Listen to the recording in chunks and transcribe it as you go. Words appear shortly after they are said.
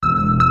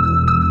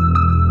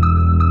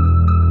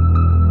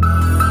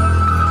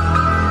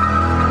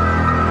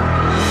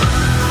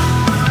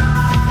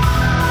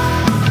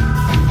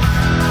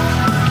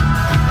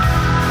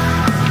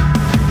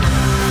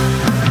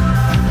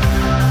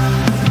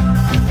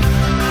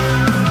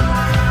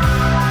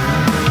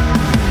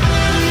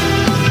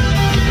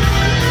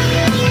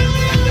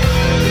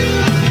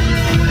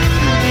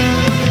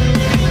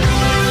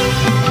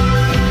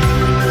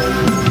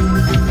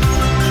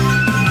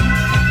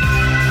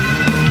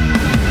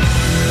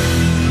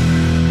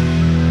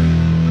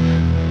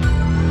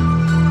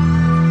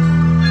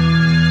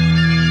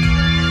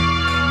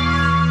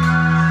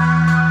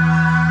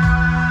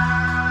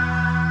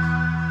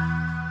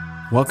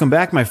Welcome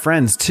back, my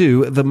friends,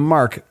 to the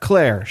Mark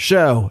Claire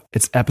Show.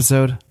 It's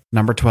episode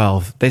number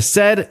 12. They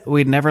said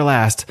we'd never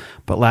last,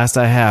 but last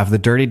I have. The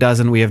Dirty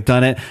Dozen, we have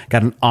done it.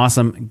 Got an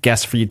awesome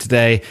guest for you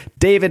today.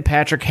 David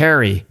Patrick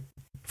Harry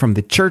from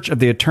the Church of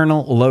the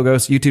Eternal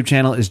Logos YouTube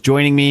channel is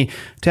joining me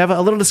to have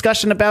a little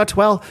discussion about,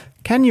 well,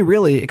 can you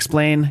really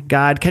explain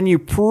God? Can you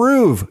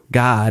prove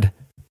God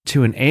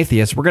to an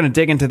atheist? We're going to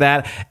dig into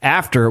that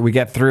after we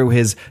get through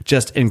his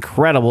just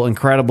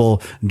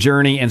incredible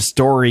journey and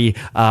story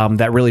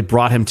that really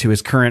brought him to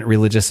his current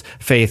religious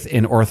faith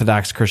in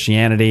Orthodox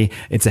Christianity.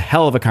 It's a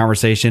hell of a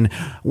conversation.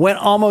 Went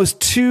almost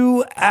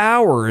 2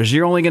 hours.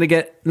 You're only going to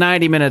get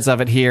 90 minutes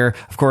of it here.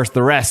 Of course,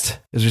 the rest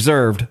is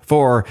reserved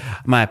for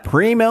my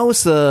primo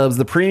subs,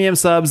 the premium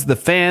subs, the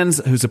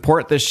fans who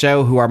support this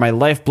show, who are my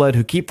lifeblood,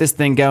 who keep this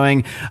thing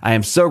going. I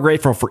am so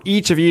grateful for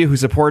each of you who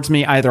supports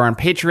me either on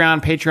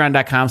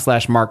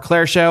patreon.com/Mark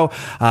Claire Show,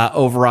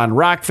 over on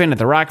Rockfin at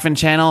the Rockfin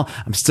channel.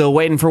 I'm still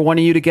waiting for one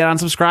of you to get on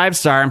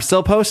Subscribestar. I'm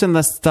still posting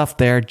the stuff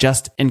there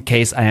just in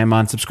case I am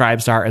on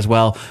Subscribestar as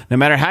well. No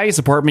matter how you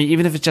support me,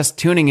 even if it's just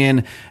tuning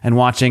in and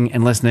watching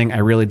and listening, I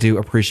really do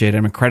appreciate it.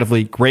 I'm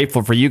incredibly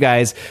grateful for you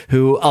guys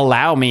who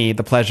allow me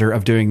the pleasure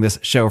of doing this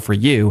show for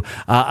you.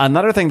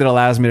 Another thing that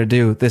allows me to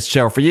do this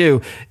show for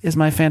you is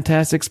my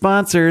fantastic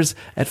sponsors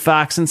at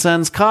Fox &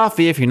 Sons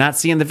Coffee. If you're not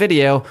seeing the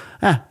video,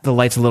 the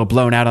light's a little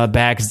blown out on the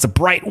bag because it's a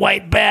bright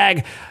white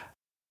bag.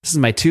 This is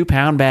my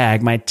 2-pound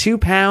bag, my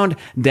 2-pound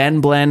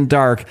Den Blend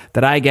Dark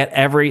that I get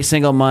every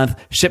single month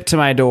shipped to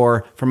my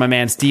door from my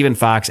man Stephen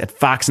Fox at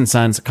Fox &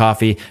 Sons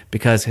Coffee,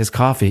 because his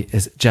coffee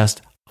is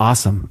just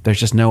awesome. There's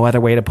just no other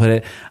way to put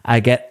it.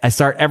 I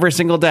start every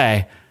single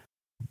day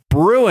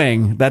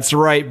brewing. That's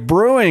right.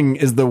 Brewing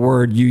is the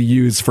word you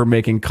use for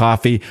making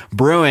coffee.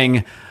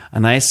 Brewing a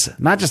nice,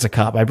 not just a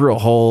cup. I brew a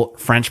whole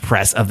French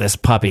press of this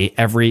puppy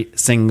every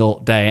single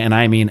day. And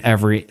I mean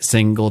every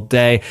single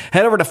day.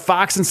 Head over to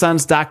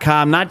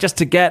foxandsons.com, not just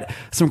to get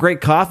some great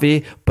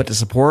coffee, but to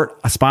support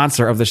a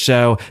sponsor of the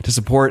show, to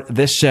support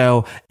this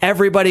show.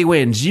 Everybody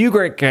wins. You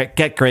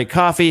get great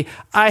coffee.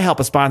 I help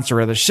a sponsor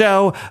of the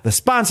show. The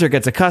sponsor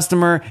gets a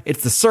customer.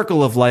 It's the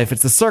circle of life.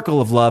 It's the circle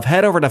of love.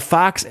 Head over to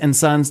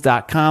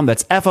foxandsons.com.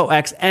 That's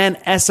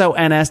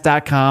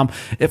FOXNSONS.com.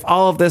 If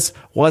all of this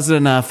wasn't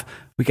enough,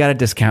 we got a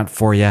discount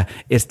for you.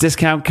 It's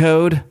discount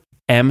code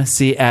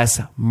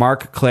MCS,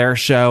 Mark Claire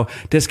Show.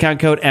 Discount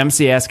code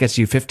MCS gets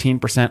you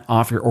 15%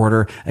 off your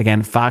order.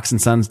 Again,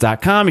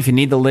 foxandsons.com. If you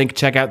need the link,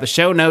 check out the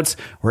show notes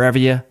wherever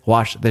you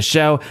watch the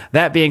show.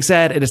 That being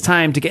said, it is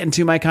time to get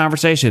into my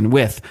conversation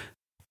with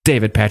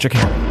David Patrick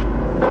Harry.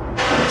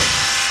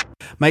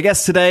 My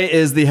guest today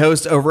is the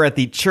host over at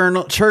the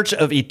Church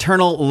of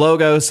Eternal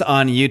Logos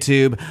on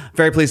YouTube.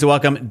 Very pleased to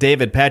welcome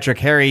David Patrick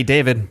Harry.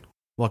 David,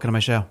 welcome to my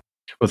show.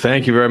 Well,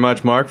 thank you very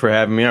much, Mark, for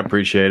having me. I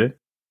appreciate it.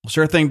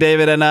 Sure thing,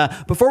 David. And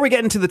before we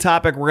get into the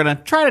topic, we're going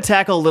to try to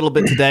tackle a little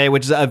bit today,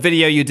 which is a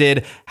video you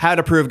did, How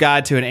to Prove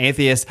God to an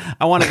Atheist.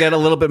 I want to get a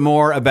little bit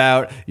more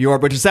about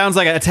which sounds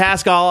like a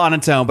task all on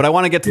its own, but I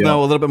want to get to know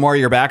a little bit more of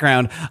your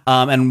background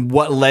and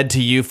what led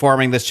to you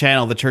forming this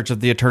channel, the Church of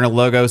the Eternal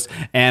Logos.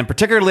 And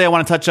particularly, I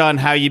want to touch on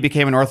how you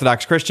became an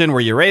Orthodox Christian.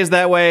 Were you raised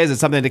that way? Is it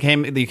something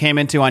that you came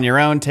into on your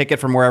own? Take it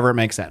from wherever it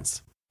makes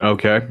sense.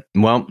 Okay.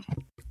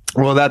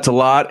 Well, that's a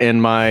lot,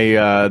 and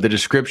my the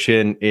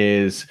description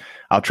is,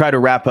 I'll try to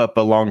wrap up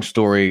a long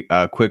story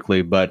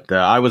quickly, but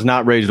I was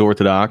not raised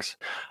Orthodox.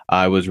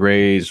 I was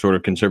raised sort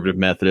of conservative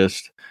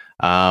Methodist,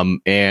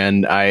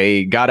 and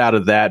I got out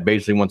of that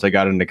basically once I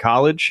got into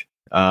college.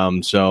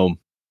 So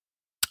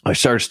I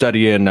started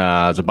studying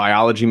as a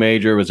biology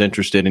major, was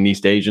interested in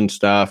East Asian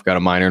stuff, got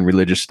a minor in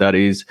religious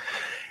studies.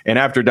 And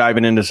after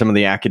diving into some of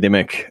the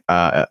academic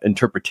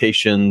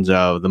interpretations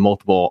of the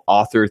multiple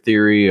author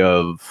theory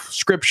of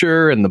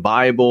Scripture and the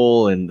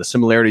Bible and the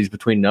similarities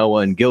between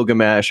Noah and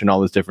Gilgamesh and all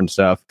this different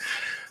stuff,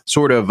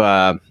 sort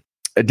of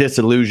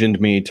disillusioned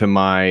me to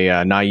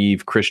my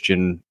naive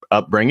Christian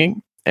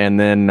upbringing. And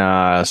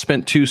then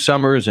spent 2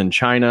 summers in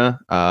China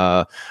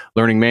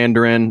learning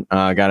Mandarin,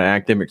 got an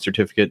academic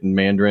certificate in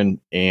Mandarin,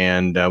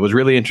 and was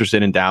really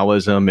interested in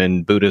Taoism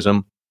and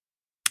Buddhism.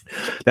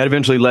 That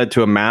eventually led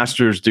to a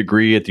master's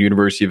degree at the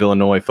University of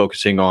Illinois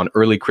focusing on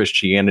early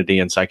Christianity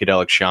and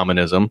psychedelic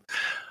shamanism,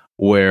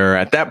 where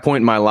at that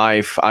point in my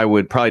life, I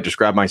would probably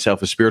describe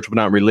myself as spiritual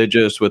but not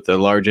religious, with a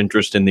large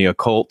interest in the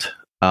occult,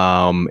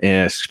 and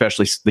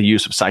especially the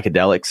use of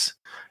psychedelics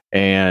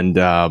and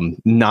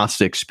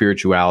Gnostic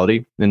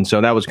spirituality. And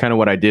so that was kind of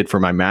what I did for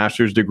my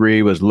master's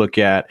degree, was look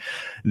at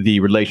the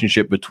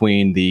relationship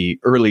between the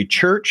early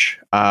church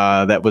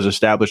that was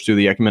established through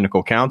the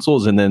ecumenical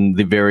councils, and then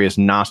the various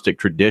Gnostic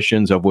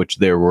traditions, of which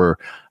there were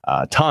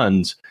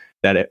tons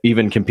that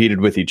even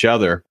competed with each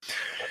other.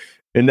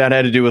 And that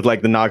had to do with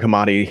like the Nag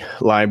Hammadi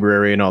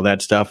library and all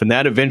that stuff. And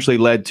that eventually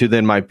led to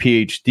then my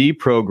PhD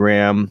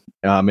program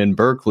in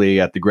Berkeley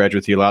at the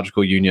Graduate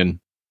Theological Union.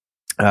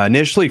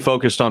 Initially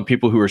focused on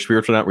people who were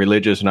spiritual, not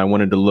religious, and I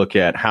wanted to look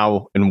at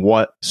how and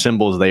what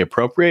symbols they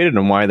appropriated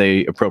and why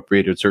they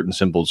appropriated certain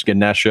symbols.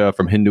 Ganesha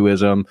from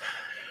Hinduism,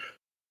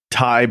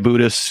 Thai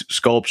Buddhist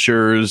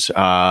sculptures,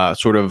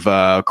 sort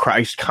of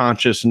Christ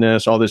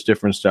consciousness, all this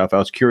different stuff. I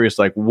was curious,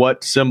 like,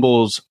 what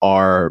symbols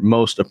are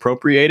most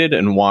appropriated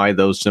and why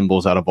those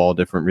symbols out of all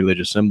different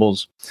religious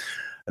symbols.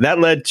 And that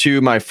led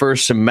to my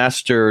first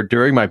semester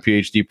during my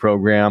PhD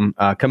program,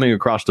 coming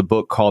across the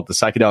book called The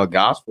Psychedelic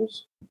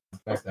Gospels. In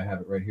fact, I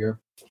have it right here.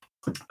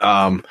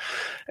 And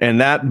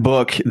that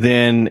book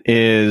then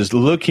is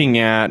looking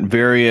at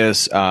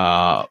various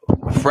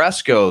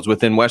frescoes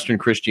within Western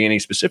Christianity,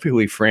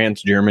 specifically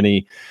France,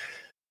 Germany,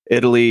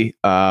 Italy,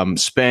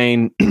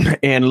 Spain,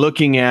 and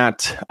looking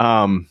at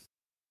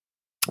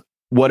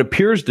what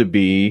appears to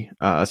be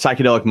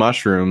psychedelic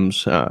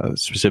mushrooms,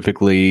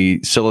 specifically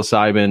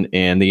psilocybin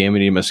and the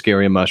Amanita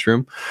muscaria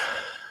mushroom.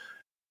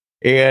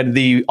 And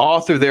the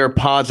author there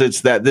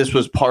posits that this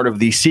was part of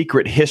the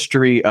secret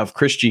history of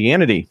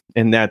Christianity,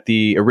 and that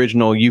the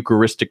original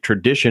Eucharistic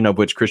tradition of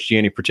which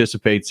Christianity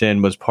participates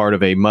in was part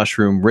of a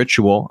mushroom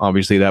ritual.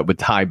 Obviously, that would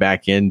tie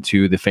back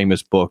into the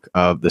famous book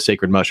of The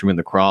Sacred Mushroom and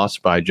the Cross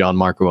by John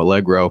Marco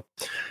Allegro.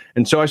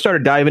 And so I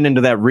started diving into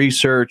that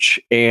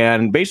research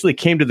and basically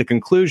came to the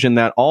conclusion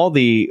that all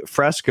the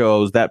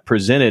frescoes that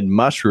presented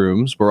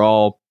mushrooms were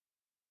all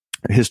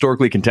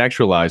historically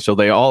contextualized. So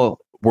they all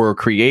were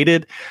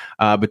created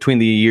between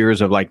the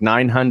years of like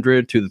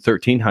 900 to the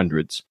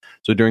 1300s.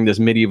 So during this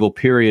medieval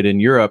period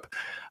in Europe.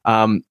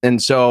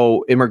 And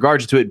so in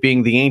regards to it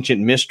being the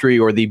ancient mystery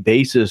or the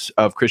basis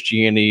of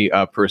Christianity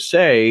per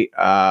se,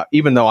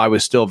 even though I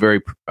was still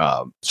very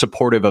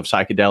supportive of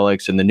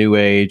psychedelics and the New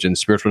Age and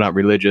spiritual not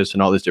religious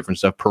and all this different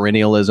stuff,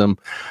 perennialism,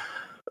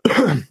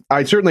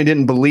 I certainly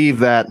didn't believe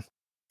that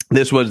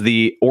this was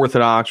the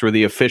orthodox or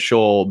the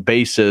official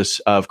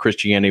basis of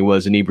Christianity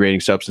was inebriating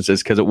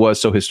substances, because it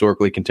was so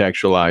historically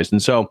contextualized.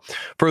 And so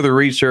further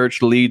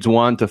research leads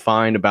one to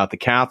find about the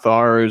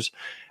Cathars,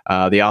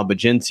 the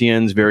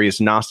Albigensians,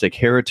 various Gnostic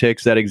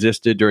heretics that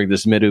existed during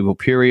this medieval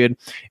period,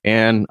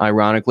 and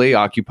ironically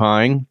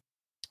occupying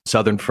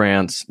southern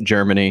France,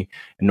 Germany,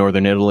 and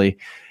northern Italy.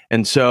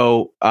 And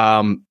so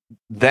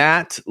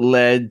that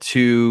led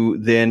to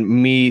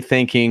then me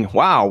thinking,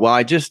 wow, well,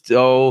 I just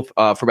dove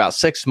for about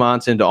 6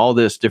 months into all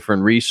this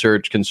different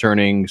research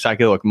concerning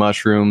psychedelic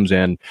mushrooms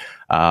and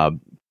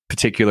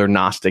particular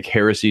Gnostic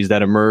heresies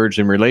that emerged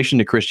in relation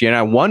to Christianity.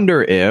 I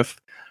wonder if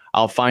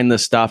I'll find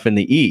this stuff in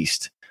the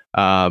East,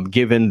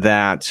 given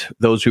that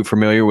those who are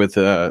familiar with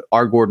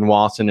R. Gordon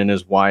Wasson and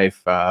his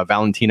wife,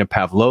 Valentina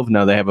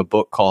Pavlovna, they have a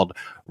book called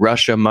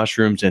Russia,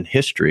 Mushrooms, and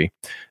History.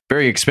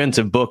 Very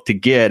expensive book to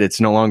get.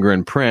 It's no longer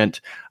in print.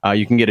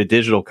 You can get a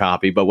digital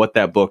copy. But what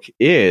that book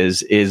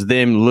is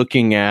them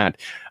looking at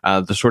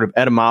the sort of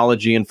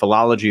etymology and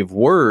philology of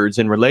words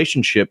in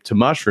relationship to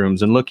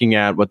mushrooms, and looking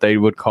at what they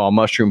would call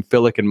mushroom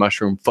philic and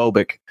mushroom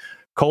phobic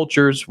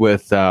cultures,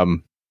 with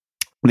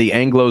the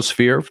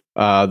Anglosphere,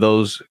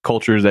 those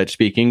cultures that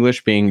speak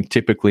English being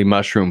typically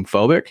mushroom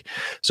phobic.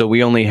 So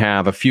we only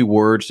have a few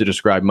words to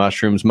describe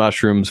mushrooms,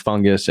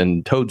 fungus,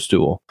 and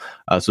toadstool.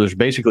 So there's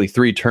basically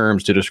 3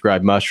 terms to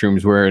describe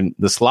mushrooms, where in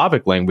the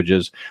Slavic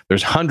languages,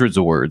 there's hundreds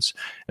of words.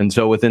 And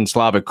so within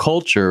Slavic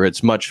culture,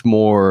 it's much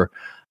more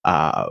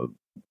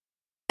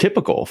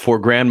typical for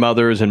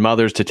grandmothers and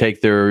mothers to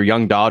take their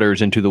young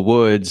daughters into the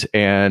woods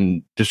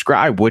and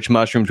describe which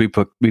mushrooms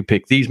we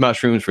pick these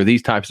mushrooms for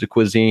these types of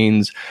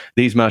cuisines,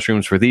 these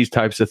mushrooms for these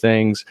types of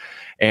things.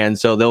 And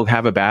so they'll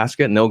have a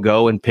basket and they'll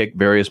go and pick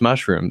various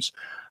mushrooms.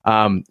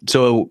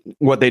 So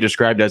what they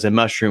described as a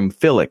mushroom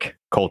philic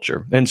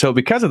culture. And so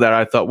because of that,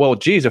 I thought, well,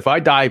 geez, if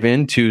I dive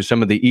into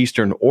some of the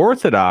Eastern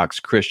Orthodox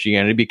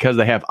Christianity, because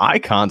they have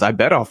icons, I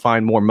bet I'll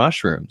find more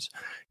mushrooms,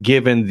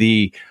 given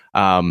the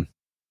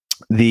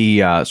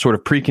sort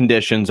of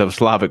preconditions of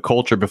Slavic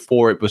culture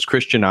before it was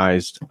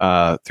Christianized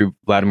through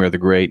Vladimir the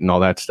Great and all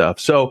that stuff.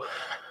 So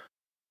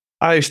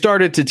I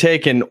started to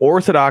take an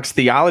Orthodox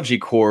theology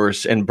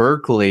course in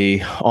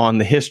Berkeley on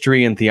the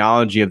history and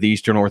theology of the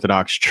Eastern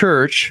Orthodox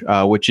Church,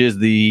 which is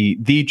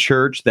the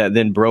church that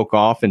then broke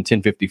off in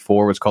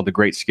 1054. It was called the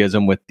Great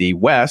Schism with the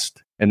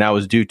West. And that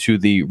was due to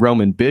the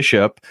Roman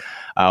bishop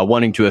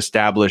wanting to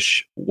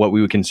establish what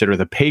we would consider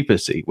the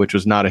papacy, which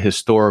was not a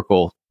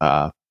historical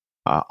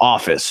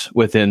office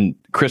within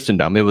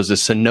Christendom. It was a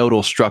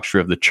synodal structure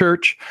of the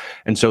church.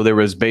 And so there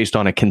was, based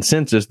on a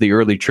consensus, the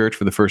early church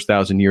for the first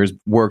 1,000 years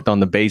worked on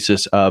the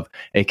basis of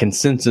a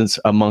consensus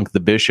among the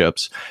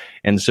bishops.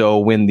 And so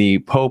when the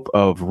Pope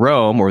of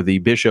Rome, or the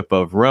Bishop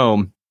of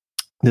Rome,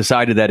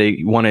 decided that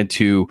he wanted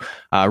to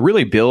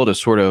really build a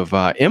sort of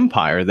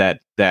empire that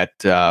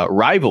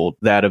rivaled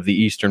that of the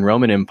Eastern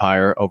Roman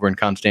Empire over in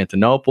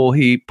Constantinople,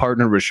 he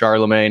partnered with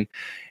Charlemagne,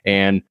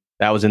 and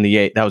that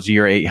was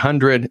year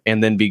 800,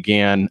 and then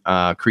began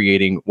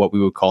creating what we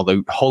would call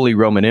the Holy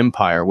Roman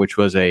Empire, which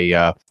was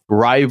a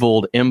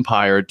rivaled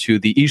empire to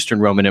the Eastern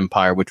Roman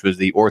Empire, which was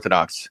the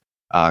Orthodox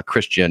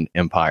Christian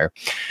Empire.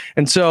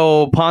 And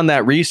so upon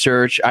that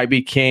research, I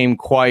became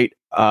quite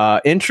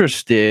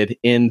interested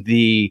in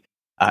the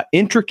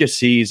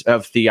intricacies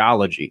of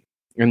theology.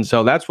 And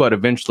so that's what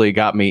eventually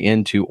got me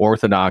into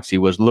Orthodoxy,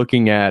 was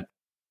looking at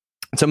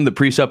some of the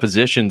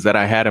presuppositions that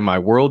I had in my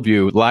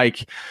worldview,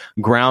 like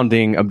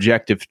grounding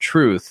objective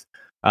truth.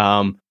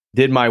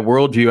 Did my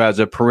worldview as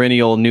a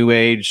perennial New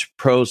Age,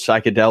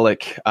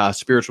 pro-psychedelic,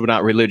 spiritual but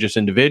not religious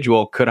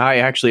individual, could I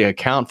actually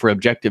account for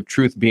objective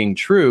truth being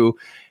true?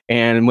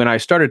 And when I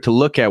started to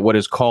look at what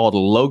is called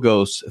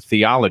logos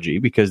theology,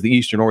 because the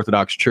Eastern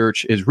Orthodox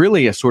Church is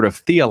really a sort of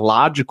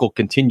theological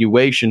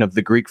continuation of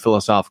the Greek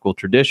philosophical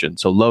tradition.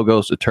 So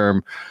logos, a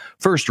term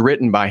first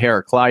written by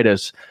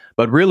Heraclitus,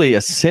 but really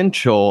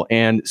essential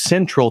and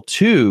central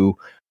to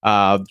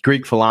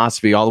Greek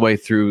philosophy all the way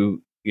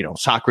through,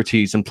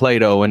 Socrates and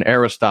Plato and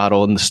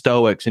Aristotle and the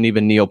Stoics and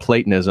even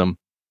Neoplatonism.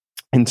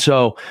 And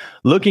so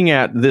looking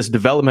at this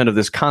development of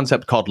this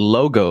concept called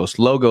logos,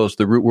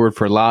 the root word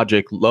for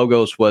logic,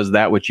 logos was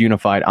that which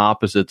unified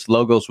opposites.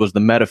 Logos was the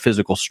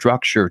metaphysical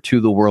structure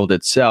to the world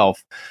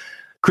itself.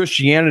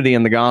 Christianity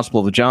in the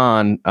Gospel of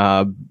John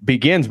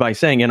begins by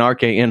saying, in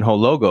arche in ho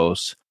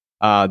logos,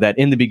 that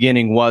in the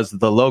beginning was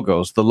the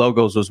Logos. The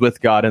Logos was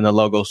with God, and the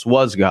Logos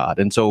was God.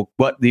 And so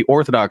what the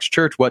Orthodox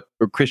Church, what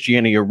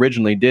Christianity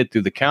originally did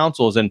through the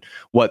councils, and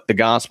what the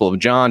Gospel of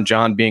John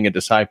being a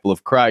disciple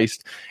of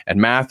Christ, and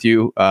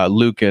Matthew,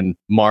 Luke, and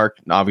Mark,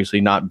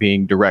 obviously not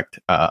being direct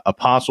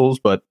apostles,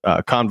 but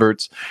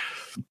converts.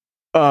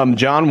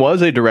 John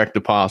was a direct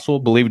apostle,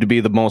 believed to be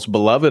the most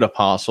beloved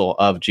apostle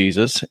of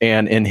Jesus.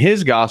 And in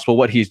his gospel,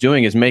 what he's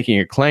doing is making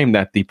a claim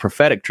that the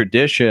prophetic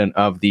tradition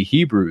of the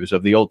Hebrews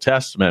of the Old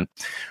Testament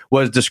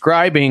was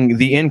describing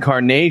the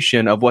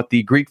incarnation of what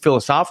the Greek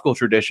philosophical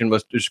tradition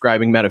was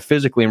describing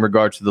metaphysically in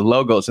regards to the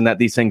Logos, and that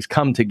these things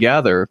come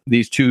together,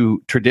 these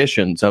two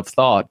traditions of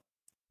thought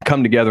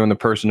come together in the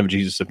person of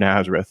Jesus of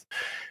Nazareth.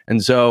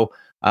 And so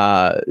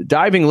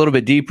diving a little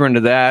bit deeper into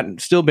that,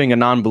 still being a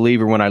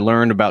non-believer when I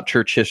learned about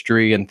church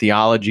history and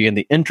theology and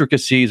the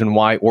intricacies and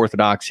why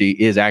orthodoxy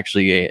is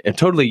actually a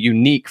totally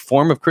unique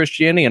form of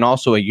Christianity and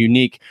also a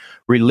unique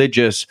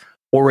religious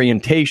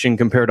orientation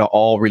compared to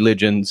all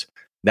religions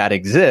that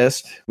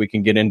exist. We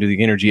can get into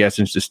the energy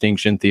essence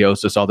distinction,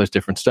 theosis, all this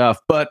different stuff.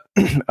 But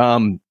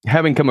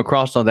having come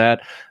across all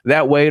that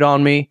weighed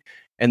on me.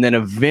 And then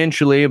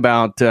eventually,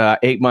 about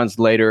 8 months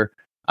later,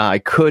 I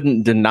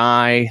couldn't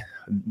deny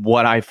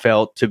what I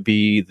felt to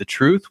be the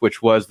truth,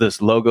 which was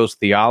this logos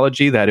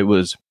theology, that it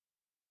was,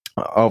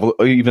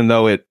 even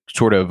though it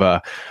sort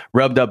of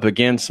rubbed up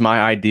against my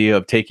idea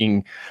of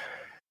taking,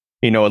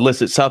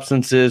 illicit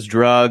substances,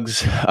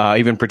 drugs,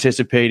 even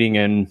participating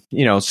in,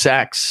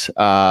 sex,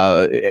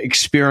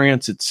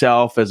 experience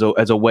itself as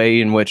a way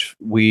in which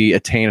we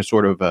attain a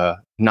sort of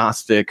a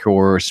Gnostic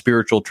or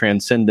spiritual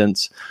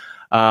transcendence.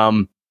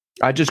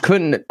 I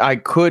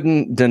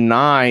couldn't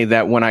deny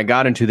that when I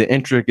got into the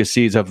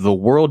intricacies of the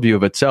worldview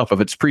of itself,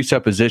 of its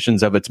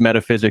presuppositions, of its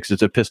metaphysics,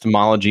 its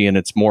epistemology, and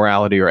its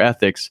morality or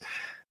ethics,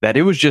 that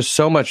it was just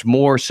so much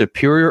more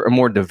superior or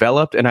more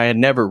developed. And I had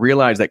never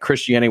realized that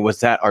Christianity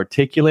was that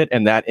articulate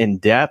and that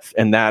in-depth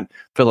and that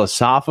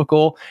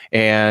philosophical.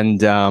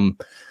 And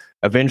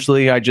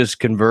eventually I just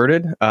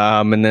converted.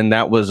 And then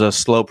that was a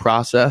slow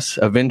process.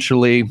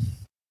 Eventually,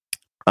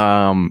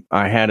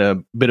 I had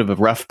a bit of a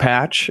rough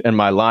patch in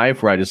my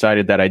life where I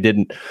decided that I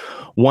didn't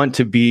want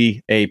to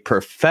be a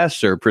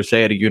professor per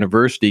se at a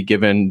university,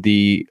 given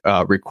the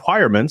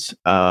requirements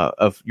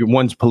of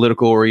one's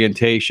political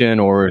orientation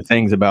or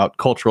things about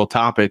cultural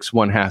topics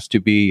one has to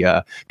be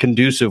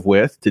conducive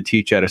with to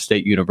teach at a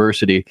state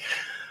university.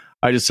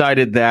 I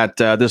decided that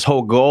this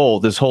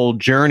whole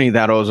journey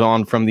that I was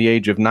on from the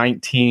age of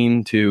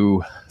 19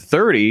 to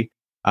 30,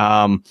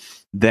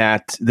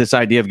 that this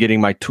idea of getting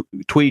my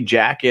tweed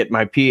jacket,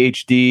 my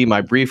PhD,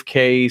 my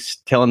briefcase,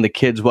 telling the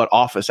kids what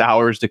office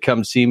hours to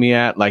come see me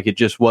at, like it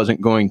just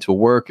wasn't going to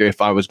work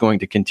if I was going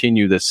to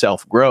continue this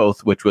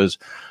self-growth, which was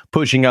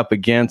pushing up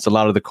against a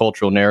lot of the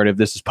cultural narrative.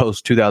 This is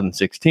post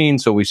 2016,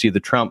 so we see the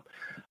Trump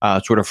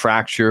sort of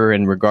fracture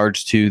in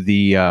regards to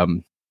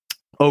the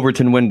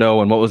Overton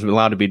window and what was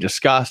allowed to be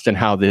discussed, and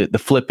how the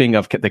flipping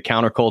of the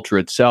counterculture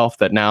itself,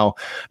 that now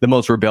the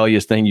most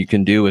rebellious thing you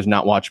can do is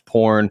not watch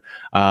porn,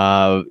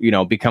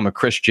 become a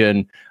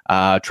Christian,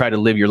 try to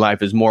live your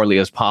life as morally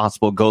as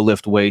possible, go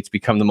lift weights,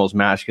 become the most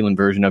masculine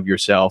version of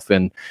yourself.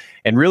 And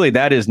really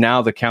that is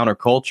now the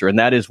counterculture. And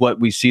that is what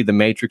we see the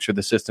matrix or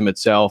the system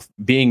itself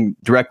being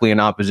directly in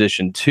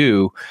opposition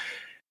to.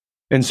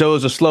 And so it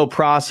was a slow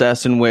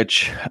process in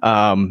which,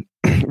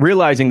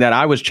 realizing that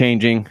I was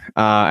changing,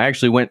 I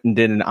actually went and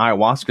did an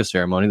ayahuasca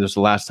ceremony. This was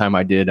the last time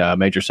I did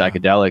major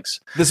psychedelics.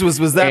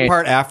 Was that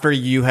part after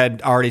you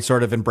had already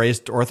sort of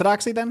embraced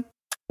orthodoxy then?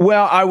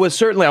 Well, I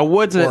wasn't,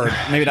 or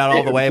maybe not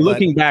all the way.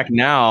 Looking back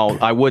now,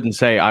 I wouldn't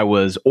say I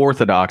was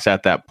orthodox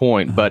at that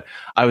point, but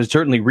I was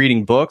certainly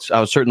reading books.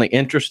 I was certainly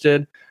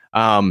interested.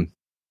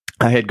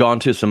 I had gone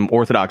to some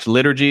Orthodox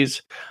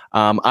liturgies.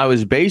 I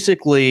was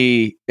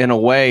basically, in a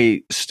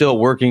way, still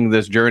working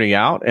this journey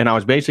out. And I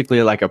was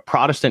basically like a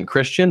Protestant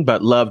Christian,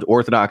 but loved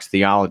Orthodox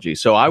theology.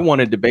 So I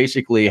wanted to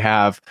basically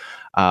have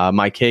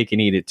my cake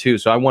and eat it too.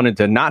 So I wanted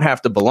to not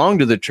have to belong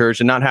to the church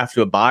and not have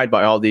to abide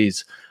by all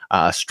these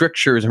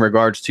strictures in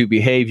regards to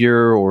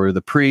behavior or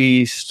the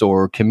priest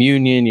or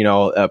communion,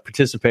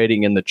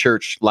 participating in the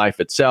church life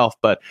itself.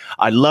 But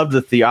I loved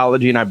the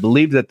theology, and I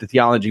believed that the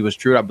theology was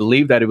true. I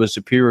believed that it was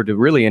superior to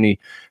really any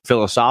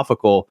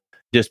philosophical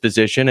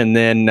disposition.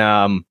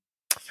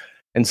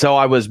 And so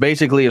I was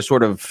basically a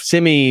sort of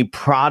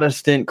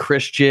semi-Protestant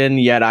Christian,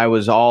 yet I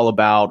was all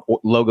about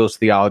Logos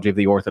theology of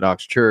the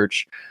Orthodox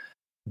Church.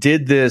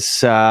 Did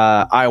this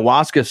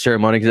ayahuasca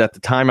ceremony because at the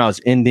time I was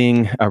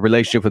ending a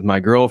relationship with my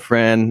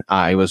girlfriend.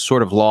 I was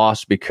sort of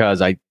lost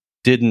because I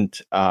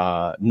didn't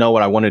know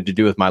what I wanted to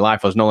do with my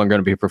life. I was no longer going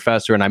to be a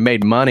professor, and I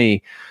made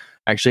money.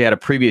 I actually had a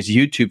previous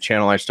YouTube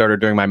channel I started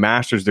during my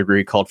master's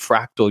degree called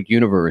Fractal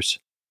Universe.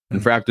 And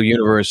Fractal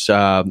Universe,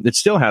 it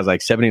still has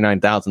like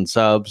 79,000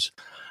 subs.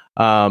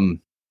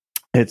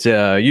 It's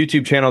a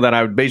YouTube channel that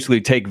I would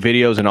basically take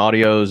videos and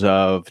audios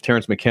of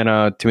Terence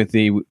McKenna,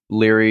 Timothy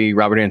Leary,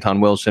 Robert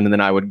Anton Wilson, and then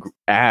I would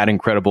add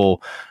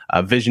incredible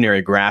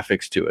visionary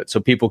graphics to it. So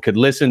people could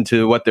listen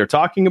to what they're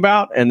talking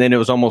about, and then it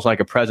was almost like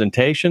a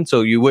presentation.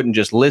 So you wouldn't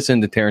just listen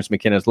to Terence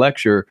McKenna's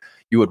lecture,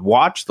 you would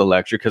watch the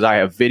lecture because I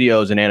have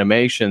videos and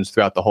animations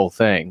throughout the whole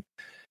thing.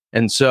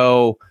 And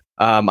so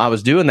I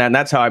was doing that, and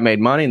that's how I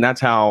made money, and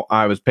that's how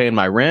I was paying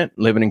my rent,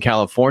 living in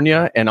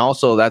California. And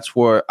also, that's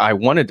where I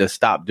wanted to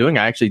stop doing.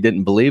 I actually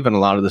didn't believe in a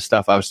lot of the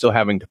stuff. I was still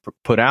having to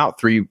put out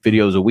 3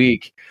 videos a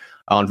week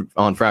on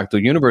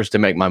Fractal Universe to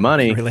make my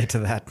money. Relate to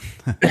that.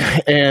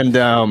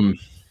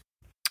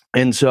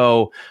 And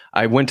so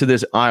I went to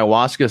this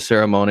ayahuasca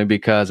ceremony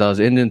because I was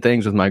ending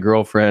things with my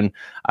girlfriend.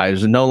 I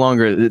was no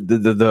longer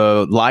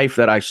the life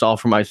that I saw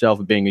for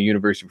myself of being a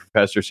university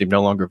professor seemed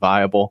no longer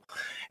viable.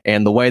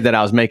 And the way that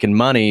I was making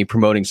money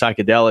promoting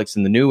psychedelics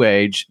in the new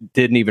age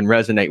didn't even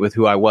resonate with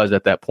who I was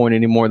at that point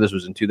anymore. This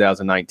was in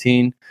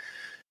 2019.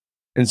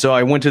 And so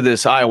I went to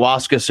this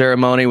ayahuasca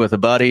ceremony with a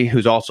buddy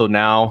who's also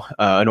now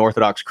an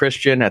Orthodox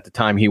Christian. At the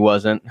time, he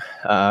wasn't.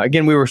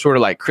 Again, we were sort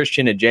of like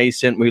Christian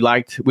adjacent.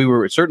 We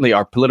were certainly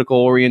our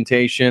political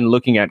orientation,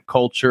 looking at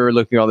culture,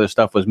 looking at all this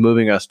stuff was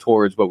moving us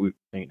towards what we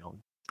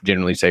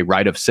generally say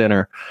right of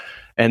center.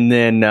 And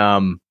then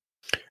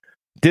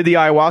did the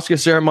ayahuasca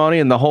ceremony,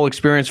 and the whole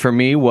experience for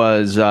me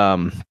was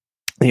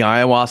the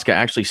ayahuasca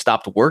actually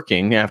stopped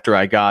working after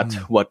I got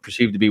what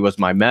perceived to be was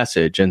my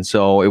message. And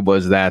so it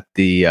was that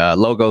the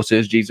Logos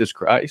is Jesus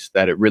Christ,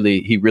 that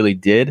he really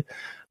did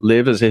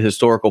live as a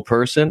historical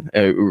person.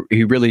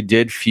 He really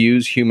did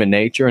fuse human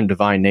nature and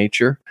divine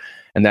nature,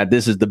 and that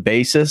this is the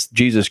basis.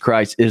 Jesus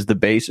Christ is the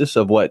basis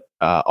of what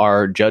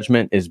our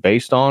judgment is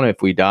based on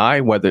if we die.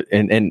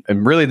 And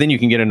really, then you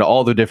can get into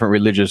all the different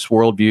religious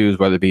worldviews,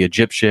 whether it be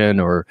Egyptian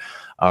or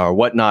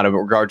whatnot, in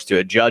regards to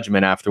a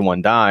judgment after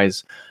one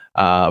dies.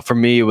 For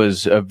me, it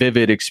was a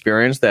vivid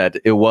experience that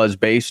it was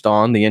based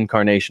on the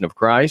incarnation of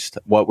Christ,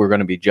 what we're going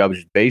to be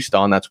judged based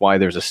on. That's why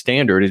there's a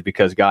standard, is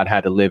because God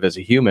had to live as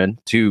a human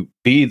to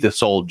be the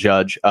sole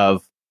judge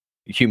of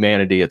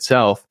humanity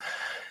itself.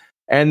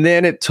 And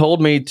then it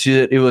told me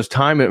it was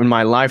time in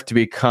my life to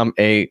become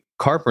a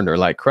carpenter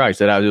like Christ,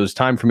 that it was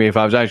time for me, if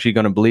I was actually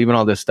going to believe in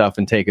all this stuff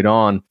and take it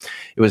on,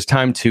 it was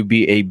time to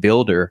be a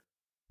builder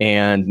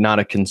and not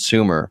a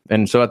consumer.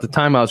 And so at the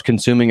time I was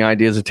consuming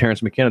ideas of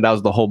Terence McKenna. That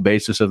was the whole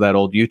basis of that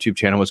old YouTube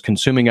channel, was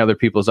consuming other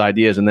people's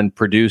ideas and then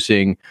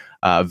producing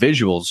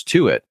visuals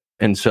to it.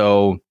 And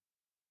so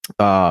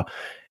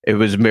it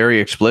was very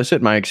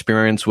explicit. My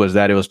experience was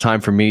that it was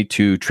time for me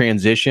to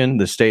transition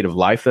the state of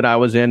life that I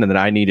was in, and that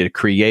I needed to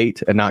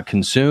create and not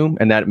consume.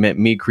 And that meant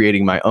me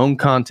creating my own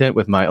content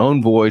with my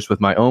own voice,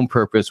 with my own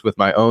purpose, with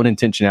my own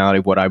intentionality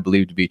of what I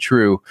believe to be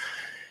true.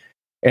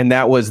 And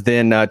that was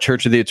then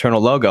Church of the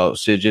Eternal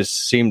Logos. It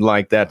just seemed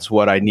like that's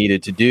what I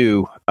needed to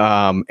do.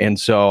 And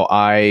so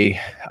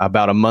I,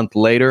 about a month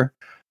later,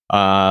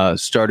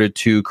 started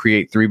to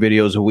create 3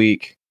 videos a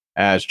week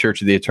as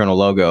Church of the Eternal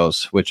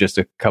Logos with just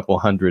a couple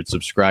hundred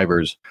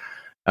subscribers.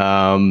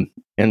 And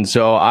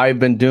so I've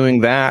been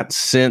doing that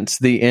since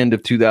the end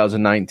of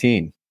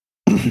 2019.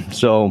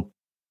 So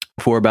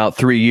for about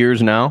 3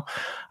 years now,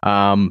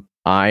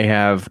 I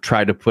have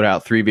tried to put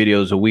out 3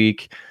 videos a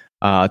week,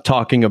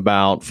 talking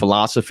about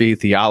philosophy,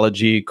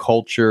 theology,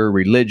 culture,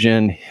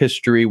 religion,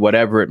 history,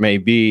 whatever it may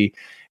be,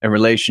 in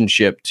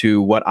relationship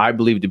to what I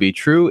believe to be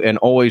true, and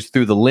always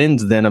through the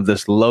lens then of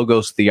this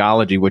Logos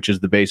theology, which is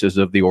the basis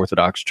of the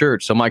Orthodox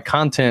Church. So my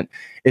content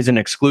isn't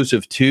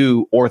exclusive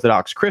to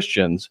Orthodox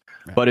Christians,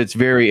 but it's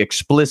very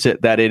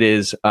explicit that it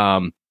is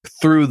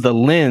through the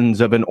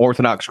lens of an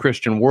Orthodox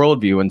Christian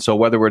worldview. And so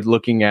whether we're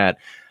looking at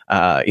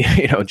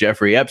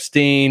Jeffrey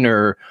Epstein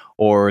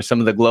or some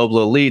of the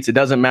global elites, it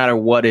doesn't matter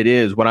what it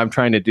is. What I'm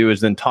trying to do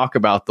is then talk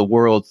about the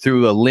world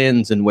through a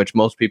lens in which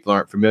most people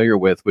aren't familiar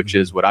with, which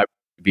is what I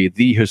be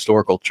the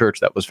historical church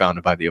that was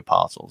founded by the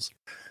apostles.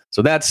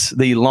 So that's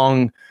the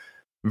long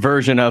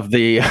version of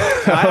the.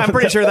 I'm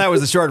pretty sure that was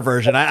the short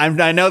version.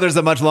 I know there's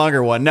a much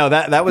longer one. No,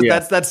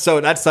 that's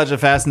such a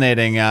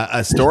fascinating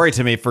story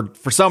to me for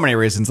so many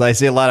reasons. I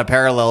see a lot of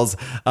parallels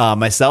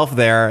myself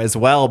there as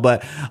well.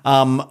 But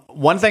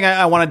one thing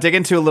I want to dig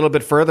into a little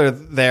bit further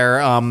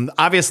there,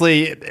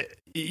 obviously,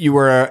 you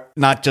were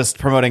not just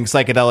promoting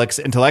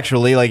psychedelics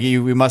intellectually, like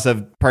you must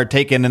have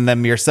partaken in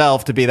them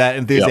yourself to be that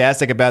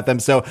enthusiastic about them.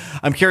 So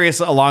I'm curious,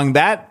 along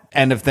that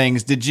end of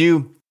things, did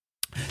you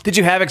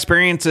have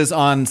experiences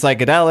on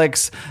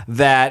psychedelics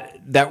that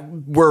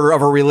were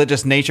of a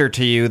religious nature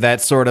to you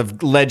that sort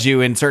of led you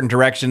in certain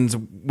directions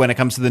when it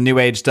comes to the New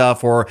Age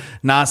stuff or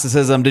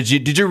Gnosticism? Did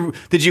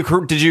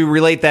you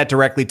relate that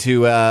directly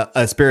to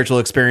a spiritual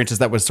experiences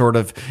that was sort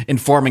of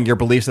informing your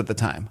beliefs at the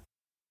time?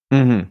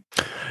 Mm-hmm.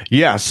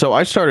 Yeah, so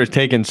I started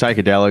taking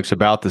psychedelics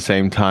about the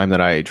same time that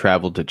I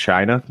traveled to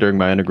China during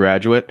my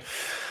undergraduate,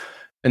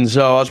 and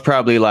so I was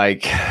probably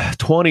like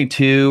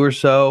 22 or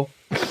so,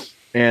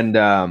 and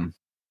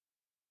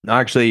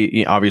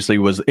actually, obviously,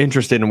 was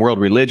interested in world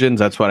religions.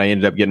 That's what I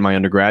ended up getting my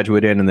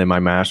undergraduate in, and then my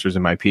master's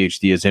and my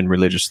PhD is in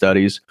religious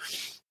studies.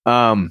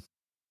 And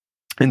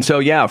so,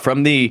 yeah,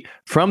 from the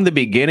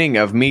beginning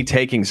of me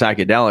taking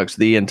psychedelics,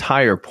 the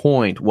entire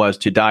point was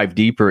to dive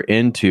deeper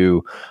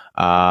into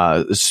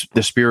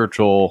the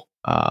spiritual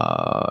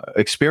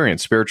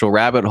experience, spiritual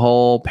rabbit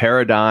hole,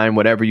 paradigm,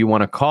 whatever you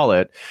want to call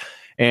it.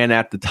 And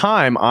at the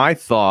time, I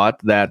thought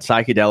that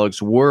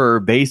psychedelics were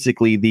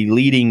basically the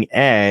leading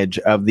edge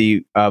of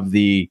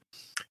the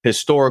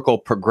historical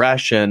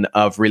progression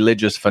of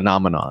religious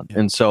phenomenon.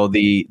 And so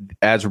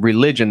as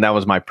religion, that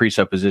was my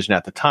presupposition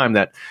at the time,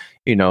 that,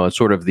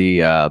 sort of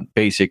the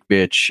basic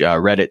bitch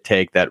Reddit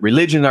take, that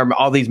religion are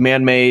all these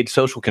man-made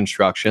social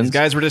constructions. These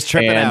guys were just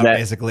tripping out,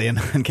 basically, and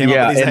came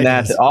up with these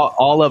ideas. That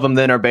all of them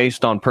then are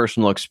based on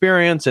personal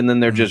experience, and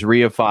then they're just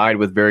reified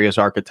with various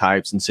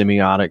archetypes and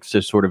semiotics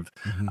to sort of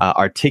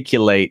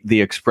articulate the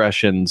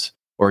expressions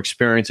or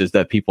experiences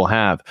that people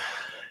have.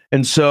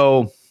 And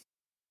so,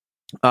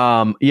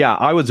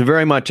 I was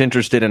very much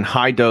interested in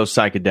high dose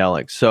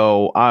psychedelics.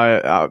 So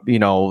like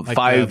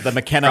the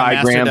McKenna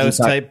master dose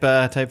type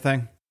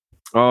thing.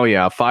 Oh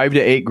yeah, 5 to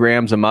 8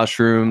 grams of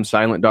mushrooms,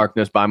 silent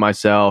darkness by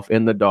myself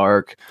in the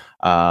dark.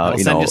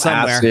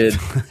 Acid.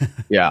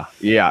 yeah,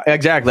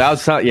 exactly.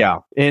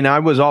 And I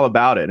was all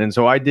about it. And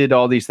so I did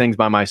all these things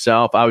by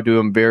myself. I would do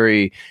them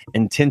very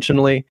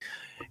intentionally.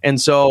 And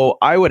so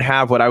I would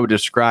have what I would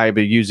describe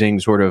using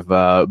sort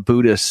of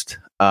Buddhist.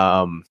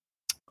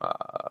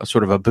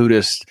 Sort of a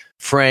Buddhist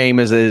frame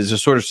is a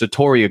sort of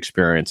Satori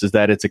experience, is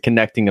that it's a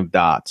connecting of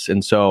dots.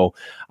 And so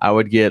I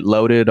would get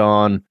loaded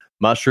on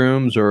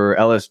mushrooms or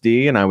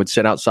LSD, and I would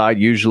sit outside,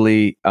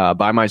 usually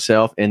by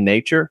myself in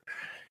nature,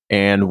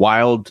 and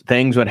wild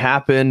things would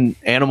happen.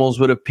 Animals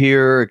would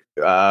appear.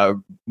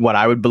 What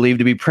I would believe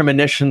to be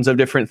premonitions of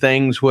different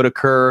things would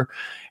occur.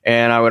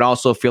 And I would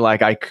also feel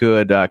like I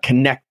could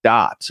connect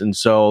dots. And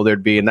so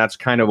and that's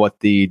kind of what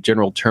the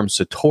general term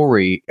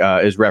Satori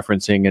is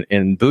referencing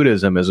in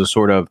Buddhism, as a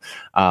sort of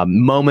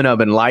moment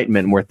of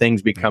enlightenment where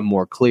things become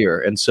more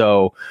clear. And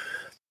so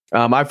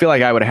I feel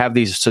like I would have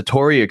these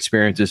Satori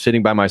experiences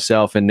sitting by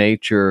myself in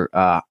nature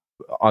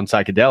on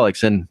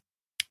psychedelics. And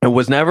it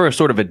was never a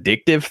sort of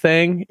addictive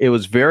thing. It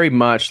was very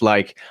much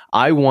like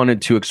I wanted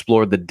to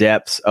explore the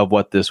depths of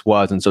what this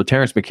was. And so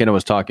Terence McKenna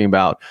was talking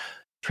about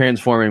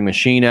transforming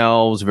machine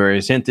elves,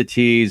 various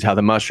entities, how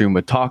the mushroom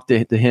would talk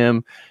to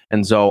him.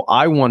 And so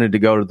I wanted to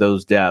go to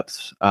those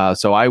depths.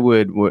 So I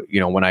would,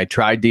 when I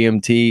tried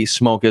DMT,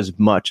 smoke as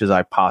much as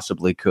I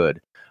possibly could.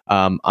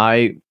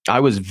 I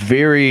was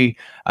very,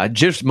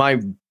 just my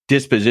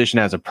disposition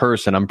as a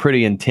person, I'm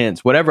pretty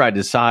intense. Whatever I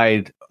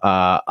decide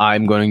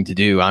I'm going to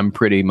do, I'm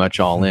pretty much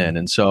all in.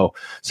 And so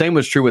same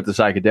was true with the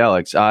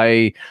psychedelics.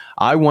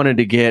 I wanted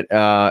to get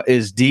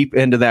as deep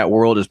into that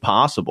world as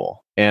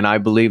possible. And I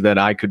believe that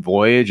I could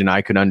voyage and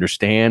I could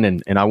understand,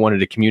 and I wanted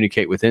to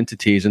communicate with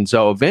entities. And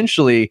so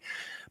eventually,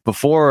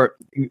 before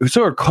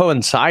sort of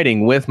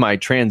coinciding with my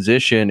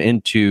transition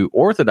into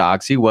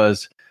orthodoxy, I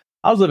was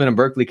living in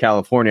Berkeley,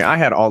 California. I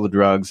had all the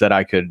drugs that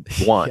I could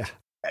want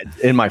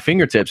in my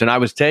fingertips, and I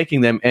was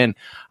taking them, and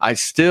I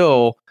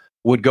still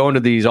would go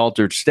into these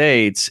altered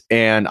states.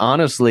 And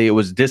honestly, it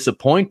was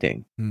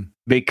disappointing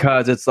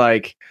because it's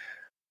like,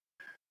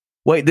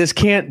 wait, this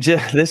can't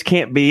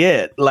be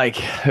it. Like,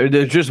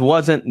 there just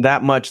wasn't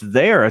that much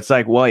there. It's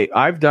like, wait,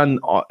 I've done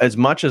as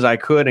much as I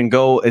could and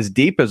go as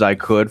deep as I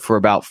could for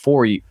about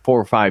 4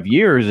 or 5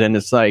 years. And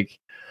it's like,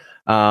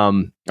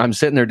 I'm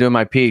sitting there doing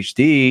my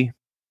PhD,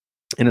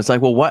 and it's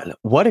like, well,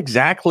 what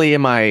exactly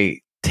am I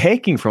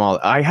taking from all?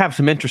 I have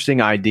some interesting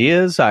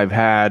ideas. I've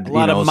had a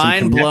lot of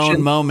mind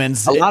blown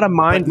moments, a lot of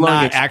mind blown,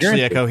 not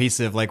actually a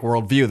cohesive like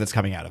worldview that's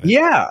coming out of it.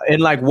 Yeah,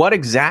 and like, what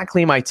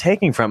exactly am I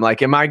taking from?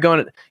 Like, am I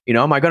going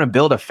to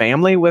build a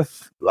family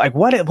with? Like,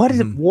 what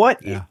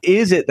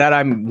is it that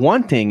I'm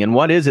wanting, and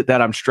what is it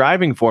that I'm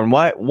striving for, and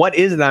what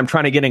is it that I'm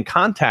trying to get in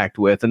contact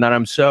with, and that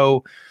I'm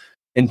so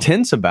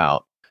intense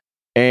about,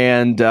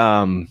 and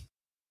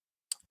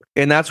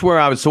that's where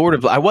I was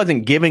I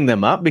wasn't giving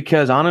them up,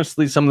 because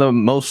honestly, some of the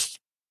most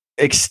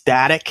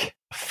ecstatic,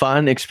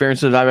 fun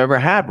experiences I've ever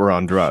had were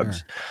on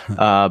drugs. Sure.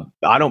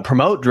 I don't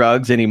promote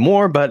drugs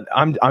anymore, but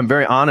I'm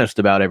very honest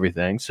about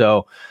everything.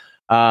 So,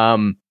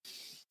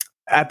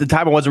 at the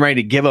time I wasn't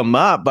ready to give them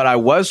up, but I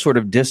was sort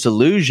of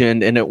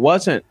disillusioned. And it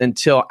wasn't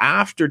until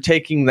after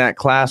taking that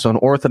class on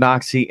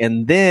orthodoxy,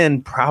 and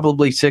then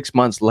probably 6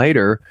 months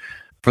later,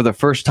 for the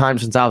first time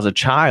since I was a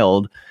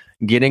child,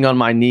 getting on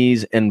my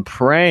knees and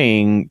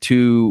praying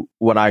to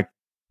what I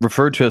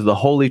referred to as the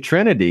Holy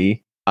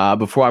Trinity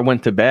before I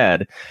went to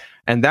bed.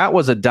 And that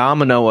was a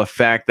domino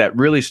effect that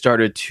really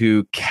started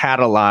to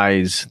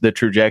catalyze the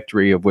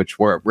trajectory of which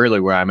we're really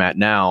where I'm at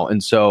now.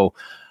 And so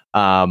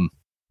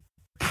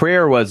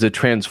prayer was a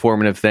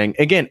transformative thing.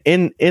 Again,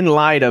 in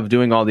light of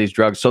doing all these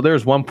drugs. So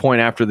there's one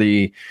point after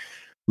the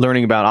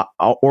learning about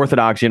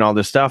orthodoxy and all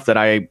this stuff that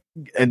I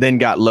then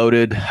got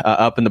loaded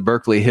up in the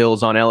Berkeley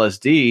Hills on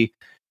LSD,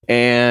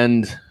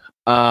 and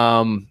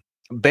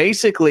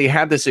basically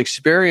had this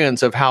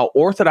experience of how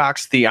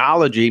Orthodox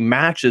theology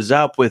matches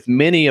up with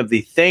many of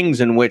the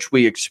things in which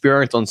we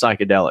experience on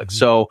psychedelics.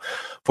 So,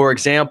 for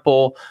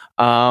example,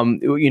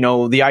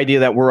 the idea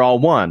that we're all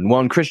one. Well,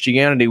 in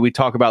Christianity, we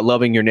talk about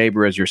loving your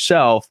neighbor as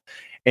yourself.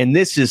 And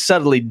this is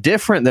subtly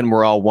different than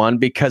we're all one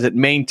because it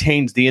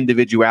maintains the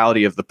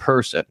individuality of the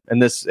person.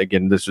 And this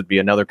would be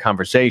another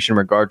conversation in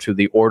regard to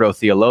the Ordo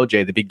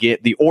Theologiae,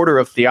 the order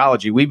of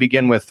theology. We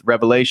begin with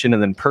revelation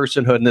and then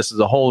personhood, and this is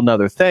a whole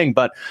nother thing.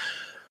 But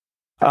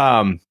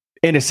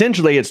and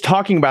essentially, it's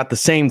talking about the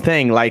same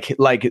thing, like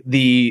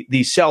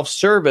the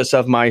self-service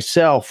of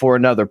myself for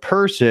another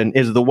person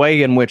is the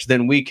way in which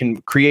then we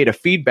can create a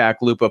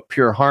feedback loop of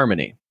pure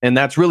harmony. And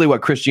that's really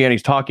what Christianity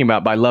is talking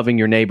about by loving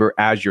your neighbor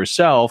as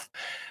yourself.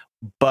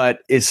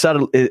 But it's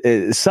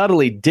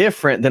subtly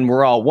different than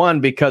we're all one,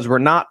 because we're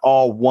not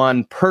all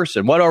one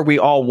person. What are we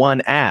all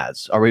one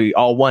as? Are we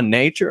all one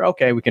nature?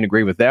 Okay, we can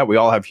agree with that. We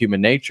all have human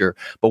nature.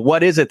 But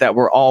what is it that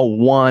we're all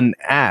one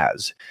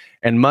as?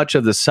 And much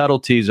of the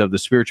subtleties of the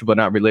spiritual but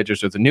not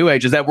religious or the New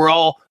Age is that we're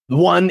all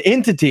one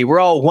entity. We're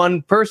all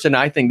one person.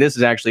 I think this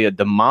is actually a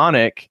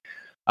demonic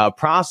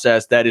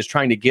process that is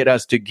trying to get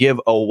us to give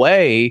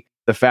away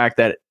the fact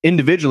that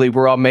individually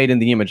we're all made in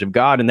the image of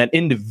God, and that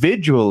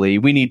individually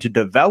we need to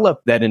develop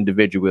that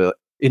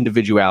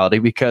individuality,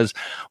 because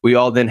we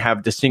all then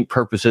have distinct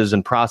purposes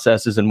and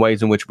processes and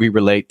ways in which we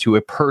relate to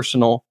a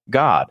personal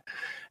God.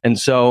 And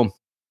so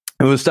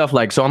it was stuff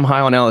like, so I'm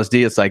high on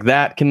LSD. It's like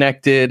that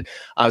connected.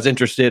 I was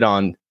interested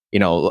on,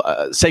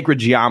 sacred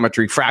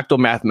geometry, fractal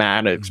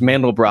mathematics,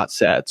 Mandelbrot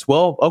sets.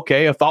 Well,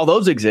 okay, if all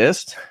those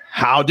exist,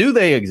 how do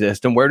they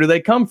exist and where do they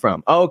come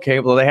from? Okay,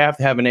 well, they have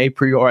to have an a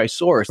priori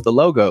source, the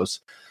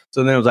logos.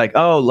 So then it was like,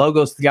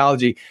 logos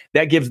theology,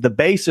 that gives the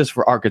basis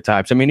for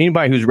archetypes. I mean,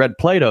 anybody who's read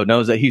Plato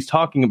knows that he's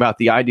talking about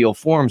the ideal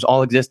forms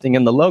all existing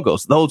in the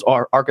logos. Those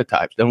are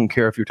archetypes. They don't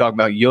care if you're talking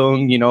about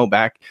Jung,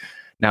 back.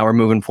 Now we're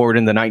moving forward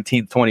in the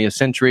 19th, 20th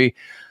century.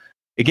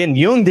 Again,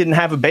 Jung didn't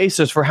have a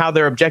basis for how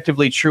they're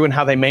objectively true and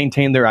how they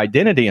maintain their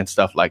identity and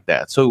stuff like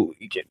that. So,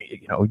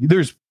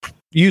 there's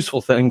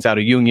useful things out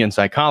of Jungian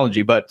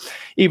psychology, but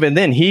even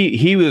then,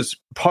 he was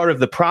part of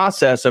the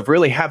process of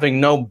really having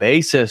no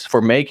basis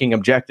for making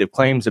objective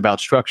claims about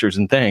structures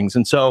and things.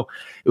 And so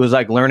it was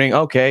like learning,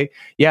 okay,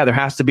 yeah, there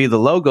has to be the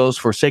logos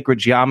for sacred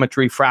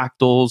geometry,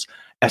 fractals,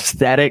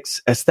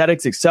 aesthetics.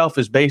 Aesthetics itself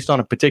is based on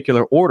a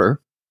particular order.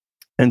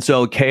 And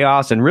so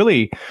chaos, and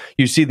really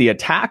you see the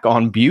attack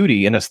on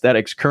beauty and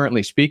aesthetics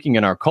currently speaking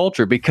in our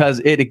culture, because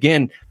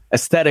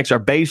aesthetics are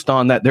based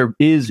on that there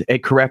is a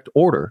correct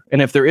order. And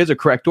if there is a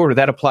correct order,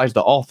 that applies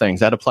to all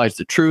things. That applies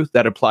to truth.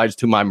 That applies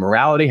to my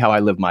morality, how I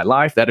live my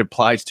life. That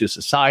applies to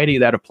society.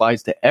 That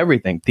applies to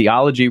everything,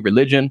 theology,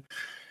 religion.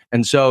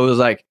 And so it was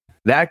like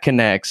that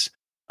connects,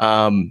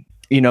 the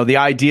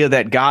idea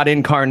that God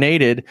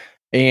incarnated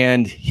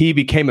and he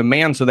became a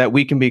man so that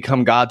we can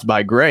become gods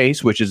by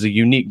grace, which is a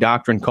unique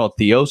doctrine called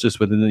theosis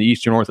within the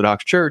Eastern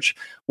Orthodox Church.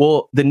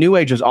 Well, the New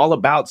Age is all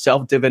about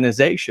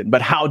self-divinization.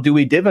 But how do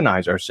we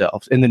divinize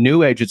ourselves? In the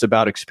New Age, it's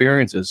about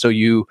experiences. So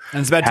and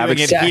it's about doing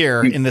it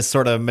here in this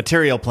sort of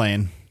material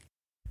plane.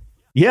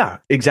 Yeah,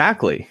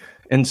 exactly.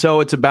 And so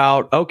it's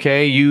about,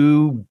 okay,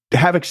 you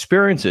have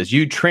experiences,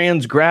 you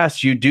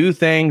transgress, you do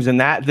things,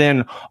 and that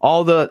then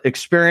all the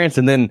experience,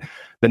 and then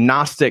the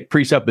Gnostic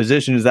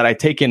presupposition is that I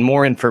take in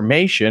more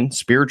information,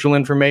 spiritual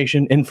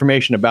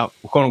information about,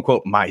 quote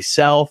unquote,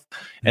 myself.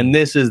 And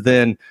this is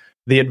then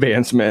the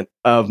advancement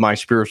of my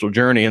spiritual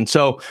journey. And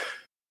so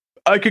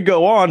I could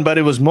go on, but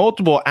it was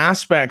multiple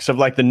aspects of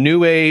like the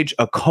New Age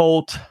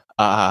occult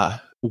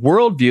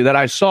worldview that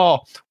I saw.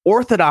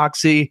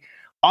 Orthodoxy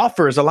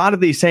offers a lot of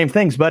these same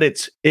things, but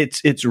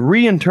it's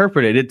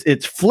reinterpreted.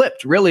 It's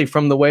flipped really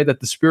from the way that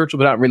the spiritual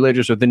but not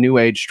religious or the New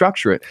Age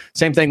structure it.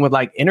 Same thing with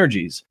like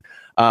energies.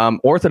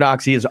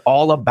 Orthodoxy is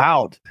all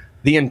about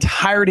the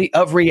entirety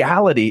of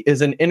reality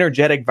is an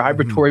energetic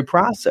vibratory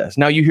process.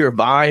 Now you hear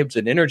vibes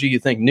and energy, you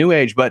think New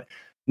Age, but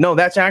no,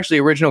 that's actually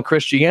original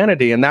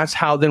Christianity. And that's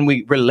how then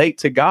we relate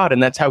to God.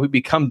 And that's how we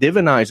become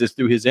divinized, is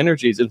through his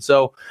energies. And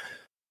so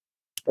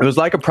it was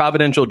like a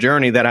providential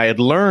journey that I had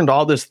learned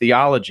all this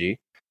theology.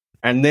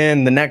 And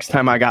then the next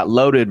time I got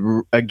loaded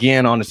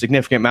again on a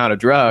significant amount of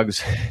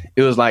drugs,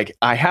 it was like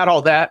I had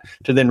all that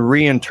to then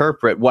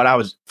reinterpret what I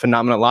was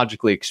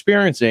phenomenologically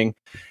experiencing.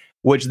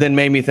 which then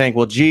made me think,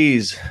 well,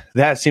 geez,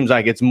 that seems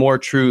like it's more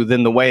true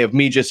than the way of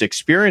me just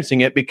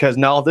experiencing it, because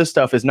now all this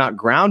stuff is not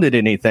grounded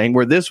in anything,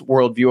 where this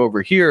worldview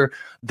over here,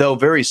 though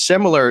very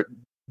similar,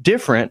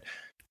 different,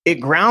 it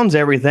grounds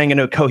everything in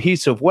a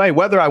cohesive way.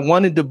 Whether I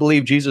wanted to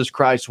believe Jesus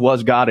Christ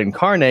was God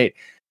incarnate,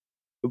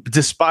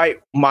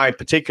 despite my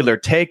particular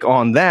take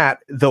on that,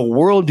 the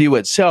worldview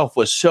itself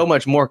was so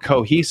much more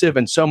cohesive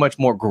and so much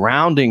more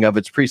grounding of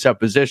its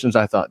presuppositions.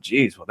 I thought,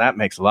 geez, well, that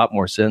makes a lot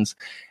more sense.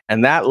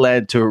 And that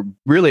led to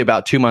really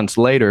about 2 months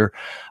later,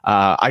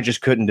 I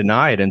just couldn't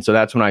deny it. And so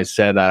that's when I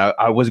said that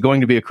I was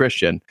going to be a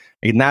Christian.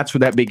 And that's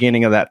that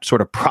beginning of that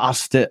sort of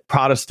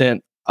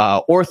Protestant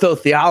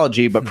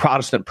orthotheology, but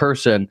Protestant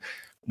person,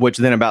 which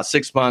then about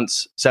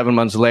 7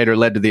 months later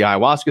led to the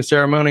ayahuasca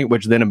ceremony,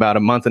 which then about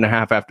a month and a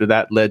half after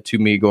that led to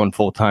me going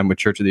full-time with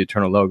Church of the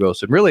Eternal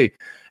Logos and really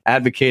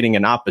advocating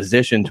in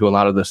opposition to a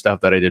lot of the stuff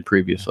that I did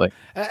previously.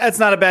 That's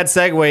not a bad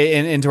segue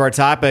into our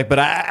topic, but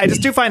I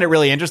just do find it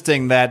really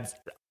interesting that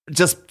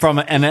just from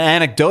an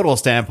anecdotal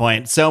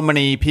standpoint, so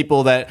many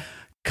people that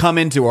come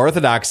into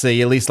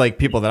Orthodoxy, at least like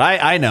people that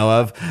I know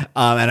of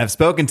and I've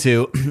spoken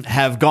to,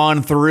 have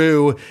gone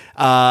through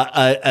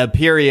a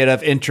period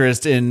of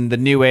interest in the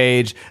New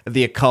Age,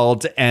 the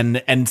occult,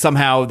 and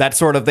somehow that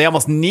sort of, they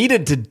almost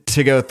needed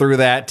to go through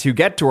that to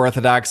get to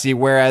Orthodoxy,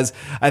 whereas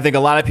I think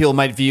a lot of people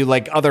might view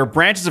like other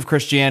branches of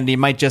Christianity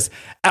might just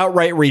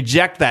outright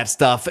reject that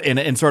stuff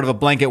in sort of a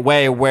blanket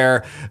way,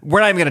 where we're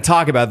not even going to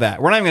talk about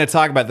that. We're not even going to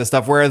talk about this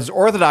stuff, whereas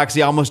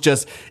Orthodoxy almost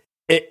just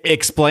it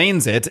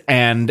explains it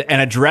and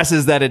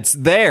addresses that it's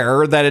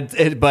there,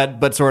 that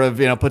but sort of,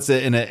 puts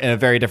it in a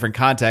very different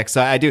context.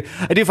 So I do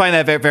find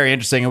that very, very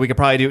interesting, and we could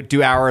probably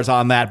do hours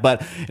on that.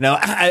 But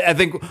I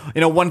think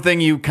one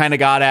thing you kind of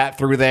got at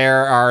through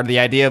there are the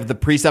idea of the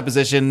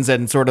presuppositions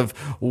and sort of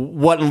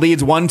what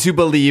leads one to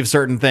believe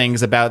certain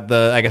things about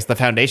the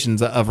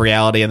foundations of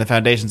reality and the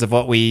foundations of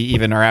what we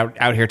even are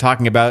out here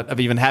talking about,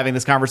 of even having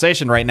this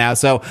conversation right now.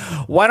 So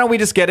why don't we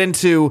just get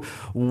into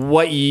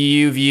what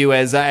you view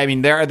as,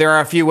 there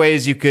are a few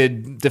ways you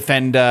could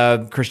defend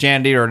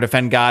Christianity or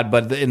defend God,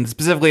 but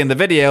specifically in the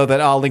video that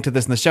I'll link to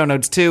this in the show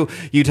notes too,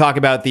 you talk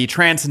about the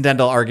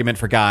transcendental argument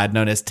for God,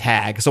 known as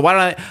TAG. So why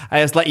don't I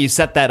just let you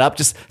set that up?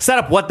 Just set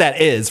up what that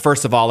is,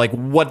 first of all, like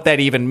what that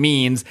even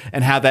means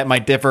and how that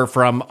might differ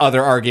from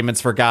other arguments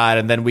for God,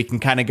 and then we can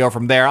kind of go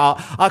from there. I'll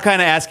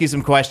kind of ask you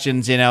some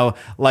questions,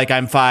 like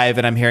I'm 5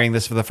 and I'm hearing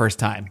this for the first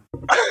time.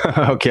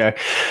 Okay.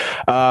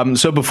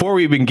 So before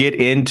we even get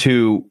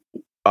into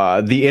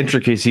the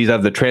intricacies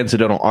of the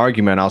transcendental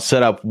argument, I'll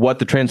set up what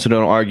the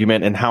transcendental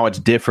argument and how it's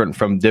different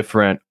from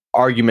different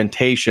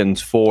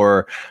argumentations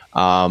for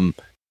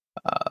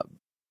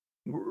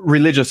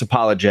religious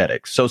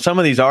apologetics. So some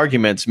of these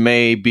arguments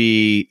may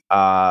be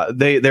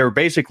they're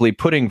basically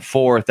putting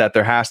forth that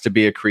there has to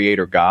be a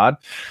creator God.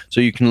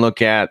 So you can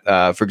look at,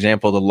 for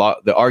example,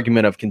 the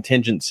argument of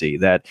contingency,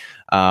 that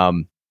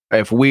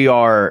if we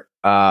are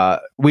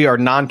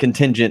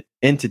non-contingent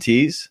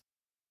entities,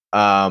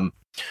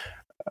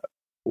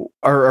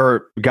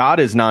 or God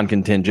is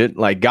non-contingent,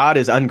 like God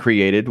is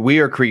uncreated, we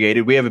are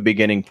created, we have a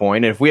beginning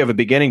point. And if we have a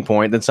beginning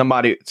point, then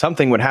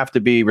something would have to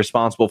be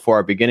responsible for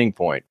our beginning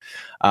point.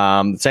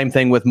 Same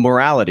thing with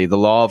morality. The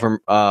law of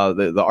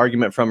the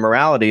argument from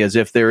morality is,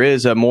 if there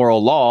is a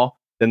moral law,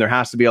 then there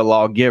has to be a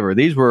lawgiver.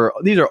 These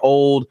are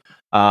old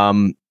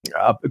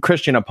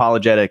Christian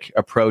apologetic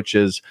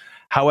approaches.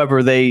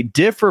 However, they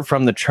differ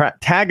from the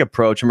TAG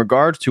approach in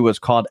regards to what's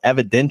called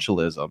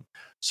evidentialism.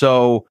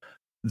 So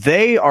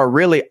they are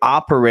really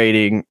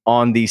operating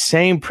on the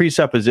same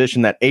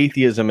presupposition that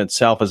atheism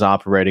itself is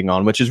operating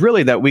on, which is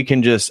really that we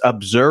can just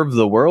observe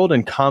the world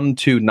and come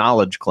to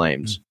knowledge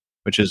claims,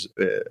 which is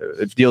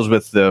it deals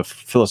with the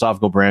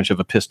philosophical branch of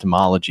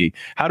epistemology.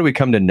 How do we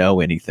come to know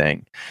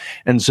anything?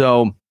 And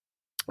so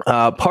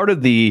part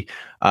of the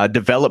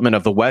development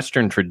of the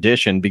Western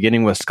tradition,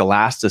 beginning with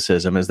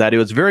scholasticism, is that it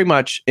was very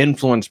much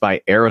influenced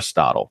by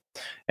Aristotle.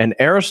 And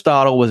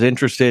Aristotle was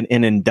interested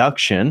in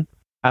induction,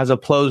 as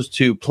opposed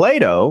to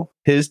Plato,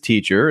 his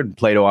teacher. And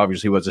Plato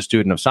obviously was a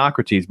student of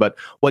Socrates. But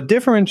what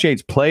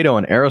differentiates Plato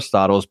and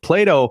Aristotle is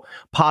Plato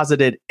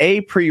posited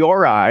a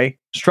priori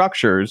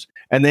structures,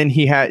 and then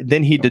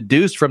he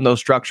deduced from those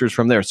structures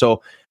from there.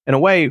 So in a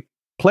way,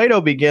 Plato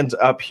begins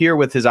up here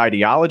with his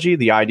ideology,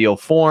 the ideal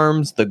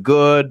forms, the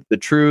good, the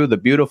true, the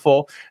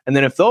beautiful. And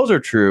then if those are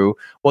true,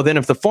 well, then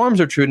if the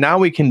forms are true, now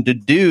we can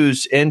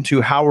deduce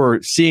into how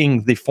we're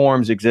seeing the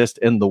forms exist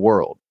in the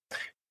world.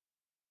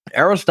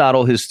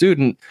 Aristotle, his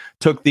student,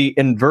 took the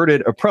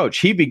inverted approach.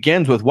 He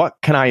begins with, what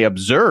can I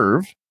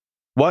observe?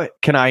 What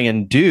can I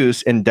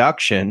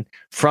induction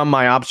from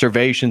my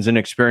observations and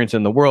experience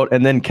in the world?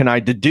 And then can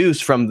I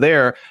deduce from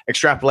there,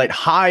 extrapolate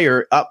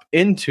higher up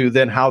into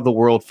then how the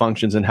world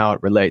functions and how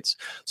it relates?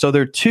 So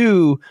there are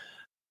two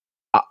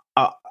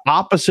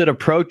opposite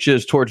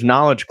approaches towards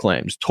knowledge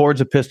claims, towards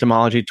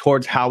epistemology,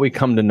 towards how we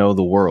come to know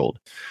the world.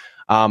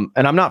 And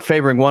I'm not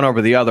favoring one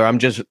over the other. I'm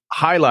just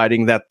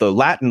highlighting that the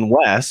Latin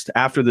West,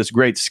 after this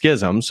great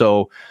schism,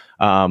 so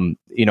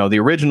the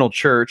original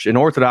church in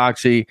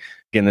Orthodoxy,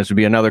 Again, this would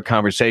be another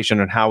conversation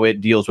on how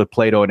it deals with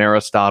Plato and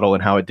Aristotle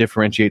and how it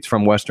differentiates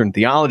from Western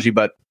theology.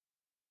 But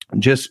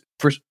just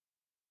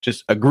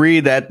agree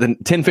that the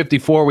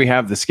 1054 we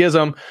have the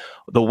schism.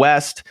 The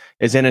West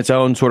is in its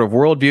own sort of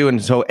worldview,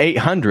 and so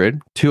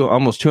 800 to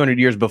almost 200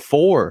 years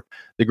before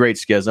the Great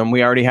Schism,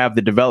 we already have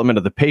the development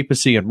of the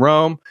papacy in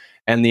Rome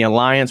and the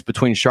alliance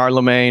between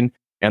Charlemagne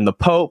and the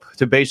Pope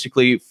to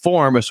basically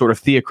form a sort of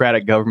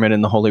theocratic government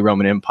in the Holy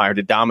Roman Empire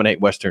to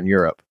dominate Western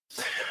Europe.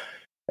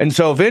 And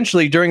so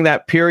eventually during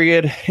that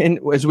period,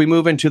 as we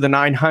move into the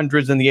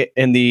 900s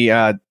and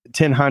the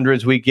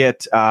 1000s, we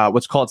get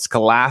what's called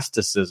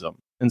scholasticism.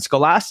 And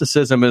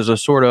scholasticism is a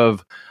sort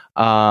of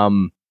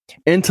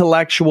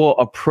intellectual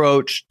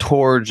approach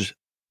towards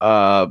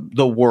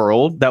the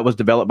world that was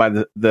developed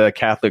by the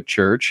Catholic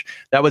Church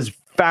that was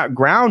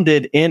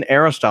grounded in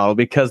Aristotle,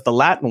 because the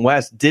Latin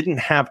West didn't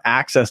have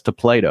access to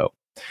Plato.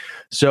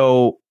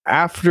 So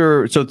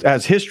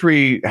as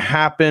history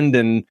happened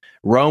and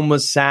Rome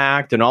was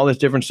sacked and all this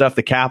different stuff,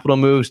 the capital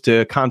moves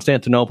to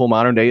Constantinople,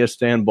 modern day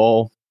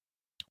Istanbul.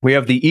 We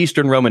have the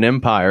Eastern Roman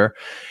Empire.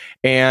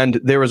 And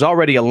there was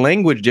already a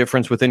language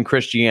difference within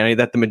Christianity,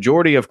 that the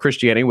majority of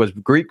Christianity was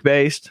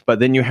Greek-based, but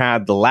then you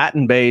had the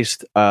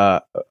Latin-based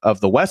of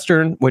the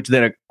Western, which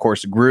then, of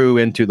course, grew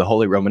into the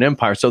Holy Roman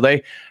Empire. So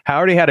they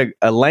already had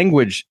a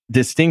language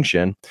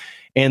distinction,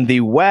 and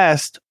the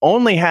West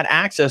only had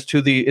access to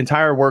the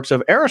entire works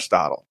of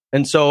Aristotle.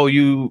 And so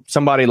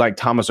somebody like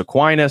Thomas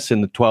Aquinas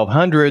in the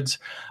 1200s,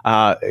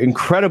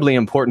 incredibly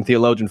important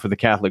theologian for the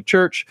Catholic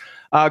Church,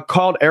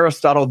 called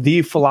Aristotle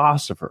the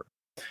philosopher.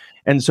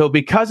 And so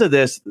because of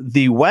this,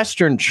 the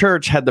Western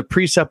Church had the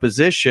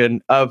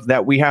presupposition of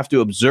that we have to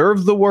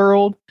observe the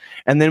world,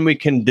 and then we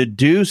can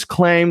deduce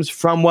claims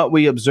from what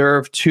we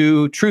observe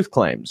to truth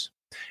claims.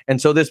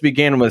 And so this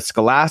began with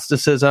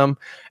scholasticism,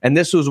 and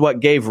this was what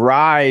gave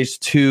rise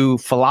to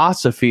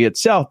philosophy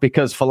itself,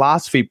 because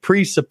philosophy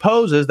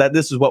presupposes that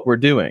this is what we're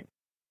doing.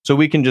 So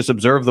we can just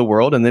observe the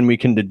world, and then we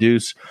can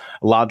deduce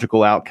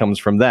logical outcomes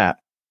from that.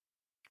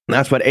 And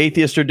that's what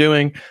atheists are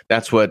doing.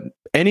 That's what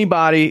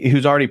anybody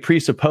who's already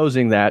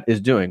presupposing that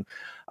is doing.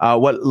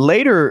 What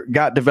later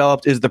got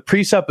developed is the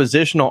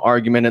presuppositional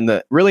argument in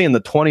the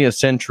 20th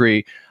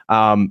century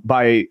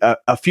by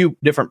a few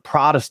different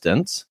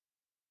Protestants.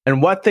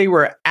 And what they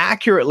were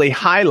accurately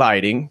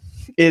highlighting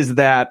is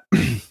that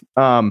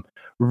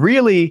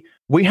really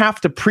we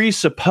have to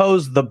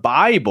presuppose the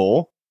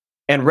Bible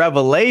and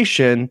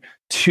Revelation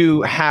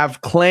to have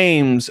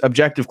claims,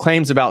 objective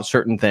claims about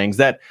certain things.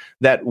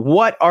 If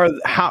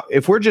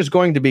we're just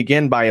going to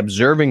begin by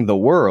observing the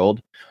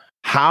world,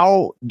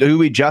 how do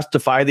we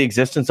justify the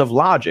existence of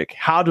logic?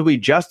 How do we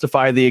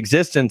justify the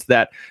existence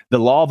that the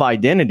law of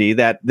identity,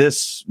 that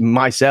this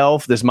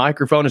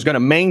microphone is going to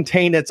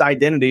maintain its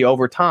identity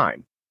over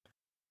time?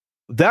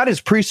 That is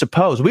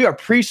presupposed. We are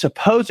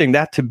presupposing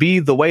that to be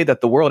the way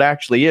that the world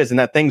actually is, and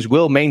that things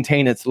will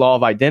maintain its law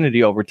of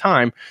identity over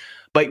time.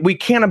 But we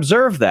can't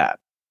observe that,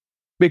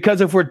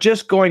 because if we're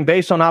just going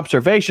based on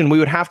observation, we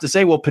would have to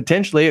say, well,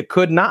 potentially it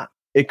could not.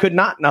 It could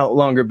not no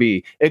longer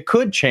be. It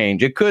could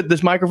change.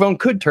 This microphone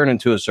could turn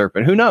into a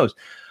serpent. Who knows?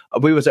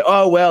 We would say,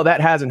 oh, well,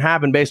 that hasn't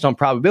happened based on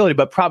probability.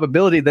 But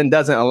probability then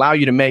doesn't allow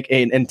you to make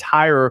an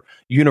entire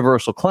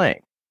universal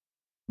claim,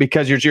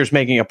 because you're just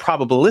making a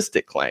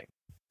probabilistic claim.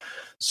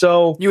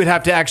 So you would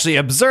have to actually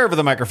observe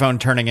the microphone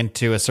turning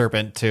into a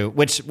serpent too,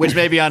 which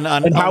maybe on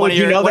one of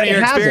your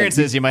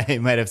experiences you might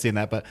have seen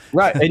that, but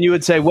right. And you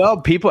would say,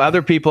 well,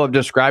 other people have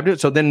described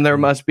it, so then there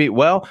must be.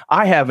 Well,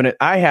 I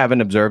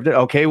haven't observed it.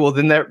 Okay, well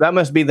then that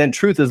must be then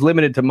truth is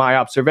limited to my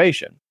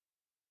observation,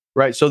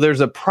 right? So there's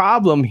a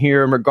problem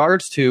here in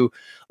regards to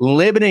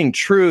limiting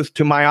truth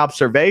to my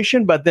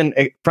observation, but then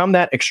from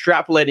that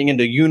extrapolating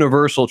into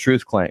universal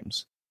truth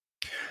claims.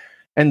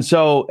 And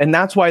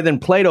that's why then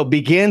Plato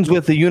begins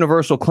with the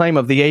universal claim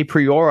of the a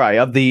priori,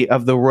 of the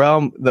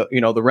realm,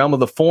 the realm of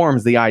the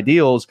forms, the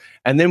ideals,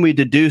 and then we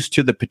deduce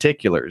to the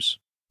particulars.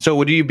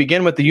 So do you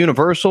begin with the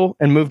universal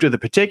and move to the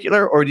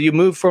particular, or do you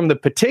move from the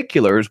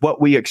particulars, what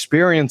we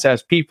experience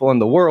as people in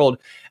the world,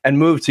 and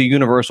move to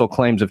universal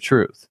claims of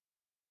truth?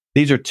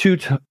 These are two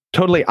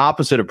totally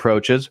opposite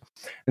approaches.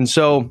 And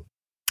so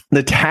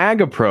the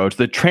tag approach,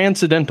 the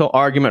transcendental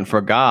argument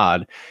for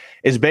God,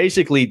 is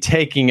basically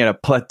taking a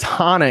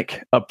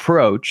Platonic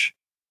approach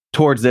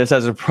towards this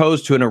as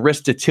opposed to an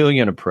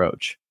Aristotelian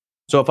approach.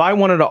 So if I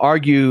wanted to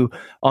argue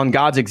on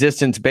God's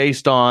existence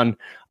based on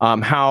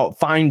how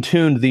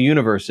fine-tuned the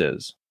universe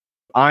is,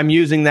 I'm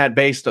using that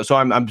so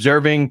I'm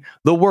observing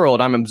the world,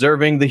 I'm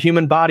observing the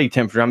human body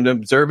temperature, I'm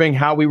observing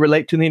how we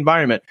relate to the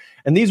environment.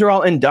 And these are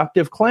all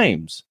inductive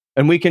claims.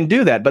 And we can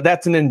do that, but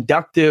that's an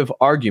inductive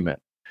argument.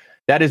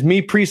 That is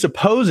me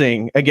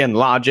presupposing, again,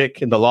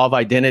 logic and the law of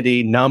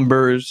identity,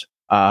 numbers,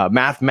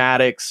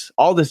 mathematics,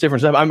 all this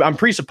different stuff. I'm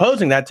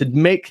presupposing that to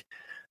make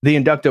the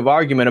inductive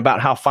argument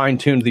about how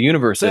fine-tuned the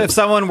universe So is. if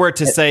someone were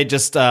to say,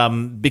 just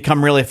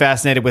become really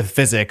fascinated with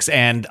physics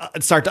and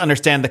start to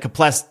understand the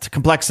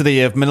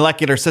complexity of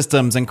molecular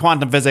systems and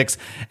quantum physics,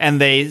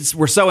 and they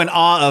were so in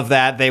awe of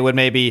that, they would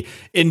maybe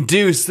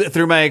induce,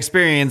 through my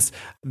experience,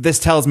 this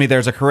tells me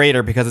there's a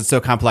creator because it's so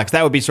complex.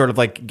 That would be sort of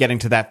like getting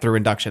to that through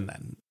induction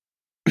then.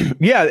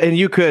 Yeah, and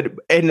you could,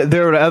 and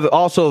there would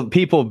also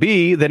people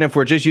be, then if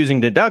we're just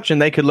using deduction,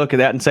 they could look at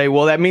that and say,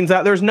 well, that means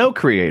that there's no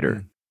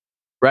creator,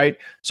 right?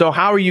 So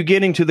how are you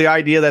getting to the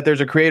idea that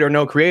there's a creator or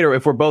no creator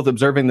if we're both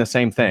observing the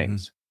same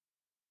things?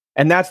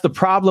 And that's the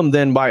problem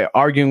then by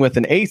arguing with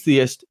an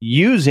atheist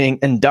using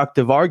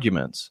inductive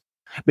arguments,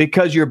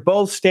 because you're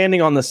both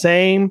standing on the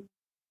same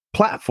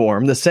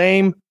platform, the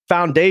same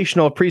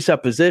foundational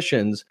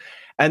presuppositions.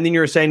 And then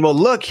you're saying, well,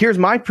 look, here's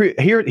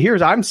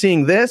here's I'm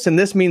seeing this, and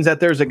this means that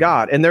there's a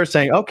God. And they're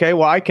saying, okay,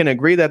 well, I can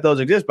agree that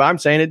those exist, but I'm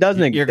saying it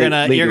doesn't exist.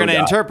 You're gonna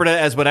interpret it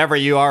as whatever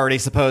you already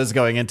suppose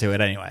going into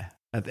it anyway.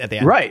 At the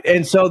end. Right.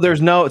 And so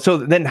so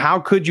then how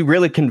could you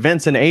really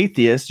convince an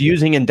atheist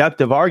using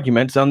inductive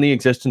arguments on the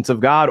existence of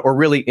God, or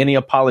really any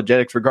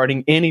apologetics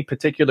regarding any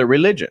particular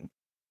religion?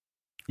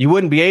 You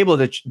wouldn't be able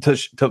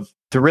to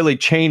really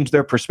change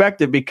their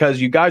perspective, because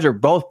you guys are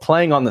both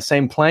playing on the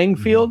same playing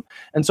field.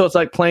 And so it's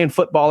like playing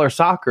football or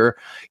soccer.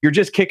 You're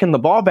just kicking the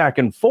ball back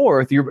and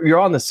forth. You're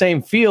on the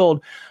same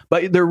field,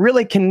 but there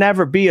really can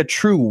never be a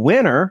true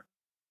winner,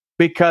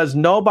 because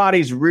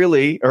nobody's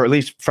really, or at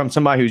least from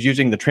somebody who's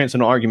using the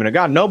transcendental argument of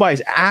God,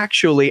 nobody's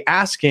actually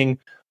asking,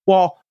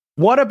 well,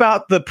 what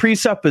about the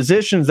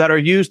presuppositions that are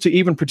used to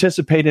even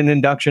participate in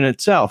induction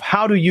itself?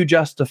 How do you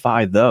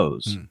justify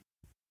those?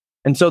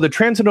 And so the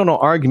transcendental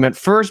argument,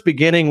 first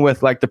beginning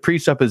with like the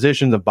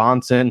presuppositions of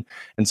Bonson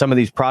and some of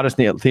these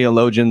Protestant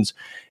theologians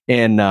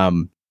in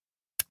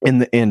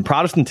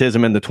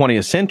Protestantism in the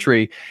 20th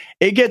century,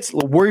 it gets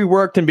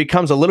reworked and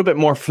becomes a little bit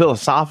more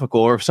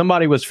philosophical. Or if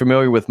somebody was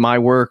familiar with my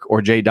work,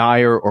 or Jay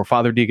Dyer, or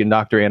Father Deacon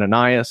Dr.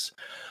 Ananias,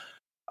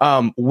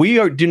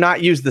 we do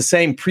not use the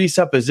same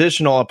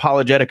presuppositional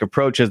apologetic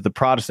approach as the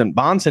Protestant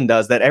Bonson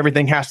does, that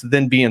everything has to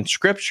then be in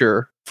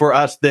Scripture for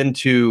us then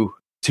to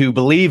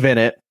believe in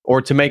it or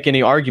to make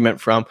any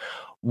argument from.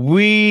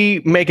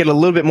 We make it a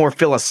little bit more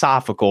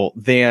philosophical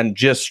than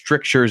just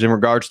strictures in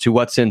regards to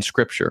what's in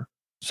Scripture.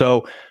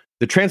 So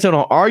the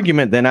transcendental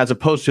argument then, as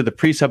opposed to the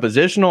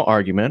presuppositional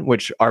argument,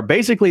 which are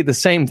basically the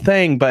same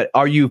thing, but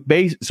are you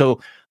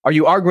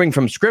arguing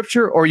from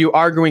Scripture, or are you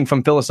arguing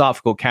from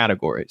philosophical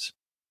categories?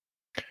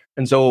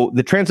 And so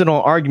the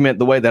transcendental argument,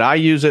 the way that I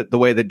use it, the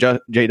way that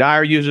Jay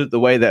Dyer uses it, the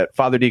way that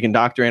Father Deacon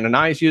Dr.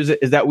 Ananias uses it,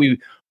 is that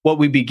what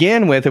we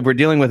begin with, if we're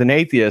dealing with an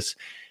atheist,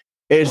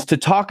 is to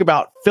talk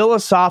about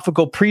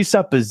philosophical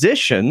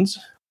presuppositions,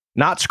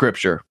 not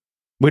Scripture.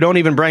 We don't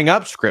even bring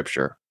up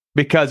Scripture,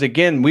 because,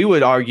 again, we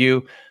would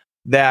argue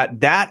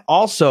that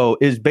also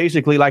is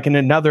basically like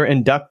another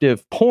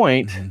inductive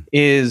point,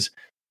 is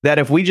that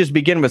if we just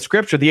begin with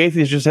Scripture, the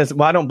atheist just says,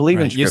 well, I don't believe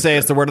in Scripture. You say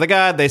it's the word of the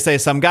God. They say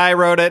some guy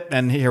wrote it,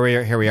 and here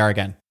we are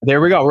again. There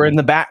we go. We're in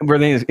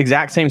the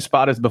exact same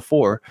spot as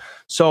before.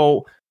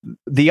 So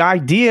the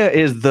idea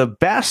is the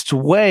best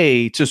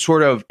way to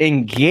sort of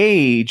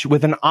engage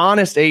with an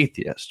honest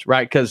atheist,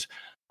 right? Because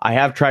I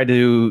have tried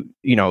to,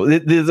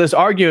 this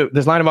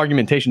line of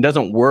argumentation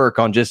doesn't work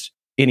on just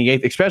any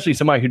atheist, especially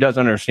somebody who doesn't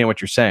understand what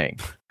you're saying.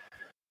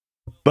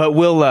 But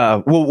we'll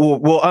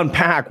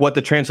unpack what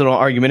the transcendental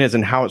argument is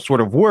and how it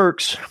sort of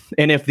works,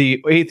 and if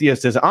the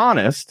atheist is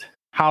honest,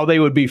 how they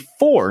would be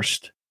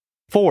forced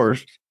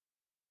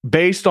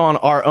based on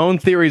our own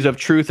theories of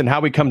truth and how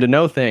we come to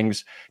know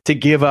things, to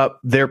give up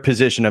their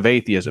position of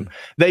atheism.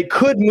 They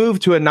could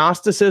move to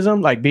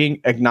agnosticism, like being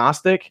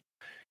agnostic,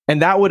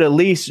 and that would at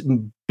least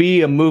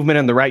be a movement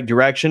in the right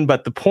direction.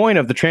 But the point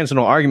of the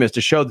transcendental argument is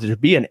to show that to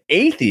be an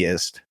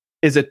atheist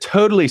is a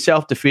totally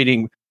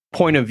self-defeating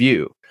point of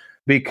view,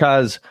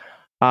 because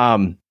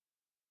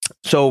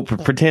so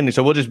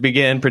we'll just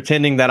begin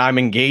pretending that I'm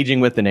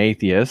engaging with an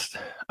atheist.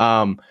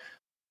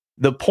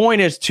 The point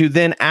is to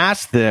then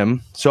ask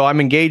them, so I'm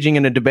engaging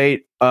in a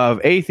debate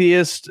of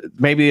atheists.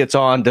 Maybe it's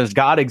on, does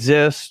God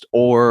exist,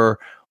 or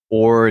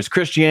is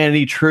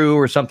Christianity true,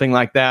 or something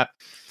like that.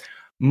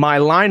 My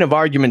line of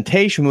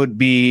argumentation would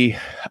be,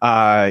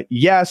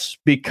 yes,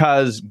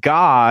 because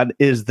God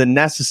is the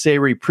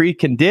necessary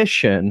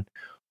precondition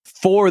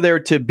for there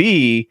to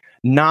be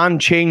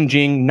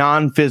non-changing,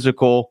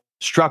 non-physical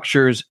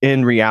structures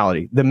in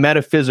reality, the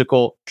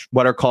metaphysical,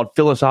 what are called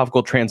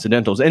philosophical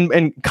transcendentals.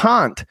 And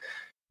Kant,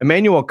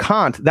 Immanuel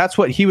Kant, that's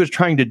what he was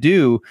trying to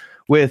do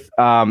with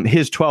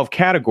his 12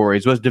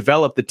 categories, was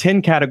develop the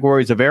 10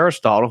 categories of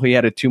Aristotle. He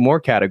added 2 more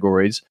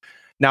categories.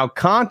 Now,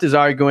 Kant is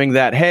arguing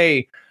that,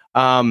 hey,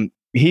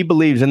 he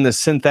believes in this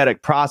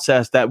synthetic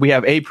process, that we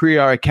have a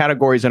priori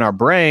categories in our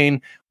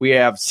brain, we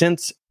have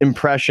sense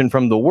impression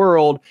from the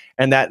world,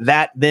 and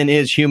that then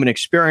is human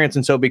experience.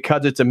 And so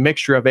because it's a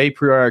mixture of a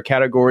priori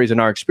categories in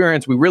our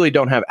experience, we really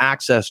don't have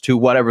access to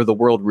whatever the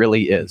world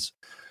really is.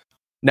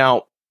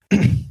 Now,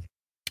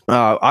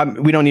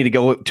 we don't need to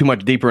go too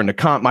much deeper into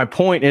Kant. My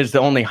point is to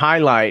only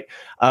highlight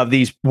of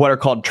these what are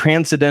called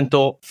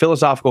transcendental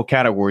philosophical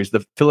categories,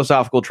 the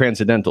philosophical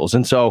transcendentals.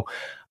 And so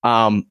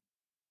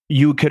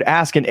you could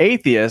ask an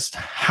atheist,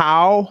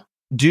 how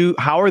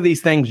are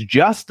these things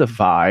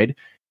justified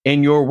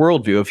in your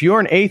worldview? If you're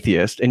an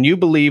atheist and you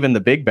believe in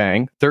the Big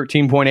Bang,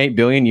 13.8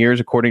 billion years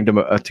according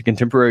to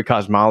contemporary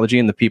cosmology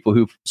and the people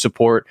who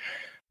support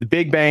the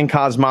Big Bang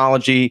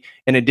cosmology,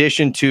 in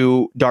addition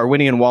to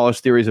Darwinian Wallace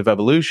theories of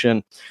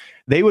evolution,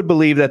 they would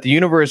believe that the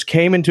universe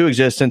came into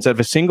existence at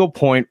a single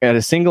point, at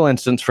a single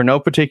instance, for no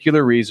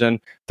particular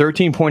reason,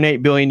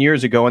 13.8 billion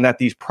years ago, and that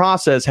these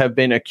processes have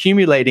been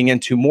accumulating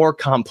into more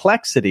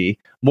complexity,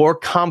 more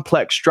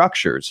complex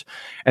structures.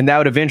 And that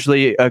would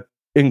eventually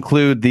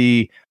include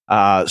the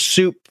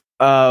soup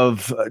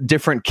of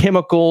different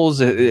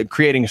chemicals,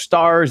 creating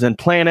stars and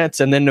planets.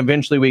 And then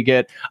eventually we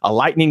get a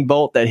lightning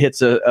bolt that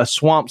hits a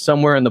swamp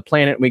somewhere in the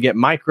planet. And we get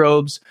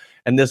microbes.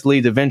 And this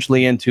leads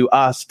eventually into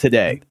us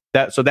today.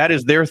 So that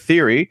is their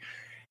theory.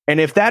 And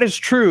if that is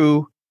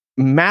true,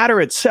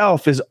 matter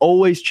itself is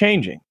always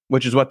changing,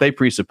 which is what they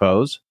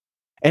presuppose.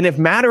 And if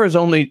matter is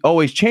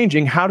always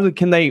changing,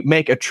 can they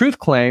make a truth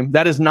claim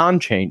that is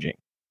non-changing?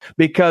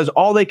 Because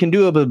all they can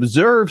do is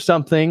observe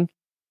something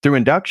through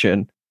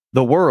induction,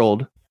 the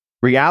world,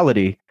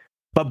 reality,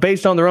 but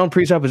based on their own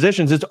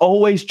presuppositions, it's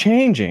always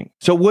changing.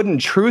 So wouldn't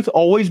truth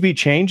always be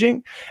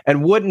changing?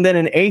 And wouldn't then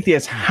an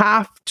atheist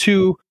have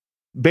to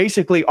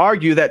basically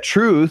argue that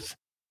truth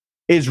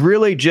is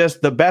really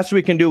just the best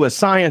we can do with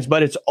science,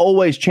 but it's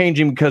always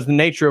changing because the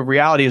nature of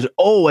reality is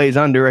always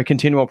under a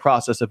continual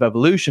process of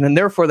evolution, and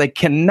therefore they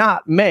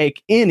cannot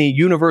make any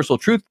universal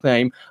truth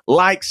claim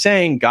like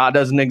saying God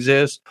doesn't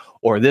exist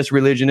or this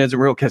religion isn't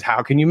real, because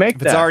how can you make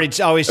that? It's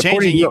already always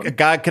changing.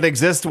 God could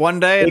exist one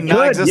day and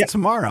not exist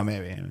tomorrow,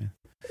 maybe.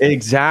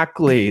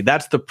 Exactly.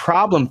 That's the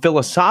problem,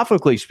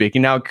 philosophically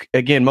speaking. Now,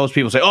 again, most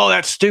people say, "Oh,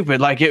 that's stupid.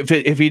 Like if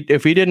he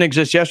didn't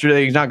exist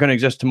yesterday, he's not going to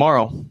exist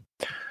tomorrow."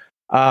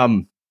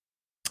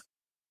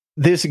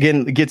 This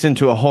again gets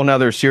into a whole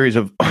nother series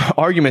of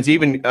arguments.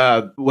 Even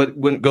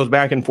when it goes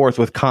back and forth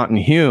with Kant and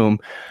Hume,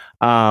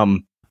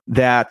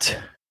 that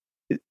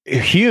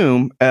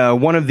Hume,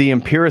 one of the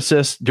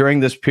empiricists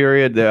during this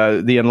period,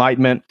 the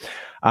Enlightenment,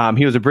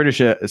 he was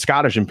a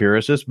Scottish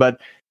empiricist, but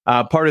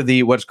part of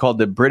what's called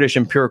the British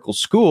empirical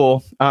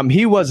school.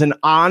 He was an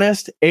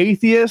honest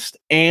atheist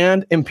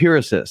and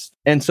empiricist.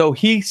 And so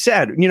he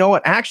said, you know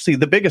what, actually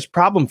the biggest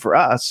problem for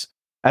us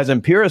as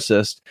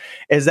empiricists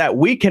is that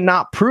we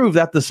cannot prove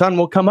that the sun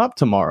will come up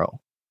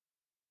tomorrow.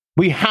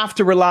 We have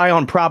to rely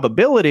on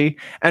probability,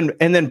 and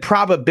then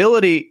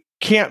probability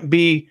can't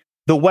be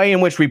the way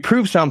in which we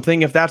prove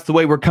something if that's the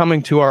way we're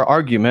coming to our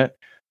argument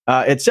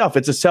itself.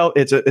 It's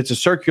a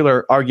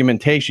circular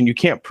argumentation. You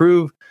can't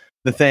prove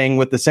the thing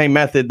with the same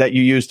method that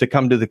you use to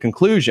come to the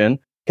conclusion,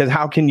 because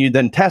how can you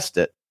then test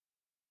it?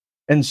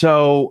 And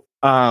so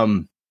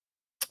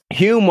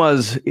Hume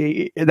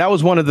that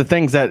was one of the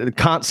things that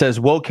Kant says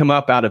woke him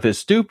up out of his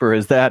stupor,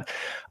 is that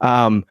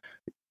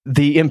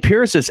the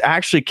empiricists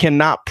actually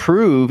cannot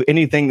prove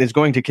anything that's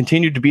going to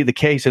continue to be the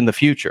case in the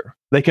future.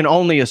 They can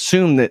only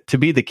assume that to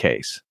be the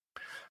case.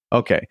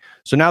 Okay,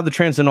 so now the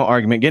transcendental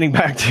argument, getting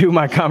back to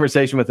my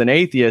conversation with an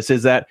atheist,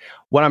 is that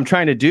what I'm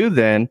trying to do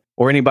then,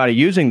 or anybody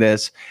using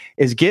this,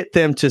 is get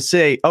them to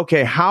say,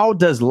 okay, how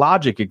does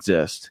logic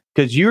exist?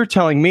 Because you're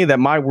telling me that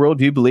my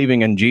worldview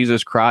believing in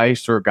Jesus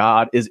Christ or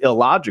God is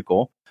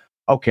illogical.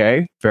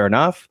 Okay, fair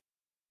enough.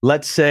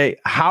 Let's say,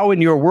 how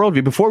in your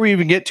worldview, before we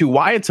even get to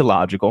why it's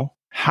illogical,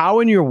 how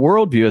in your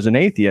worldview as an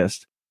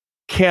atheist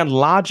can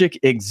logic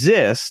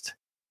exist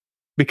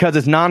because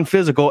it's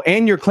non-physical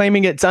and you're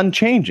claiming it's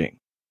unchanging?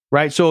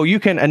 Right. So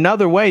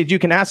another way you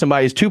can ask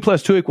somebody, is 2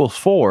 + 2 =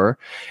 4,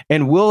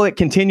 and will it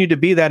continue to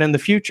be that in the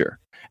future?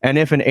 And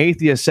if an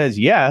atheist says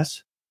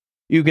yes,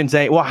 you can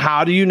say, well,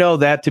 how do you know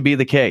that to be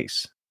the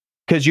case?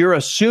 Because you're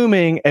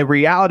assuming a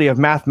reality of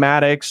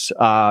mathematics,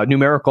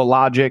 numerical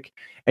logic,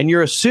 and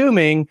you're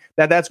assuming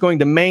that that's going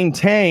to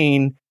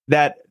maintain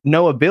that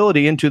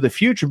knowability into the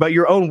future, but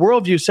your own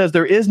worldview says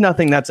there is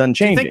nothing that's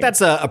unchanging. Do you think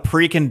that's a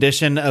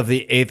precondition of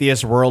the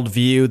atheist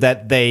worldview,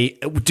 that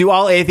do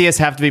all atheists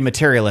have to be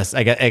materialists?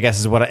 I guess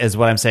is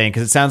what I'm saying,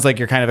 because it sounds like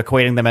you're kind of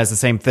equating them as the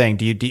same thing.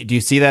 Do you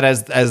see that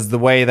as the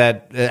way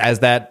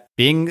that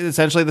being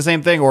essentially the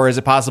same thing, or is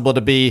it possible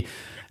to be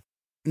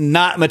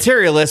not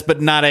materialist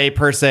but not a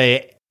per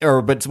se,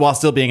 but while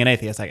still being an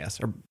atheist? I guess,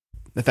 or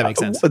if that makes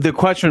sense. The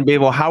question would be,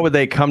 well, how would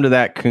they come to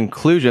that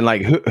conclusion?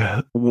 Like,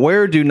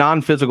 where do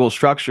non-physical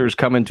structures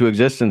come into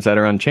existence that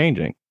are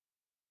unchanging?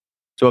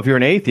 So if you're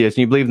an atheist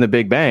and you believe in the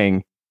Big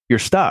Bang, you're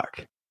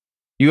stuck.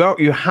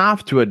 You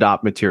have to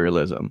adopt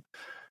materialism,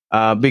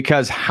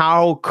 because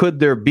how could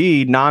there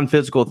be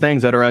non-physical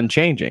things that are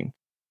unchanging?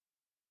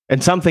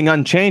 And something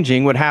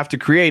unchanging would have to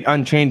create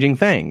unchanging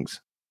things.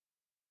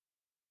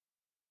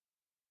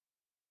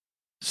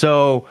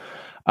 So,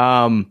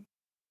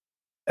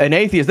 an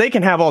atheist, they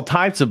can have all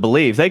types of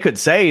beliefs. They could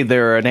say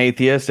they're an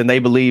atheist and they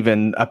believe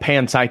in a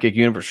panpsychic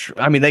universe.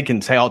 I mean, they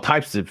can say all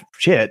types of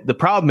shit. The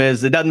problem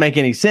is it doesn't make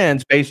any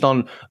sense based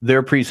on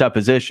their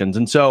presuppositions.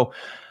 And so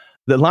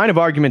the line of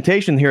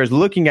argumentation here is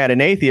looking at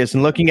an atheist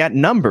and looking at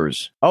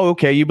numbers. Oh,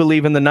 okay, you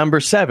believe in the number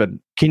 7.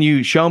 Can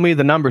you show me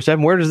the number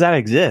 7? Where does that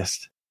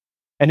exist?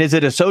 And is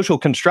it a social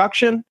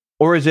construction,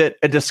 or is it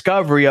a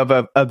discovery of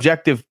an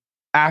objective,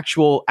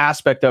 actual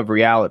aspect of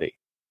reality?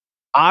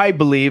 I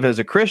believe as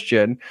a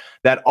Christian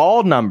that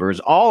all numbers,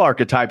 all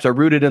archetypes are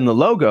rooted in the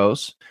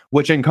Logos,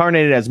 which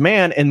incarnated as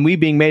man, and we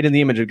being made in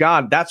the image of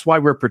God. That's why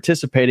we're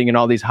participating in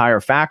all these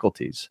higher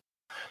faculties.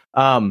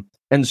 And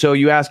so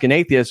you ask an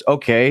atheist,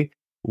 okay,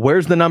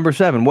 where's the number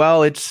 7?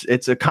 Well,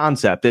 it's a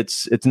concept.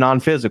 It's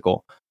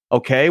non-physical.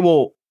 Okay,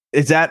 well,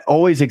 is that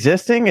always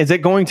existing? Is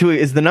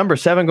the number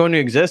 7 going to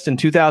exist in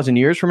 2,000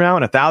 years from now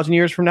and 1,000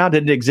 years from now?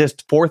 Did it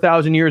exist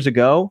 4,000 years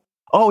ago?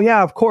 Oh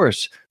yeah, of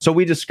course. So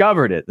we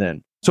discovered it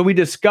then. So we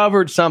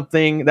discovered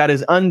something that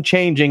is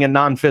unchanging and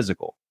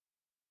non-physical.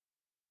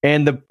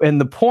 And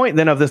the point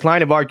then of this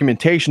line of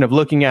argumentation of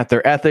looking at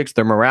their ethics,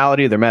 their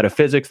morality, their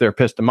metaphysics, their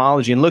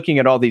epistemology, and looking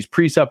at all these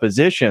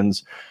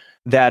presuppositions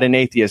that an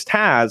atheist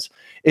has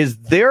is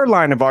their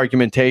line of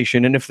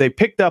argumentation. And if they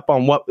picked up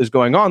on what was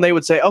going on, they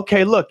would say,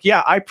 okay, look,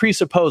 yeah, I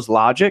presuppose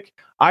logic.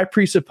 I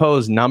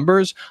presuppose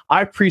numbers.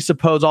 I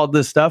presuppose all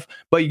this stuff,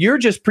 but you're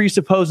just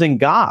presupposing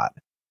God.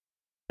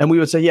 And we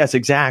would say, yes,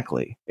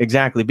 exactly,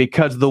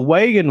 because the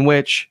way in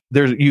which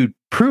you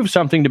prove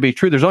something to be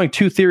true, there's only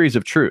 2 theories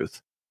of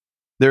truth.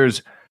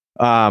 There's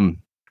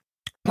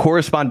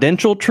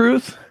correspondential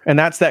truth, and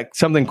that's that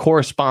something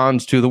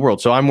corresponds to the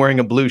world. So I'm wearing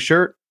a blue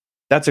shirt.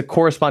 That's a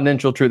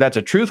correspondential truth. That's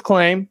a truth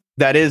claim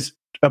that is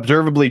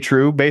observably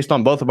true based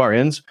on both of our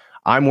ends.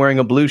 I'm wearing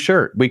a blue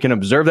shirt. We can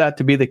observe that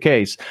to be the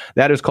case.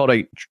 That is called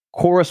a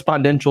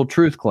correspondential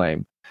truth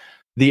claim.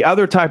 The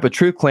other type of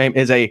truth claim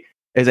is a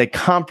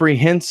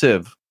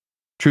comprehensive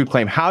truth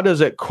claim. How does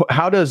the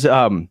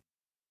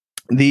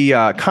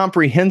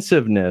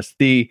comprehensiveness,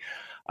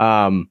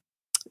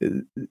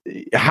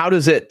 how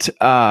does it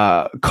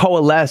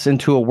coalesce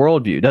into a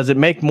worldview? Does it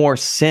make more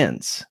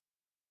sense?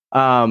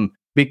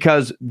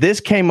 Because this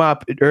came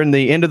up during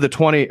the end of at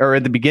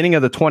the beginning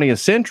of the 20th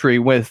century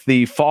with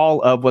the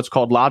fall of what's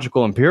called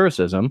logical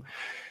empiricism.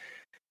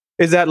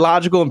 Is that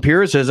logical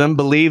empiricism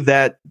believed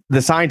that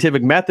the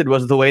scientific method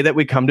was the way that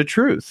we come to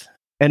truth.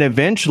 And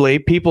eventually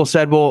people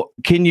said, well,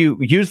 can you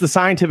use the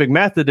scientific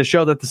method to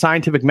show that the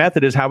scientific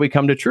method is how we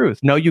come to truth?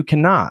 No, you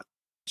cannot.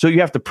 So you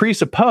have to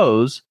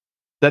presuppose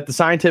that the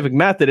scientific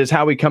method is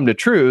how we come to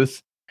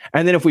truth.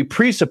 And then if we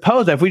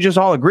presuppose that, if we just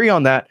all agree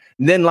on that,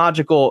 then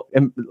logical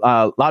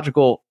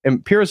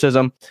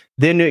empiricism,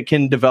 then it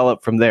can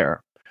develop from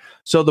there.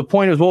 So the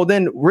point is, well,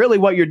 then really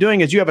what you're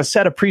doing is you have a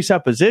set of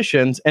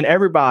presuppositions, and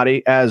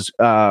everybody, as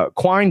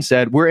Quine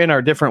said, we're in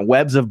our different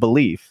webs of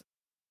belief.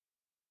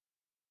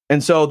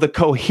 And so the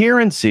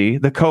coherency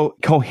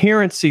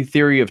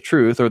theory of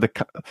truth, or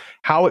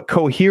how it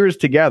coheres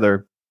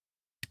together,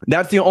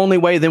 that's the only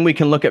way then we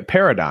can look at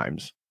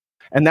paradigms.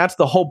 And that's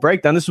the whole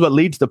breakdown. This is what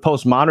leads to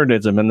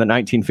postmodernism in the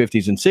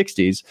 1950s and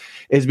 60s,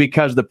 is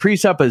because the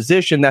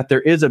presupposition that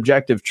there is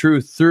objective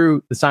truth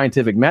through the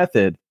scientific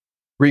method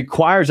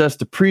requires us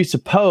to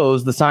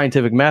presuppose the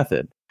scientific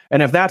method.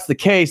 And if that's the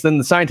case, then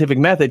the scientific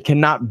method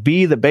cannot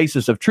be the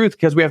basis of truth,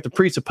 because we have to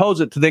presuppose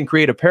it to then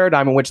create a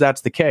paradigm in which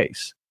that's the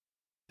case.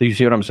 Do you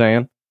see what I'm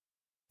saying?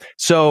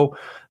 So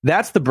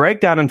that's the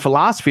breakdown in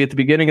philosophy at the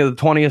beginning of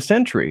the 20th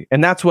century.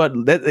 And that's what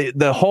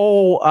the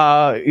whole,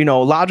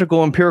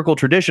 logical empirical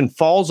tradition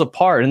falls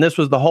apart. And this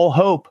was the whole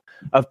hope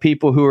of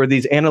people who are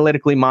these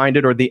analytically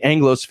minded, or the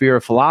Anglosphere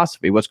of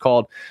philosophy, what's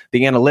called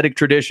the analytic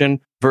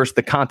tradition versus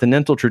the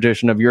continental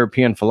tradition of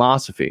European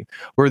philosophy,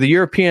 where the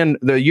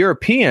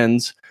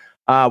Europeans,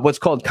 what's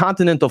called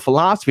continental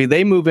philosophy,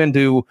 they move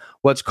into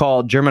what's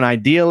called German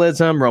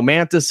idealism,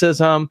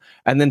 romanticism,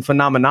 and then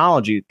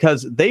phenomenology,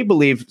 because they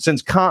believe,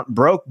 since Kant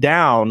broke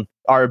down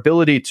our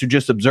ability to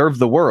just observe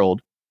the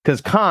world,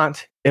 because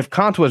if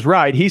Kant was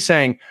right, he's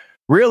saying,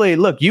 really,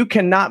 look, you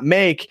cannot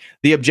make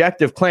the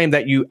objective claim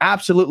that you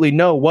absolutely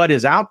know what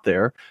is out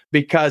there,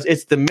 because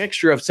it's the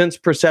mixture of sense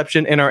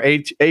perception and our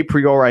a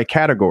priori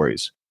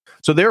categories.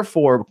 So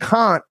therefore,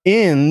 Kant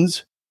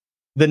ends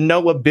the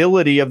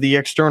knowability of the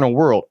external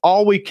world.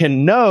 All we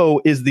can know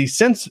is the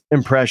sense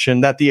impression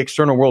that the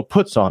external world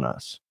puts on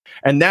us.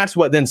 And that's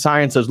what then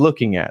science is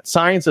looking at.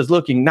 Science is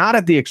looking not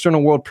at the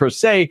external world per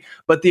se,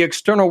 but the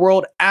external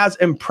world as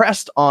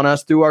impressed on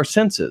us through our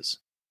senses.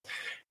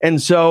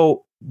 And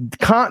so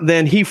Kant,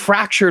 then he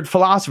fractured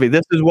philosophy.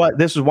 This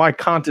is why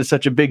Kant is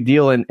such a big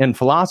deal in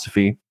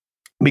philosophy,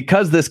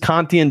 because this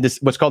Kantian,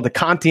 what's called the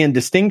Kantian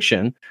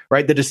distinction,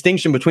 right? The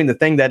distinction between the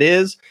thing that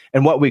is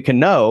and what we can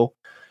know.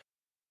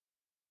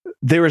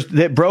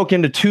 That broke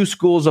into 2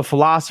 schools of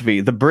philosophy: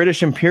 the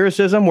British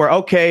empiricism, where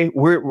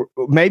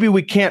maybe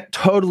we can't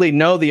totally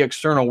know the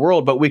external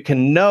world, but we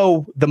can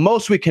know, the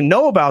most we can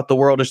know about the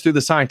world is through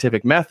the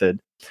scientific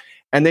method.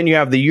 And then you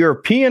have the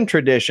European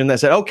tradition that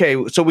said,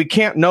 okay, so we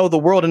can't know the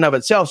world in of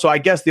itself. So I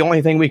guess the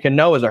only thing we can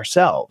know is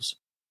ourselves.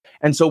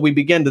 And so we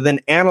begin to then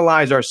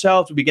analyze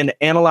ourselves. We begin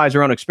to analyze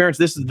our own experience.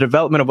 This is the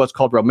development of what's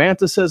called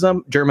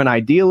Romanticism, German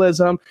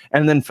idealism,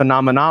 and then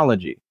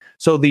phenomenology.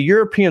 So the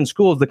European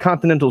schools, the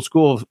continental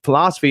school of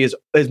philosophy is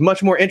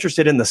much more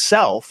interested in the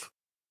self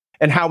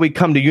and how we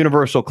come to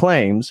universal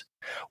claims,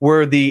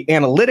 where the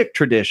analytic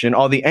tradition,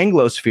 or the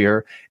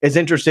Anglosphere, is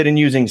interested in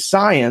using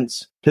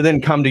science to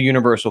then come to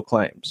universal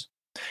claims.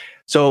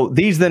 So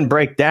these then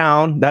break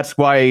down. That's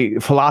why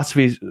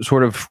philosophy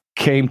sort of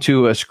came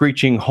to a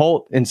screeching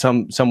halt, in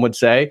some would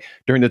say,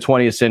 during the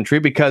 20th century,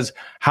 because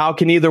how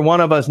can either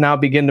one of us now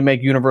begin to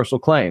make universal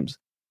claims?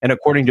 And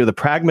according to the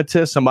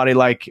pragmatist, somebody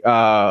like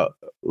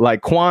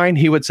Quine,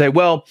 he would say,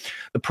 well,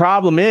 the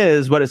problem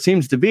is, what it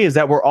seems to be, is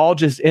that we're all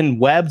just in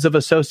webs of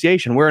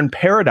association. We're in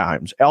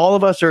paradigms. All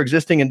of us are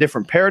existing in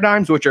different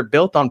paradigms, which are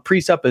built on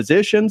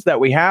presuppositions that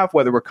we have,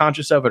 whether we're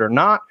conscious of it or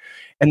not.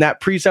 And that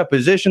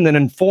presupposition then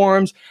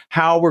informs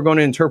how we're going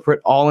to interpret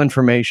all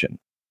information.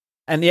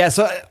 And yeah,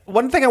 so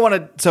one thing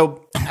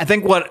I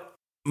think what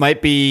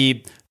might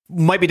be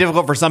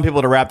difficult for some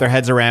people to wrap their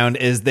heads around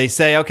is they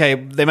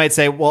might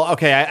say, well,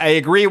 okay, I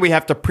agree we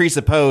have to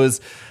presuppose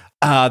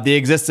the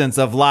existence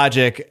of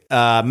logic,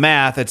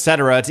 math,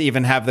 etc., to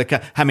even have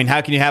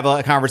how can you have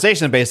a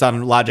conversation based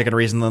on logic and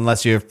reason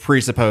unless you have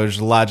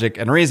presupposed logic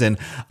and reason?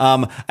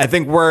 I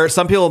think where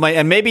some people might,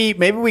 and maybe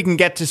we can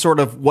get to sort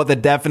of what the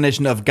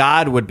definition of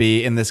God would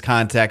be in this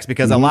context,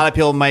 because a lot of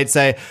people might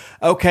say,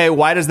 okay,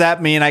 why does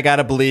that mean I got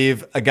to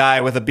believe a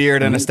guy with a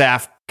beard and a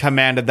staff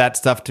commanded that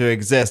stuff to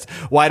exist?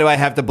 Why do I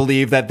have to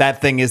believe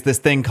that thing is this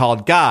thing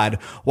called God?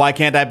 Why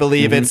can't I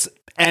believe it's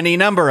any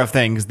number of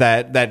things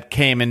that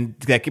came in?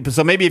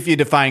 So maybe if you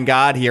define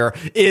God here,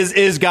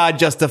 is God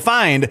just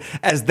defined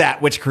as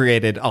that which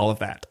created all of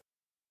that?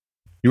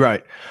 You're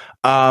right.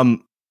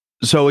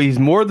 So he's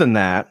more than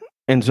that.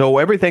 And so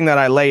everything that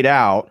I laid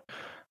out,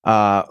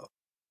 the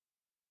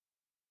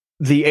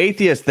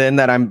atheist then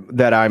that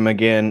I'm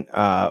again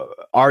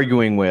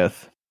arguing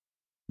with,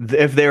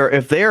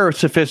 if they're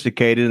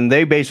sophisticated and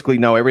they basically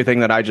know everything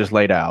that I just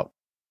laid out,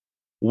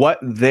 what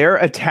their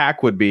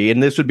attack would be,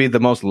 and this would be the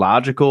most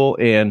logical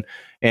and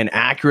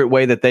accurate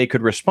way that they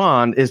could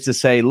respond, is to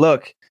say,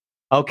 look,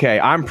 okay,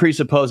 I'm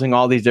presupposing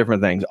all these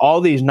different things, all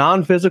these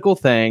non-physical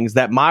things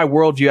that my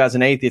worldview as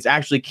an atheist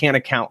actually can't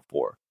account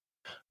for.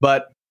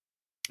 But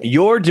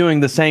you're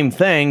doing the same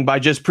thing by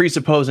just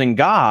presupposing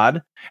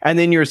God, and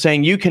then you're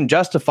saying you can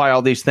justify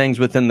all these things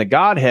within the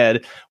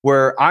Godhead,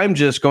 where I'm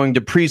just going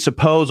to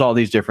presuppose all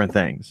these different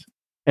things.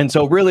 And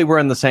so really we're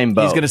in the same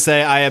boat. He's going to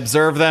say, I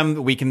observe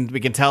them. We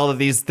can tell that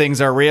these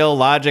things are real,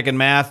 logic and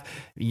math.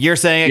 You're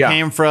saying it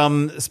came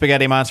from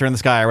spaghetti monster in the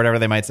sky, or whatever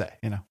they might say,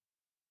 Yeah.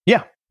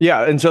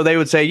 Yeah. And so they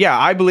would say, yeah,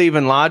 I believe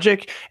in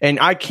logic, and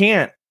I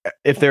can't,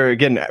 if they're,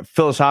 again,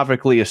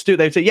 philosophically astute,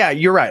 they'd say, yeah,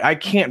 you're right. I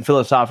can't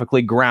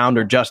philosophically ground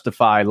or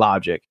justify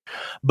logic.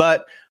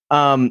 But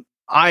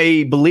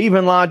I believe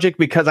in logic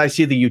because I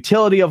see the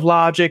utility of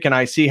logic and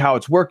I see how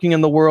it's working in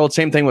the world.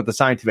 Same thing with the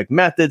scientific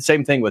method,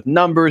 same thing with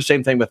numbers,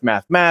 same thing with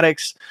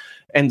mathematics.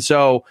 And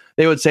so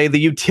they would say the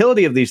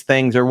utility of these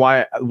things are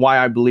why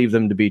I believe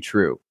them to be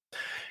true.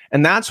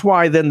 And that's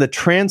why then the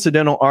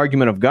transcendental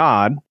argument of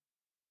God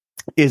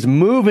is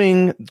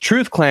moving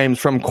truth claims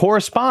from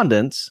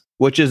correspondence,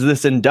 which is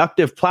this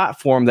inductive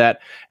platform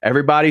that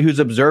everybody who's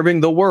observing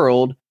the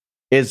world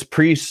is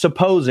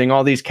presupposing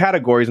all these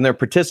categories, and they're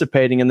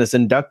participating in this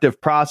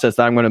inductive process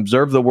that I'm going to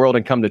observe the world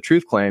and come to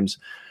truth claims.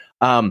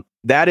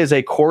 That is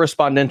a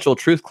correspondential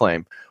truth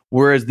claim.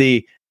 Whereas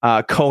the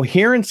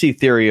coherency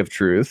theory of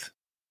truth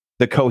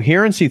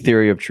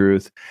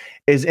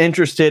is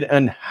interested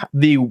in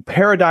the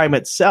paradigm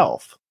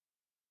itself.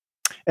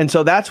 And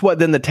so that's what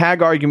then the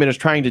tag argument is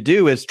trying to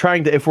do, is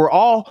trying to, if we're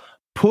all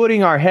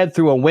putting our head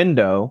through a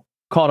window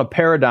called a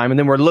paradigm, and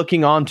then we're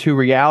looking onto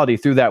reality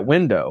through that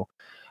window,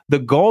 the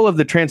goal of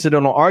the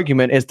transcendental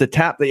argument is to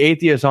tap the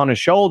atheist on his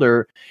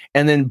shoulder,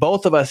 and then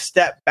both of us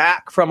step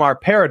back from our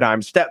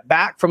paradigm, step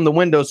back from the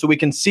window so we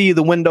can see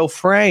the window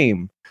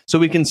frame, so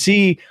we can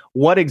see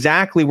what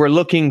exactly we're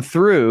looking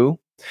through,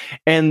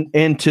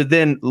 and to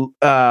then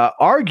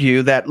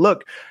argue that,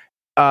 look,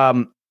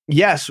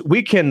 yes,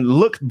 we can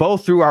look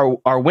both through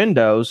our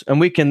windows,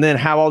 and we can then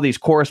have all these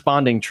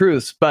corresponding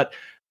truths, but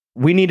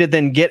we need to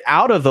then get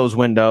out of those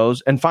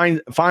windows and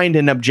find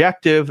an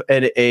objective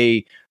and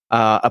a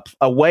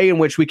way in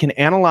which we can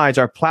analyze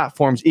our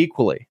platforms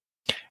equally.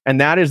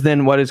 And that is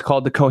then what is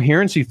called the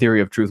coherency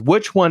theory of truth.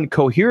 Which one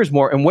coheres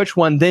more and which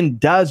one then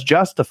does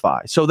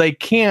justify? So they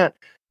can't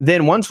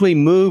then, once we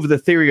move the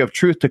theory of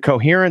truth to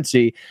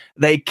coherency,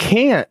 they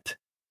can't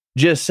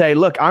just say,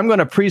 look, I'm going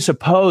to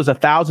presuppose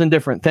 1,000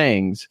 different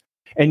things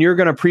and you're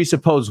going to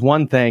presuppose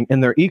one thing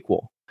and they're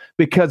equal.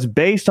 Because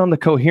based on the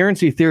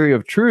coherency theory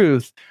of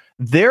truth,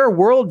 their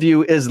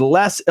worldview is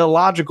less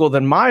illogical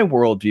than my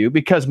worldview,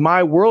 because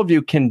my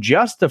worldview can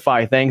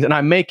justify things and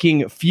I'm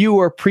making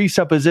fewer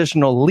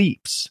presuppositional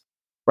leaps,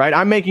 right?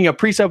 I'm making a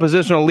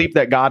presuppositional leap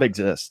that God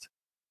exists.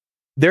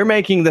 they're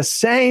making the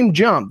same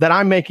jump that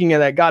I'm making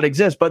that God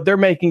exists, but they're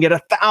making it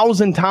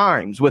 1,000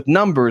 times with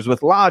numbers,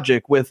 with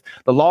logic, with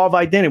the law of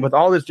identity, with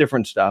all this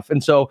different stuff.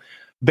 And so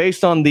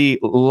based on the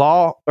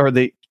law or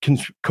the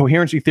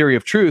coherency theory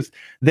of truth,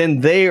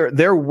 then their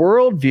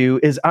worldview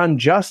is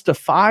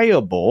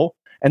unjustifiable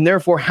and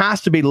therefore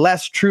has to be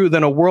less true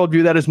than a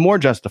worldview that is more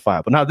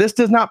justifiable. Now, this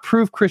does not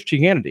prove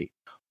Christianity.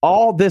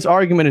 All this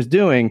argument is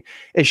doing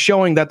is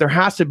showing that there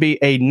has to be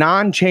a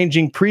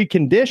non-changing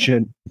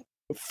precondition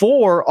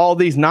for all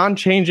these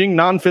non-changing,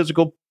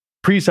 non-physical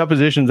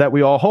presuppositions that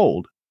we all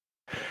hold.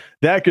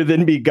 That could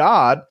then be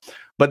God,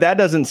 but that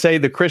doesn't say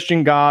the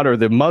Christian God or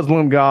the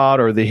Muslim God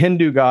or the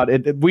Hindu God.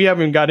 We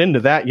haven't got into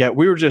that yet.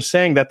 We were just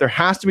saying that there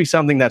has to be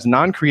something that's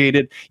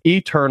non-created,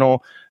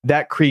 eternal,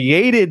 that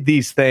created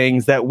these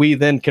things that we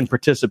then can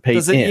participate in.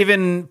 Does it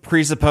even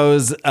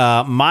presuppose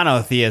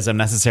monotheism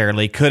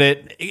necessarily? Could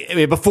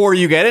it, before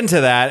you get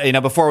into that,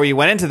 before we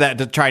went into that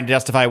to try and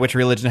justify which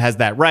religion has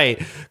that right,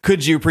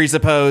 could you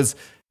presuppose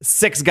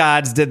 6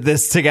 gods did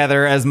this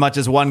together as much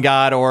as one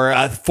God,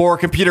 or 4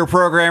 computer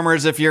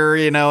programmers if you're,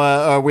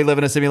 we live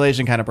in a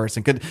simulation kind of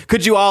person?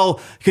 Could you all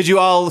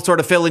sort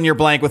of fill in your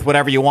blank with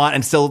whatever you want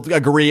and still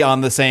agree on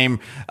the same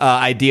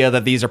idea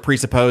that these are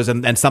presupposed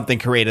and something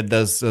created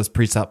those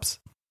presupps?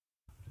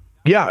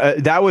 Yeah,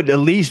 that would at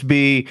least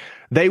be,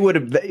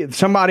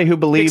 somebody who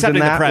believes in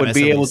that would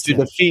be able to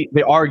defeat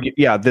the argument.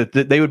 Yeah,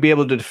 they would be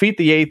able to defeat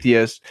the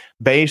atheists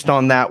based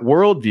on that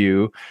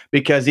worldview,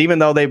 because even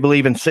though they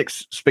believe in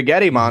 6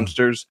 spaghetti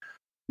monsters,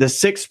 the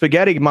 6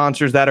 spaghetti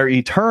monsters that are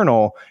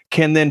eternal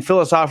can then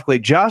philosophically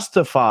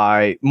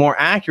justify more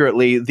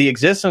accurately the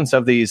existence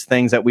of these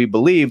things that we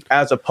believe,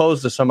 as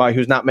opposed to somebody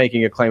who's not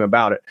making a claim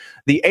about it.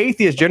 The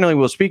atheist, generally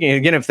will speaking,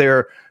 again, if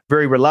they're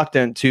very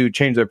reluctant to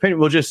change their opinion,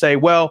 will just say,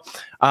 well,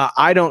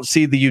 I don't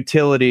see the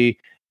utility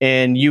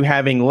in you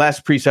having less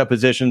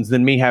presuppositions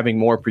than me having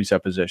more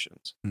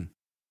presuppositions.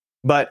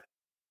 But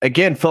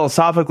again,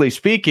 philosophically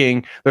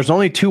speaking, there's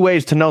only 2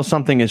 ways to know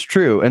something is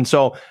true. And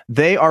so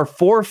they are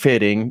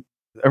forfeiting,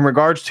 in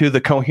regards to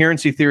the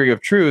coherency theory of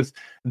truth,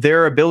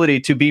 their ability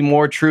to be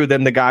more true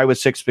than the guy with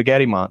 6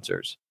 spaghetti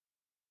monsters.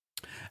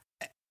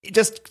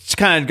 Just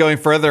kind of going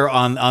further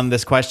on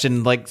this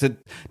question,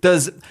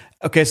 does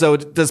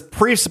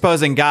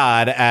presupposing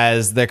God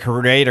as the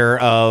creator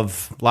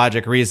of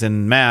logic,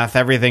 reason, math,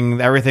 everything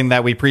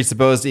that we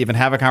presuppose to even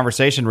have a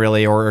conversation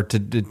really, or to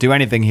do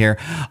anything here,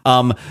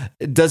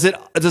 does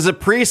it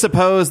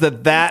presuppose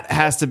that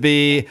has to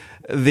be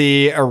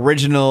the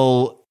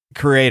original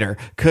creator?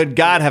 Could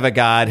God have a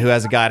God who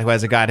has a God who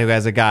has a God who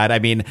has a God? I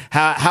mean,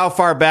 how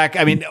far back?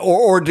 I mean,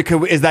 or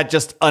is that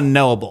just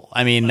unknowable?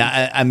 I mean,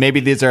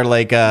 maybe these are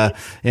like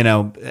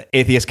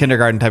atheist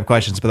kindergarten type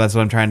questions, but that's what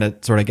I'm trying to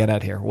sort of get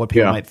at here. What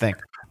people might think.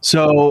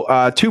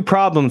 So, 2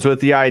 problems with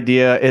the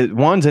idea.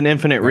 One's an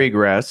infinite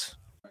regress,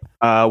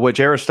 which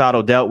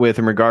Aristotle dealt with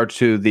in regards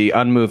to the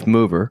unmoved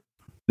mover.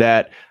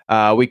 That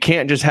we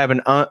can't just have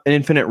an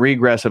infinite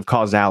regress of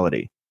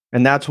causality.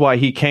 And that's why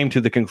he came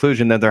to the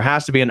conclusion that there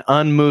has to be an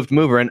unmoved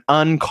mover, an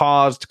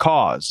uncaused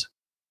cause.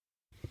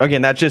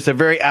 Again, that's just a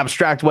very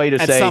abstract way to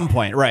say. At some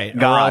point, right.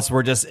 God. Or else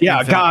we're just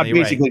God,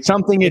 basically. Right.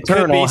 Something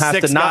eternal has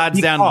to not be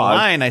down caused. the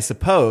line, I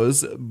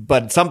suppose.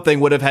 But something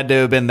would have had to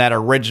have been that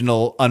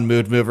original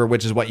unmoved mover,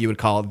 which is what you would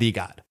call the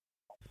God.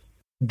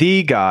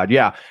 The God,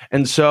 yeah.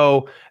 And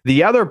so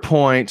the other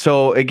point,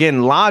 so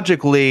again,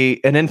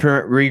 logically, an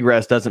infinite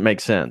regress doesn't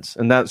make sense.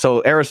 And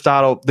so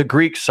Aristotle, the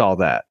Greeks saw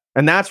that.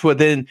 And that's what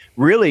then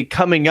really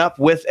coming up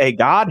with a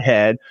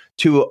Godhead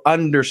to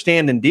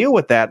understand and deal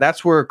with that.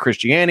 That's where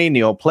Christianity,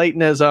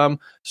 Neoplatonism,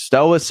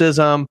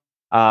 Stoicism,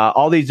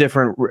 all these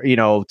different,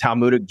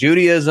 Talmudic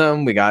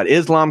Judaism. We got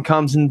Islam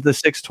comes in the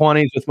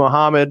 620s with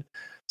Muhammad.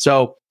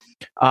 So,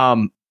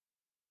 the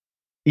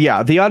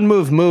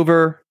unmoved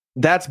mover,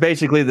 that's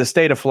basically the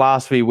state of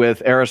philosophy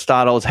with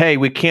Aristotle's, hey,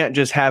 we can't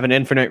just have an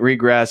infinite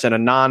regress and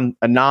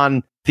a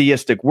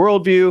non-theistic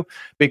worldview,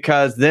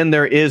 because then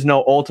there is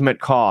no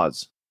ultimate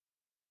cause.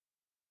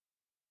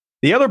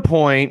 The other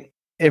point,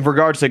 in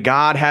regards to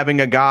God having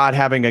a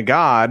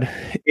God,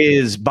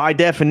 is by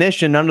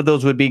definition, none of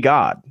those would be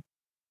God.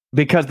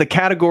 Because the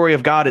category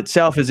of God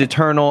itself is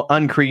eternal,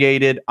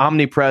 uncreated,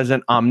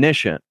 omnipresent,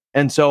 omniscient.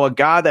 And so a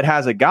God that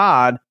has a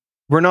God,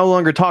 we're no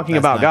longer talking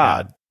about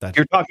God.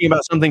 You're talking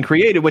about something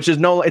created, which is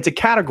it's a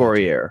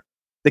category error.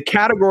 The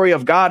category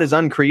of God is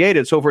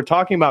uncreated. So if we're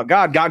talking about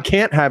God, God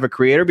can't have a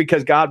creator,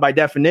 because God by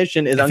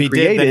definition is uncreated. If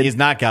he did, then he's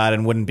not God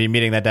and wouldn't be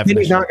meeting that definition.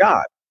 Then he's not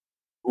God.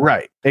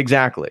 Right,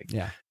 exactly.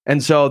 Yeah.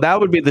 And so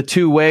that would be the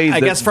 2 ways. I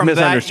guess from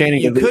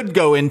misunderstanding that, you could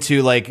go into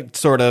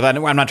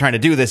I'm not trying to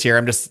do this here.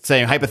 I'm just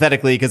saying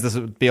hypothetically, because this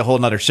would be a whole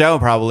nother show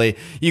probably.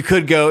 You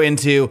could go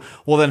into,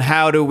 well, then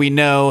how do we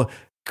know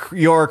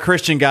your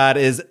Christian God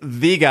is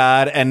the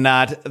God and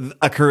not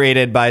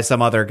created by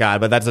some other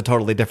God? But that's a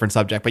totally different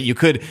subject. But you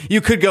could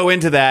go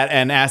into that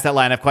and ask that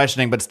line of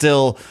questioning, but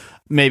still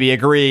maybe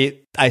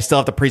agree, I still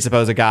have to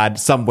presuppose a God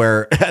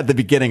somewhere at the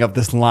beginning of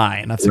this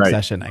line of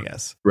succession, right. I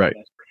guess. Right.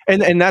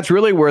 And that's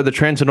really where the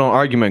transcendental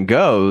argument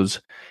goes,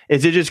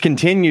 is it just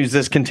continues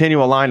this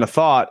continual line of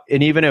thought.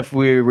 And even if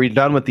we're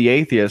done with the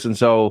atheists, and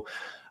so,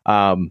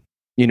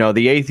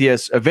 the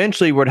atheists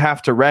eventually would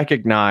have to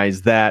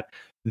recognize that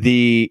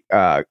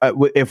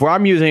if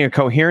I'm using a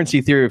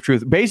coherency theory of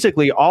truth,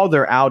 basically all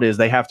they're out is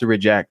they have to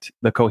reject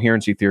the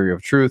coherency theory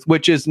of truth,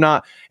 which is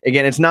not,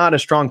 again, it's not a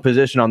strong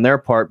position on their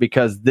part,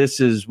 because this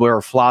is where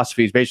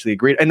philosophy is basically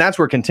agreed. And that's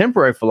where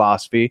contemporary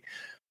philosophy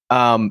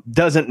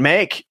doesn't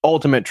make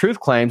ultimate truth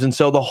claims. And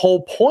so the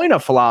whole point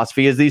of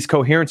philosophy is these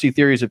coherency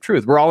theories of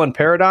truth. We're all in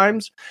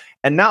paradigms.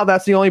 And now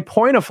that's the only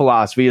point of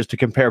philosophy, is to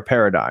compare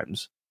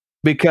paradigms,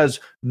 because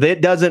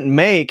that doesn't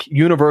make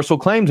universal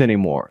claims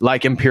anymore,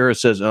 like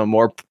empiricism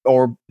or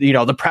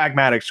the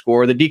pragmatic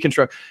score, the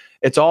deconstruct.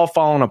 It's all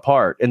fallen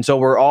apart. And so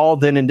we're all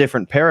then in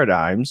different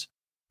paradigms.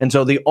 And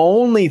so the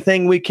only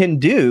thing we can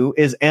do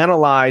is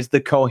analyze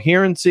the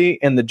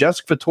coherency and the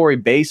justificatory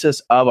basis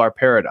of our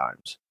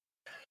paradigms.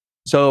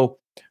 So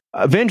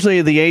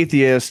eventually the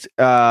atheist,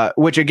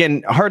 which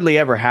again hardly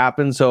ever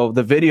happens. So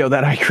the video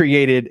that I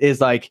created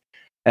is like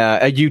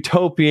a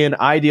utopian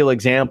ideal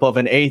example of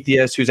an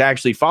atheist who's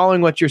actually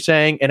following what you're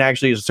saying and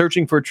actually is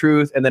searching for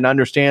truth, and then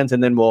understands,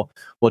 and then will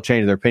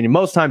change their opinion.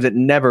 Most times it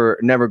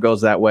never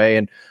goes that way.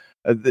 And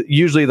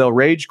usually they'll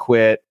rage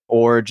quit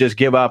or just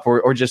give up,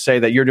 or just say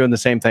that you're doing the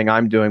same thing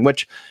I'm doing,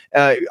 which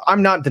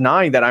I'm not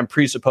denying that I'm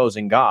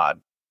presupposing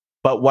God.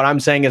 But what I'm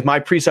saying is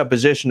my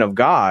presupposition of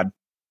God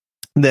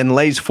then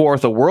lays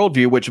forth a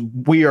worldview which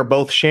we are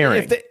both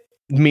sharing.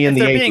 Me and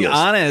the atheist. Being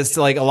honest,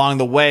 like along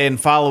the way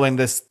and following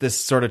this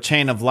sort of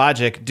chain of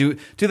logic, do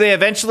they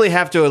eventually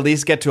have to at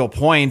least get to a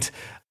point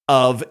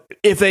of,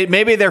 if they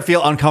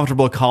feel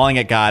uncomfortable calling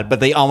it God, but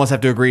they almost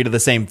have to agree to the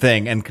same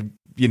thing, and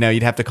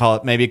you'd have to call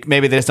it, maybe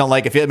they just don't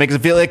like it. It makes it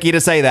feel icky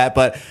to say that,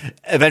 but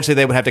eventually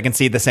they would have to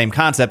concede the same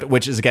concept,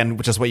 which is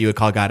what you would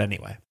call God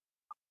anyway.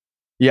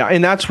 Yeah,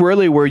 and that's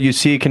really where you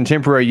see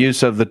contemporary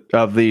use of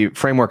the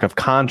framework of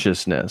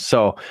consciousness.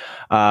 So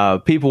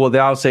people will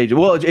now say,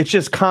 well, it's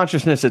just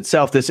consciousness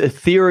itself, this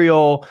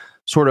ethereal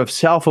sort of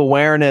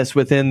self-awareness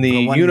within the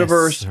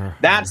universe.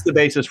 That's the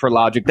basis for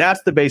logic.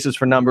 That's the basis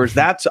for numbers.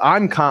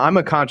 I'm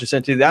a conscious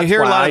entity. That's you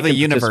hear a lot of the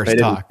universe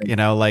talk,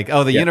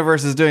 the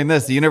universe is doing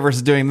this, the universe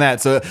is doing that.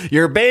 So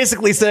you're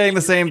basically saying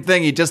the same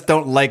thing. You just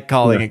don't like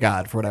calling it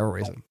God for whatever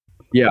reason.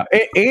 Yeah,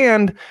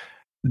 and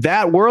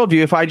that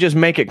worldview, if I just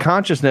make it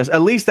consciousness,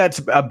 at least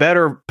that's a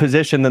better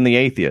position than the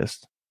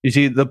atheist. You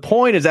see, the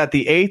point is that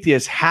the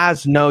atheist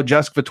has no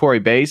justificatory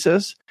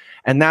basis.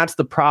 And that's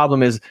the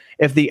problem, is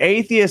if the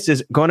atheist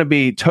is going to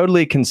be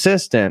totally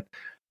consistent,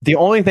 the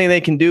only thing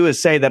they can do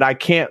is say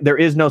that there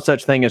is no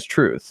such thing as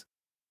truth,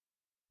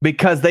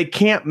 because they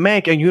can't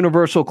make a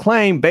universal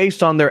claim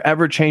based on their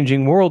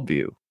ever-changing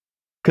worldview.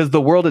 Because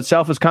the world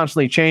itself is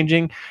constantly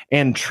changing,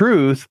 and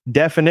truth,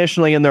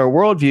 definitionally in their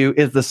worldview,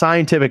 is the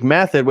scientific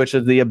method, which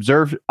is the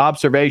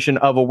observation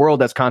of a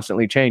world that's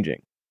constantly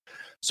changing.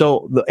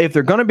 So if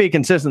they're going to be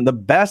consistent, the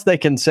best they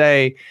can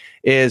say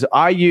is,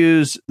 I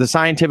use the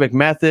scientific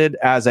method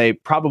as a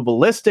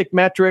probabilistic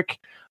metric,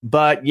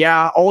 but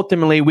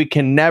ultimately we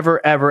can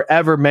never, ever,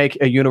 ever make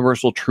a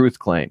universal truth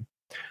claim,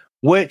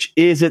 which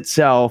is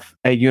itself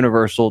a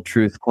universal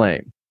truth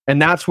claim.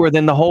 And that's where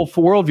then the whole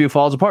worldview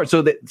falls apart.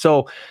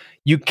 So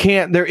you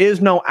can't, there is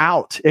no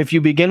out. If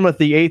you begin with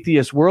the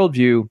atheist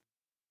worldview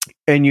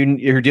and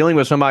you're dealing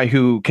with somebody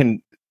who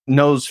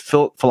knows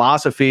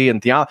philosophy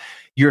and theology,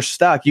 you're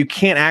stuck. You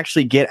can't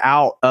actually get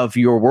out of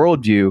your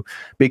worldview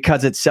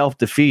because it's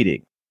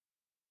self-defeating.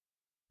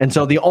 And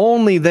so the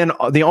only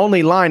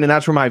line, and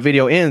that's where my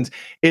video ends,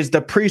 is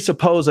to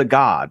presuppose a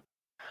God.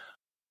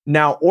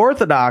 Now,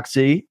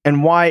 orthodoxy,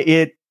 and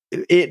why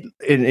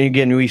and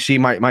again, we see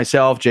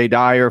myself, Jay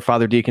Dyer,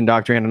 Father Deacon,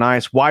 Dr.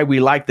 Ananias, why we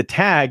like the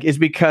tag is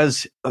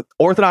because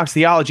Orthodox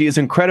theology is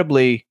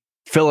incredibly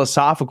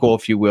philosophical,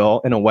 if you will,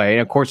 in a way.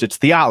 And of course, it's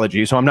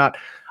theology. So I'm not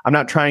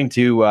trying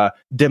to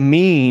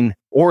demean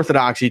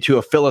Orthodoxy to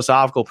a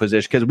philosophical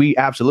position, because we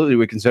absolutely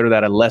would consider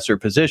that a lesser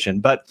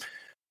position. But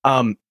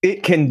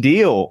it can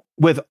deal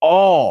with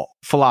all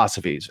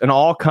philosophies and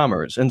all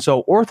comers. And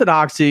so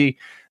Orthodoxy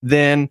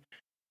then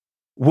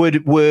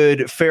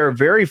would fare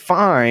very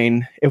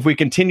fine if we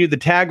continue the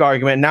tag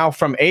argument. Now,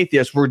 from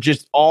atheists, we're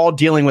just all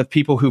dealing with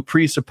people who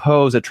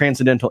presuppose a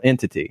transcendental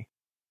entity.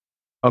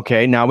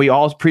 Okay, now we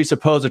all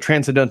presuppose a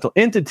transcendental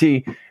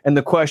entity, and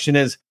the question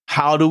is,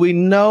 how do we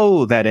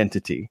know that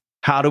entity?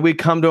 How do we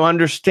come to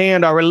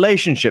understand our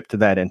relationship to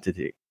that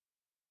entity?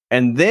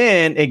 And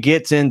then it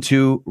gets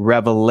into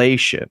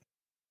revelation.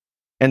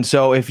 And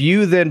so if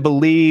you then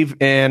believe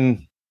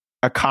in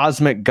a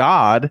cosmic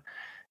God,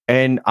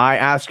 and I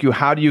ask you,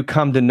 how do you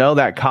come to know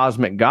that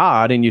cosmic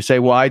God? And you say,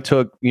 well, I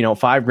took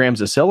 5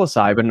 grams of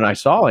psilocybin and I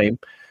saw him.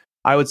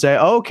 I would say,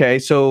 okay,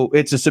 so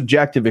it's a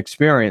subjective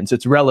experience.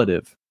 It's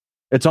relative.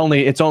 It's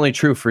only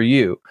true for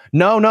you.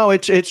 No,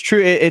 it's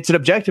true. It's an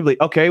objectively.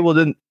 Okay, well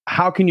then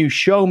how can you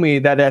show me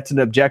that that's an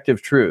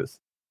objective truth?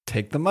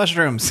 Take the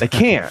mushrooms. They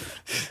can't.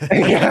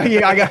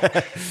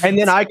 And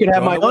then I could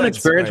have my own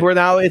experience where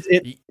now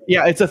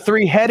Yeah, it's a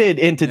three-headed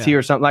entity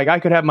or something. Like I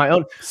could have my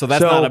own. So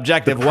that's not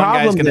objective. One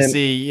guy's going to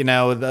see,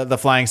 the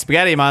flying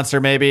spaghetti monster,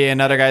 maybe, and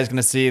another guy's going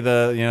to see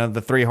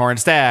the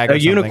three-horned stag, a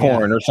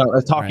unicorn, or something,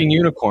 a talking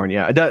unicorn.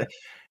 Yeah,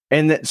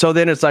 so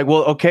then it's like,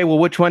 well, okay, well,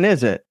 which one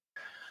is it?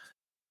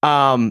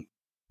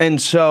 And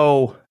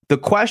so the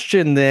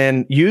question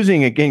then,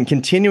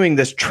 continuing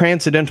this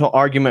transcendental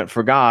argument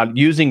for God,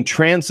 using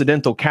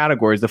transcendental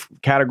categories, the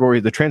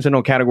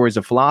transcendental categories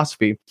of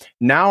philosophy.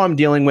 Now I'm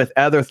dealing with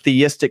other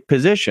theistic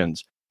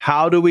positions.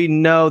 How do we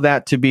know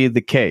that to be the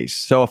case?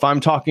 So if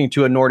I'm talking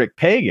to a Nordic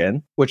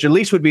pagan, which at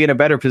least would be in a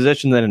better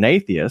position than an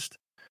atheist,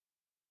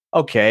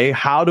 okay,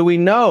 how do we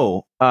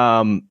know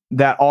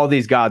that all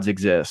these gods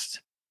exist?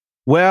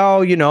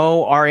 Well,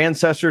 our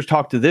ancestors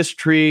talked to this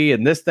tree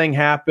and this thing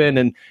happened,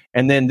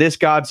 and then this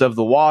god's of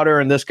the water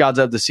and this god's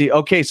of the sea.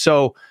 Okay,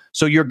 so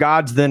your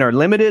gods then are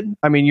limited.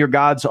 I mean, your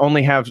gods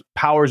only have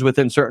powers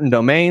within certain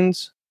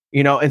domains.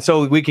 And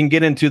so we can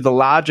get into the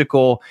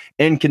logical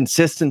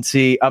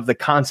inconsistency of the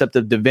concept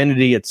of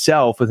divinity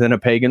itself within a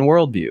pagan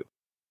worldview.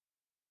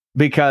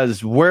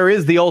 Because where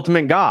is the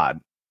ultimate God?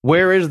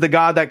 Where is the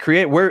God that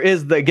created? Where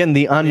is the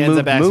unmoved ends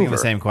up asking mover? The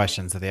same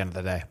questions at the end of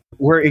the day.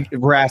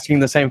 We're asking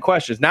the same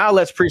questions. Now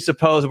let's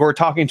presuppose we're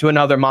talking to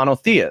another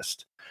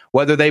monotheist,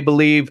 whether they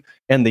believe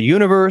in the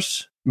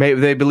universe, maybe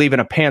they believe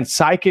in a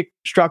panpsychic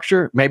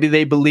structure, maybe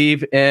they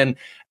believe in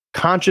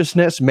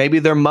consciousness, maybe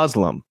they're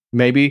Muslim,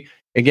 maybe.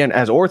 Again,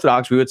 as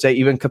Orthodox, we would say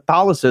even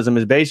Catholicism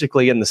is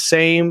basically they're in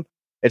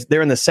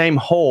the same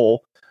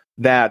hole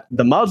that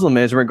the Muslim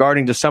is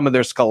regarding to some of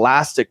their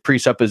scholastic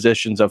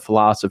presuppositions of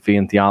philosophy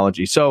and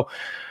theology. So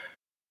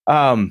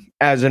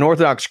as an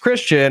Orthodox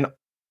Christian,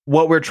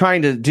 what we're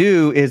trying to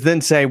do is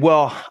then say,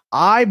 well,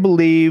 I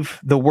believe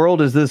the world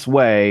is this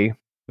way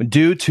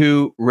due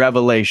to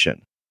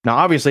revelation. Now,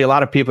 obviously, a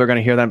lot of people are going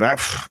to hear that,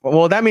 but,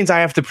 well, that means I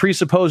have to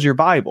presuppose your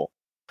Bible.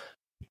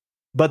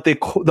 But the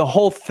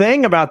whole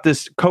thing about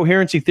this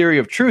coherency theory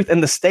of truth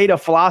and the state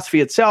of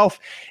philosophy itself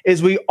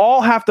is we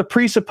all have to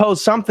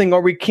presuppose something or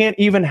we can't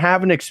even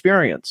have an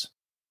experience.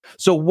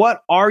 So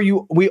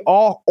we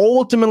all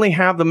ultimately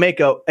have to make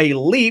a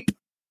leap,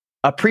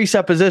 a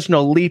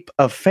presuppositional leap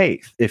of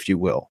faith, if you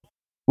will.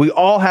 We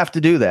all have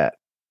to do that.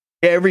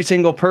 Every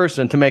single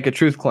person to make a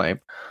truth claim.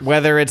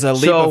 Whether it's a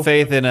leap of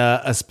faith in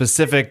a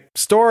specific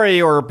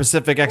story or a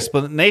specific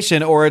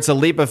explanation, or it's a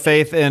leap of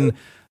faith in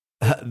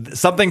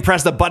something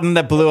pressed a button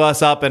that blew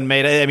us up and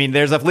made it. I mean,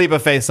 there's a leap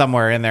of faith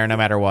somewhere in there, no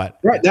matter what.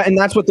 Right. And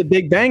that's what the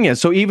Big Bang is.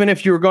 So even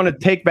if you were going to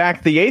take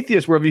back the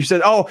atheist worldview, you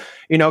said,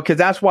 because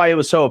that's why it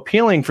was so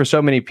appealing for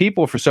so many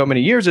people for so many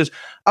years is,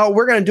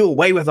 we're going to do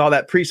away with all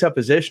that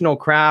presuppositional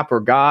crap or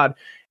God.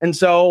 And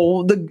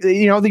so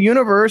the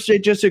universe,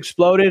 it just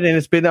exploded and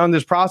it's been on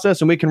this process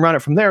and we can run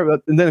it from there.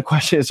 And then the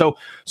question is,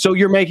 so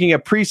you're making a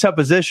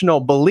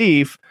presuppositional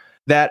belief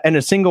that in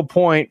a single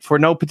point, for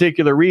no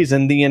particular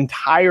reason, the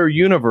entire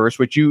universe,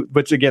 which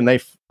again,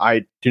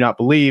 I do not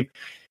believe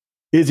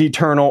is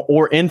eternal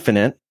or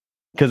infinite,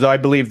 because I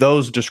believe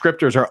those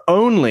descriptors are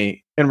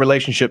only in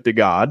relationship to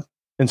God.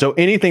 And so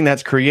anything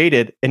that's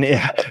created and it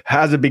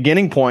has a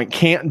beginning point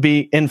can't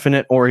be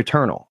infinite or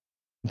eternal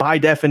by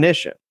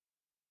definition.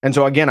 And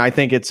so again, I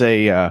think it's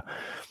a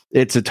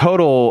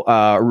total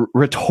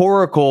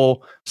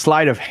rhetorical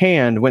sleight of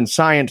hand when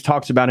science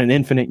talks about an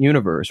infinite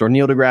universe, or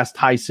Neil deGrasse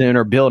Tyson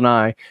or Bill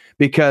Nye,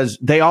 because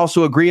they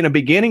also agree in a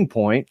beginning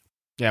point.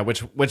 Yeah,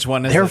 which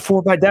one is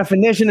therefore, by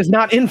definition, is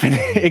not infinite.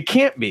 It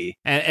can't be.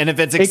 And if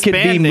it's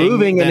expanding,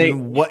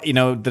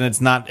 then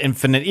it's not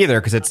infinite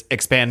either, because it's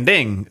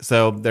expanding.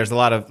 So there's a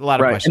lot of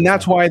questions. And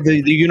that's why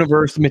the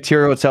universe, the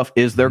material itself,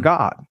 is their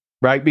God,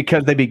 right?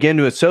 Because they begin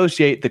to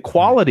associate the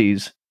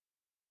qualities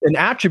and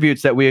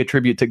attributes that we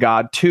attribute to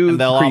God to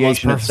they'll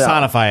creation almost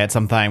personify itself. it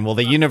sometime. Well,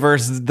 the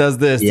universe does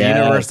this, the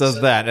universe does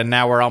that, and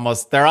now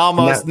they're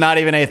almost not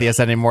even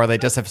atheists anymore. They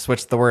just have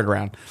switched the word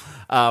around.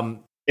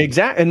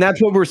 Exactly, and that's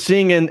what we're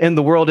seeing in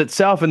the world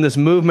itself, in this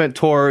movement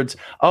towards,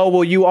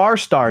 you are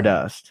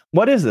stardust.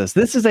 What is this?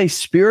 This is a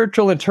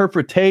spiritual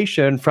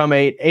interpretation from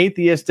a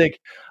atheistic,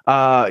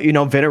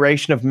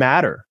 veneration of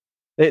matter.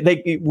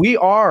 We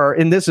are,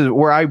 and this is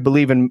where I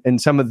believe in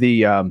some of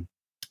the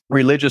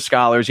religious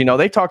scholars,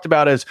 they talked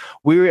about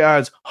we are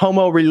as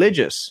homo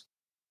religious,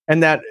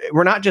 and that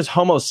we're not just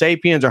homo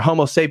sapiens or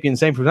homo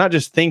sapiens sapiens. We're not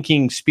just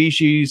thinking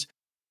species.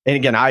 And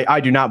again, I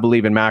do not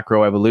believe in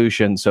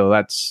macroevolution.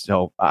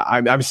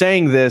 I'm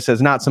saying this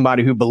as not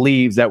somebody who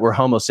believes that we're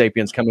homo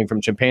sapiens coming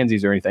from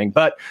chimpanzees or anything,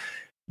 but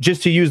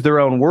just to use their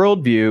own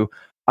worldview,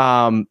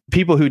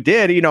 people who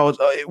did,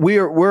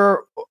 we're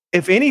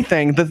if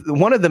anything,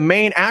 one of the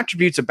main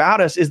attributes about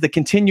us is the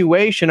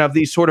continuation of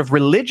these sort of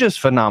religious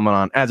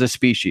phenomenon as a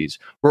species.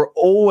 We're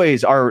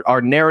always,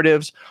 our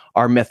narratives,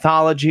 our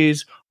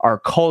mythologies, our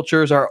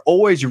cultures are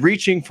always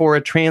reaching for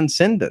a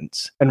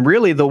transcendence. And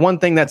really, the one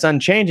thing that's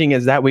unchanging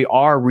is that we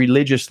are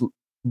religious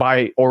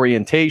by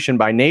orientation,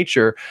 by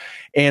nature,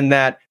 and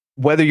that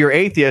whether you're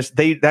atheist,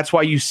 that's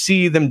why you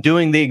see them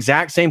doing the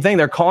exact same thing.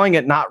 They're calling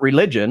it not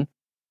religion,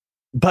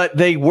 but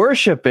they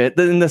worship it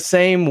in the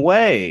same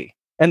way.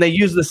 and they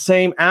use the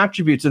same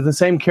attributes and the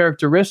same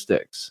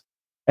characteristics.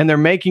 And they're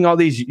making all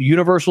these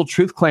universal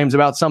truth claims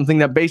about something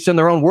that, based on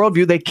their own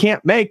worldview, they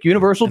can't make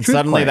universal truth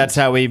suddenly claims. That's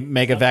how we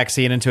make a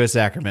vaccine into a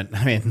sacrament.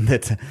 I mean,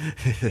 that's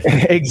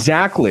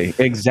exactly.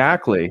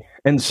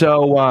 And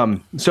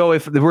so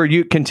if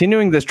we're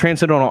continuing this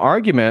transcendental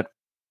argument,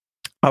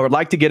 I would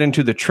like to get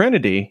into the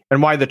Trinity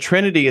and why the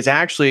Trinity is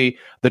actually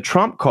the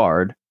trump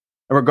card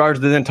in regards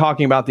to then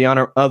talking about the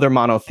other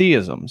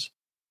monotheisms.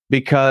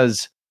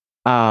 Because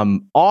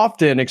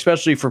often,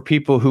 especially for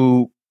people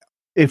who,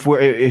 if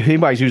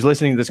anybody who's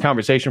listening to this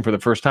conversation for the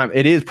first time,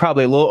 it is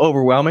probably a little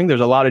overwhelming.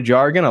 There's a lot of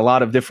jargon, a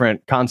lot of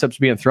different concepts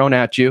being thrown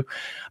at you.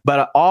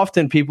 But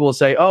often people will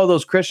say, oh,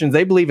 those Christians,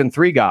 they believe in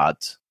three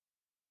gods.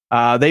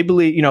 They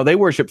believe, they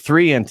worship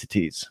three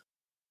entities.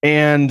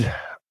 And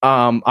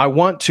I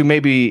want to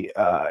maybe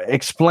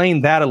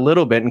explain that a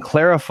little bit and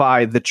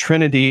clarify the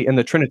Trinity and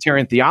the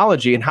Trinitarian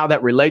theology and how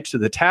that relates to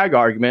the tag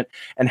argument,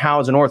 and how,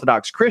 as an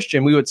Orthodox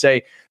Christian, we would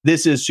say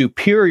this is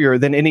superior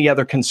than any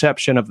other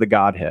conception of the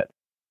Godhead.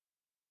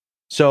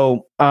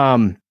 So,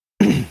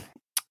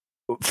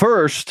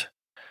 first,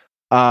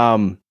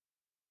 whenever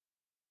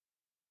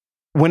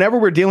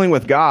we're dealing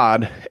with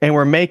God and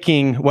we're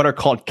making what are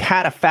called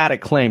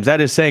cataphatic claims, that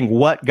is saying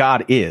what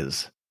God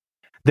is,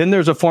 then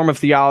there's a form of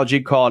theology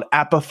called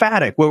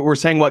apophatic, where we're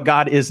saying what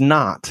God is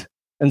not.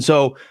 And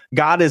so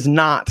God is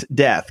not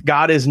death.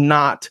 God is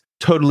not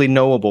totally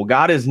knowable.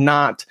 God is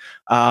not,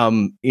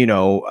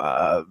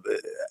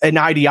 an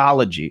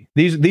ideology.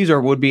 These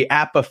would be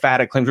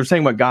apophatic claims. We're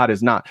saying what God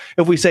is not.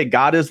 If we say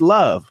God is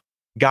love,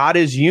 God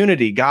is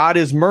unity, God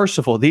is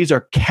merciful, these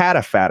are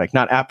cataphatic,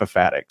 not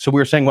apophatic. So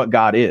we're saying what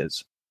God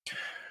is.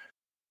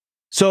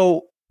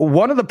 So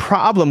one of the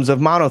problems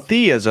of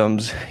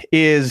monotheisms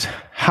is,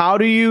 how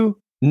do you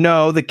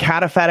know the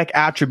cataphatic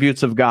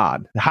attributes of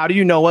God? How do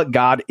you know what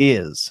God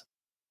is?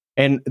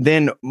 And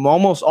then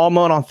almost all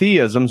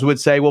monotheisms would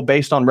say, well,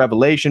 based on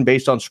revelation,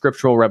 based on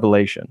scriptural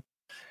revelation.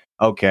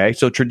 Okay,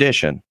 so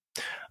tradition.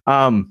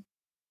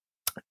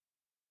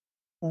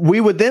 We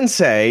would then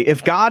say,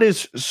 if God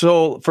is,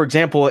 so for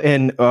example,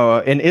 in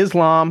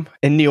Islam,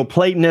 in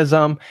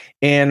Neoplatonism,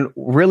 and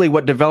really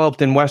what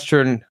developed in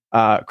Western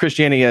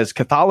Christianity as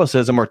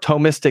Catholicism or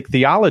Thomistic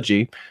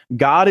theology,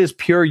 God is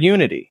pure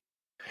unity.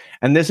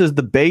 And this is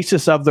the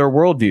basis of their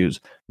worldviews.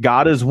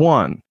 God is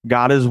one.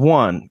 God is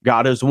one.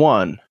 God is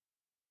one.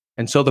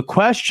 And so the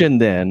question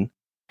then,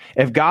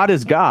 if God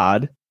is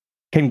God,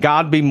 can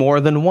God be more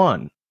than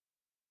one?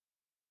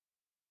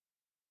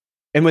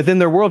 And within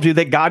their worldview,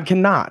 that God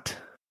cannot,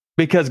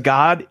 because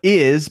God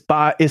is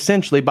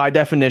essentially by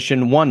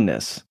definition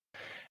oneness.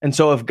 And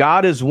so if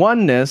God is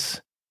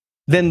oneness,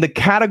 then the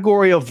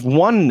category of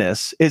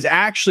oneness is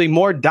actually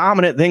more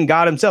dominant than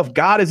God himself.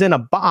 God is in a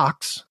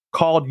box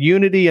called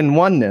unity and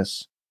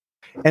oneness.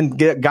 And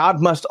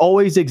God must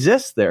always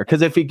exist there,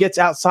 because if he gets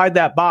outside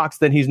that box,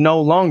 then he's no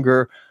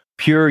longer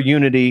pure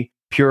unity,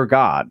 pure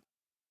God.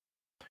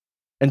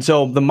 And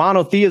so the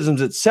monotheisms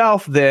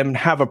itself then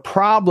have a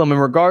problem in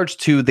regards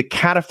to the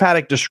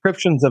cataphatic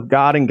descriptions of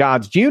God and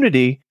God's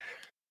unity,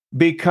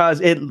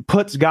 because it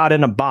puts God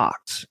in a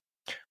box.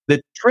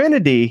 The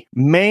Trinity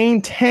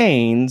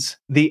maintains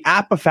the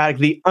apophatic,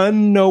 the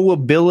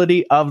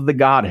unknowability of the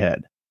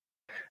Godhead.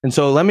 And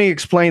so let me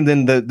explain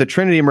then the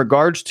Trinity in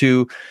regards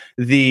to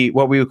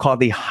what we would call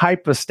the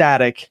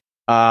hypostatic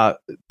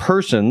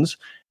persons.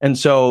 And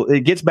so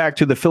it gets back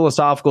to the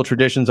philosophical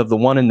traditions of the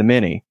one and the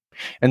many.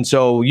 And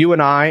so you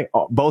and I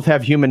both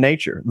have human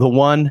nature, the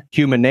one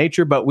human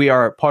nature, but we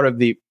are part of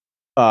the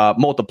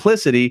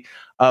multiplicity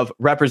of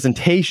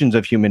representations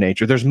of human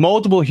nature. There's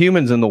multiple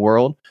humans in the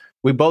world.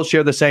 We both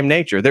share the same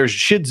nature. There's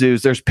Shih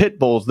Tzus, there's Pit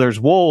Bulls, there's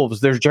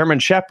Wolves, there's German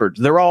Shepherds.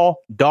 They're all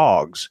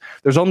dogs.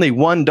 There's only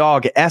one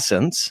dog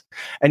essence,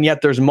 and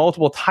yet there's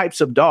multiple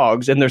types of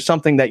dogs, and there's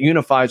something that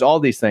unifies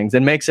all these things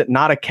and makes it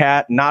not a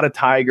cat, not a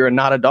tiger, and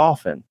not a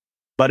dolphin,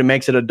 but it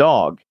makes it a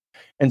dog.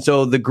 And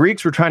so the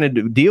Greeks were trying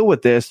to deal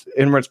with this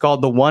in what's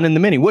called the one and the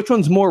many. Which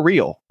one's more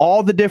real?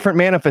 All the different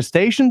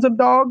manifestations of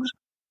dogs,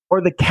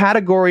 or the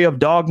category of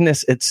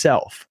dogness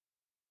itself?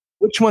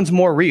 Which one's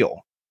more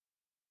real?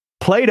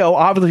 Plato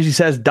obviously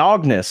says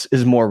dogness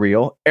is more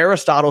real.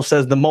 Aristotle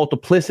says the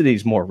multiplicity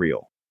is more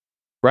real,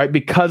 right?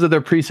 Because of their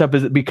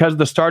presupposition, because of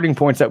the starting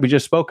points that we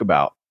just spoke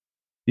about.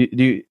 Do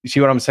you see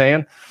what I'm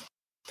saying?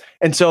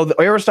 And so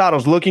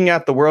Aristotle's looking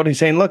at the world. He's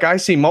saying, look, I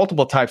see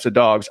multiple types of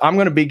dogs. I'm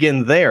going to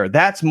begin there.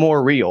 That's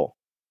more real.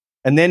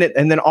 And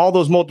then all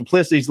those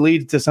multiplicities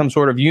lead to some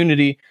sort of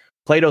unity.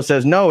 Plato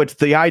says, no, it's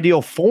the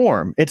ideal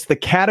form. It's the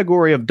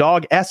category of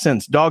dog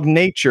essence, dog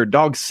nature,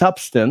 dog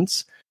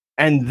substance.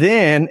 And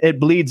then it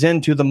bleeds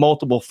into the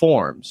multiple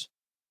forms.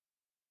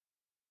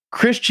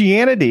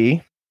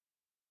 Christianity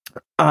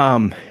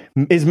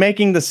is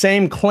making the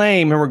same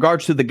claim in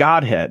regards to the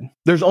Godhead.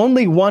 There's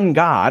only one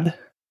God,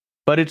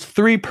 but it's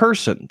three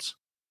persons.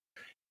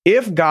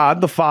 If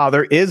God the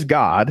Father is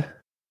God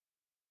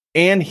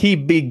and he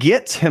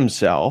begets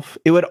himself,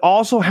 it would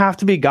also have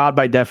to be God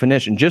by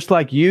definition. Just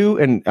like you,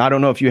 and I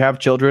don't know if you have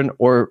children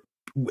or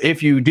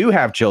if you do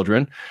have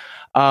children,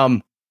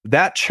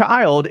 that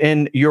child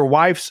in your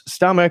wife's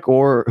stomach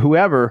or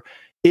whoever,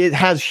 it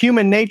has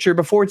human nature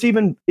before it's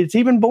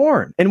even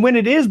born. And when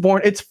it is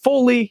born, it's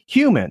fully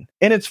human.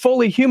 And it's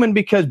fully human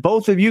because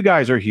both of you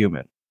guys are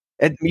human.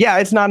 And yeah,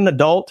 it's not an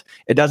adult.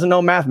 It doesn't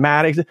know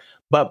mathematics.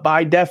 But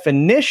by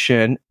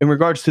definition, in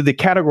regards to the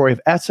category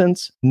of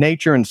essence,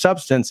 nature, and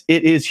substance,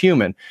 it is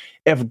human.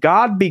 If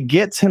God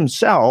begets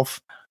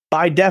himself,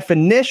 by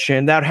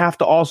definition, that would have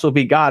to also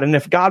be God. And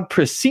if God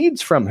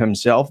proceeds from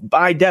himself,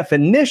 by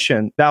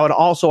definition, that would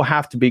also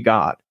have to be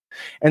God.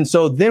 And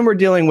so then we're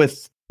dealing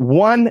with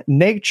one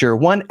nature,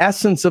 one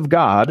essence of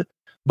God,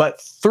 but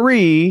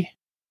three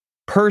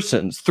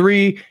persons,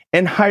 three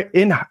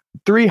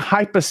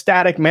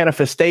hypostatic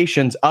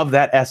manifestations of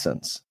that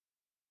essence,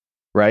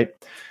 right?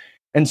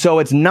 And so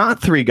it's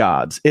not three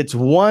gods. It's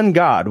one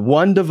God,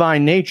 one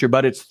divine nature,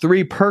 but it's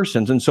three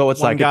persons. And so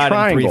it's one like God a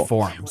triangle. In three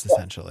forms,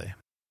 essentially.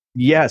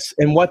 Yes.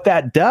 And what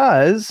that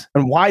does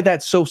and why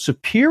that's so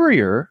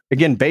superior,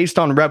 again, based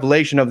on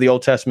revelation of the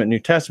Old Testament, New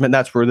Testament,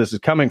 that's where this is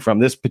coming from,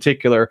 this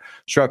particular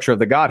structure of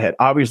the Godhead.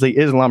 Obviously,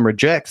 Islam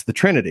rejects the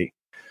Trinity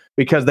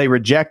because they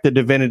reject the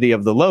divinity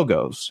of the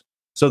Logos.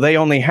 So they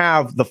only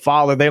have the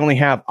Father, they only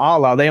have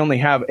Allah, they only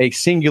have a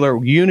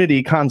singular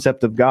unity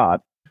concept of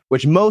God,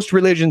 which most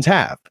religions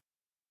have.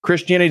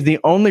 Christianity is the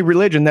only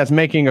religion that's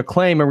making a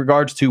claim in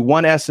regards to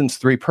one essence,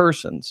 three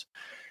persons.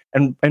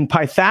 And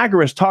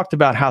Pythagoras talked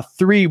about how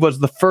three was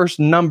the first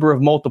number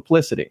of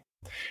multiplicity.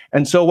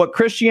 And so what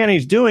Christianity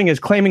is doing is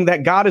claiming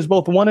that God is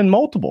both one and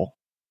multiple.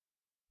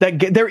 That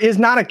there is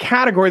not a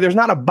category, there's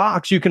not a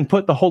box you can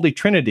put the Holy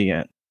Trinity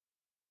in.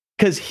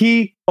 Because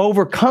he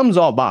overcomes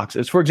all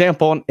boxes. For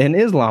example, in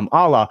Islam,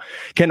 Allah,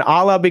 can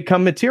Allah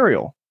become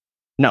material?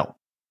 No.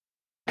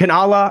 Can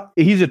Allah,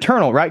 he's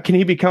eternal, right? Can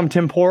he become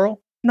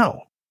temporal?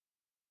 No.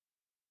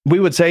 We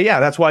would say, yeah,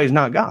 that's why he's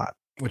not God.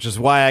 Which is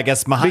why I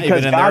guess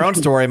even in their own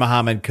story,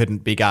 Muhammad couldn't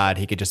be God.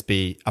 He could just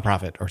be a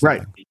prophet or something.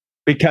 Right.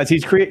 Because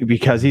he's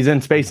because he's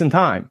in space and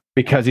time,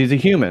 because he's a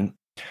human.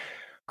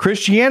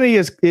 Christianity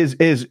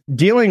is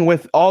dealing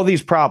with all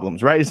these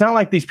problems, right? It's not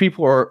like these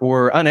people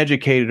were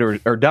uneducated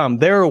or dumb.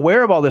 They're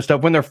aware of all this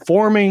stuff when they're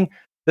forming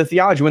the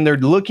theology, when they're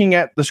looking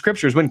at the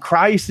scriptures, when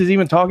Christ is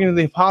even talking to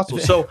the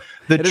apostles. So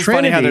the it is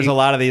Trinity, funny how there's a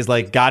lot of these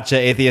like gotcha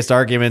atheist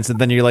arguments, and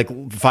then you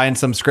like find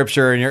some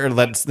scripture and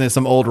you're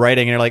some old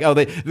writing, and you're like, oh,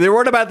 they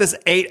wrote about this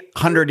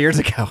 800 years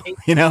ago.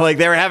 You know, like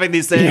they were having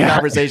these same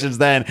conversations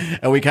then,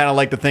 and we kind of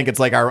like to think it's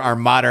like our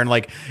modern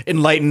like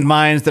enlightened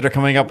minds that are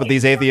coming up with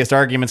these atheist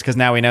arguments because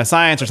now we know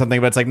science or something.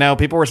 But it's like, no,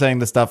 people were saying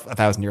this stuff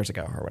 1,000 years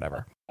ago or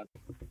whatever.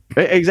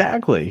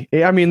 Exactly.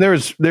 I mean,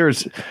 there's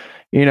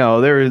you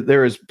know,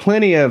 there is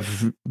plenty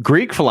of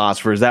Greek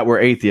philosophers that were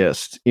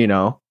atheists, you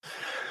know.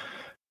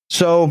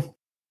 So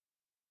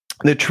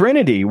the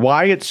Trinity,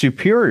 why it's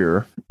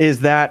superior,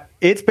 is that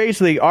it's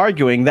basically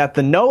arguing that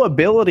the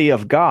knowability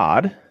of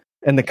God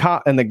and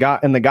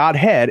the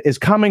Godhead is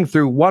coming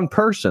through one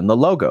person, the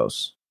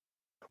Logos,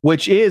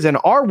 which is in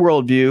our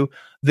worldview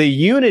the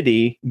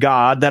unity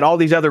God that all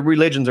these other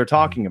religions are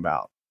talking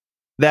about.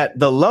 That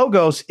the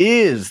Logos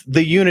is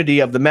the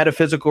unity of the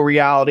metaphysical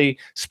reality,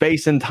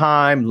 space and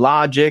time,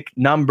 logic,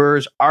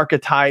 numbers,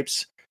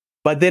 archetypes,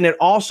 but then it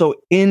also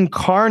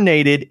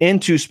incarnated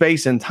into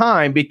space and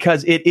time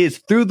because it is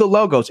through the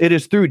Logos. It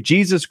is through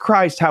Jesus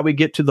Christ how we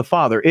get to the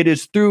Father. It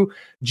is through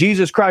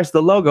Jesus Christ,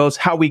 the Logos,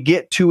 how we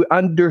get to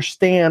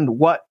understand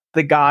what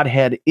the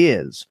Godhead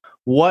is,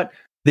 what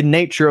the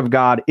nature of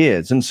God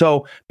is. And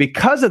so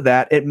because of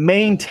that, it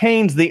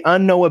maintains the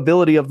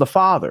unknowability of the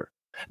Father.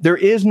 There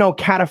is no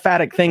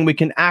cataphatic thing we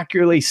can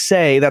accurately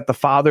say that the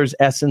Father's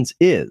essence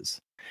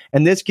is.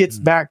 And this gets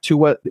back to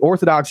what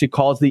Orthodoxy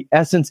calls the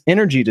essence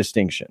energy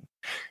distinction.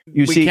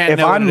 You see,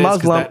 if I'm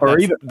Muslim or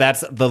even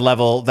that's the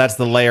level, that's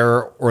the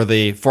layer or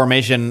the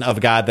formation of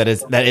God that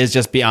is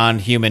just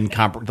beyond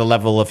the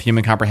level of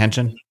human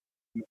comprehension.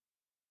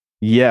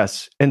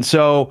 Yes. And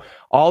so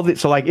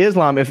so like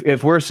Islam,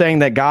 if we're saying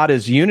that God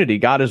is unity,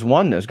 God is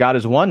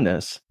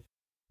oneness,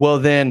 well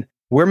then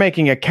we're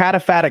making a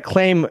cataphatic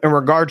claim in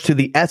regards to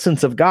the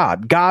essence of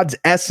God. God's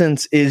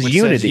essence is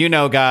unity. Says, you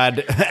know God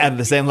at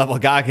the same level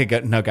God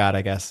could know God,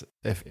 I guess.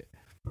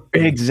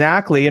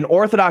 Exactly. In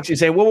Orthodoxy, you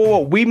say,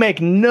 whoa, we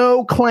make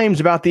no claims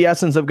about the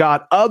essence of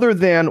God other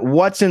than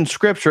what's in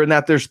Scripture and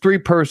that there's three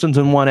persons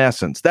and one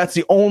essence. That's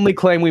the only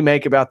claim we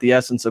make about the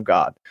essence of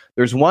God.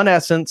 There's one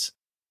essence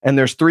and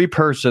there's three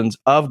persons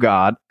of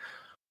God.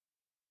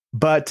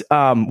 But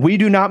we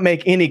do not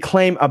make any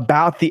claim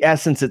about the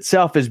essence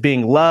itself as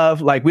being love.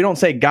 Like we don't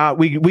say God,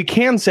 we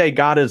can say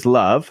God is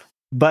love,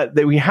 but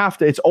that we have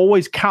to, it's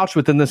always couched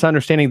within this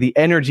understanding the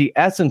energy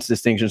essence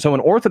distinction. So in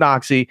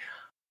Orthodoxy,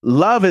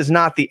 love is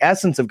not the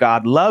essence of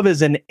God. Love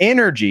is an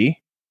energy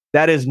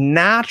that is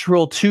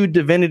natural to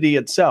divinity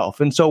itself.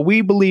 And so we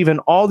believe in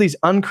all these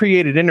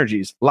uncreated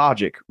energies: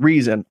 logic,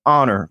 reason,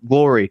 honor,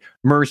 glory,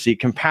 mercy,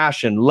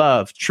 compassion,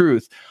 love,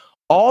 truth.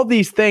 All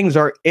these things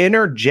are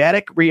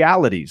energetic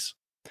realities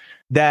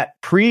that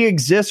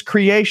pre-exist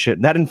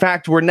creation, that in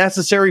fact were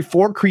necessary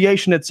for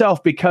creation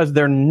itself because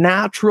they're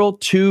natural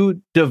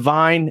to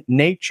divine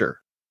nature.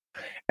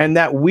 and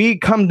that we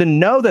come to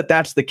know that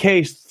that's the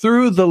case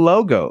through the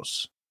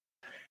Logos.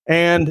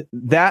 And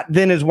that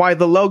then is why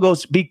the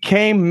Logos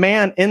became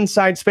man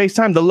inside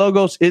space-time. The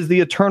Logos is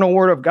the eternal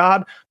word of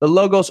God. The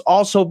Logos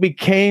also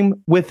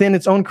became within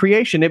its own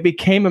creation. It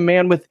became a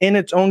man within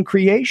its own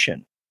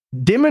creation,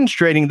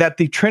 demonstrating that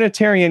the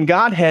Trinitarian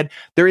Godhead,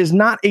 there is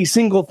not a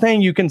single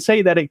thing you can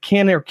say that it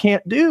can or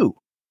can't do.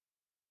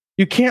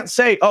 You can't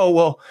say, oh,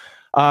 well,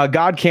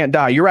 God can't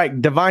die. You're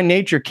right. Divine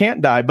nature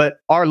can't die, but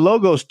our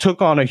Logos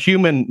took on a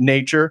human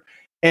nature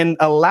and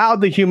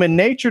allowed the human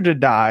nature to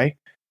die,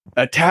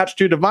 attached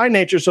to divine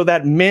nature, so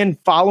that men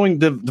following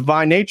the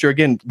divine nature,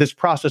 again, this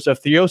process of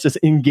theosis,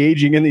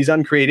 engaging in these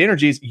uncreated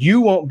energies,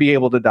 you won't be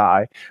able to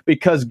die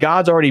because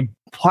God's already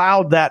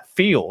plowed that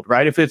field,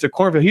 right? If it's a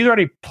cornfield, he's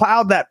already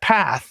plowed that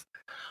path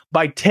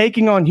by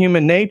taking on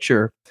human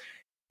nature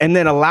and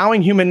then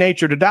allowing human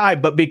nature to die.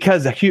 But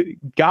because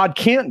God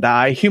can't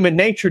die, human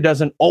nature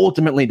doesn't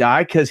ultimately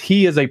die because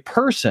he is a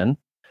person,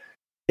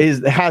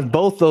 has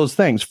both those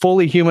things,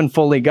 fully human,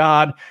 fully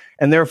God,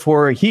 and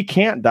therefore he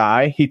can't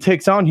die. He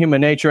takes on human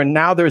nature, and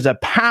now there's a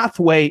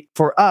pathway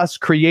for us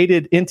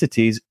created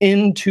entities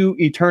into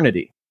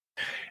eternity.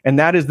 And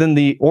that is then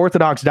the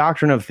Orthodox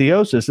doctrine of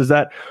theosis, is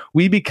that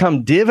we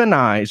become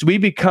divinized, we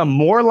become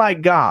more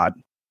like God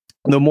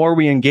the more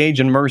we engage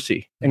in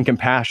mercy and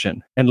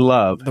compassion and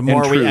love. The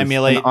more we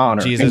emulate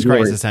Jesus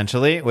Christ,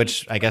 essentially,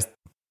 which I guess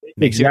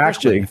makes you a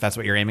Christian, if that's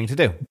what you're aiming to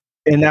do.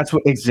 And that's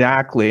what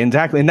exactly. And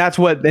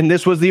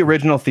this was the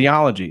original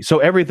theology. So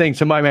everything,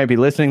 somebody might be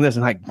listening to this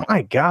and like,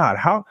 my God,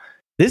 how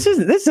this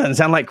doesn't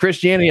sound like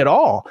Christianity at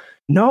all.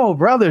 No,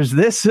 brothers,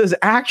 this is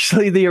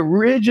actually the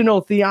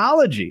original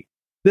theology.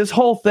 This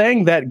whole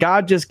thing that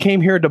God just came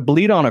here to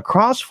bleed on a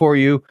cross for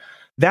you,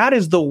 that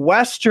is the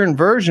Western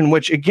version,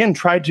 which again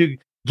tried to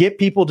get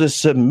people to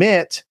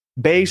submit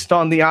based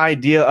on the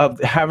idea of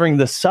having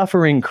the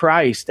suffering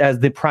Christ as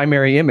the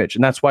primary image.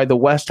 And that's why the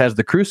West has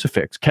the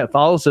crucifix.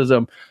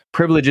 Catholicism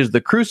privileges the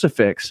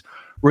crucifix,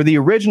 where the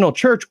original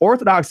church,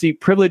 Orthodoxy,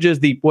 privileges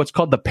what's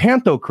called the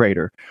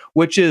Pantocrator,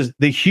 which is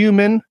the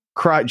human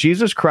Christ,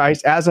 Jesus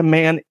Christ as a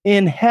man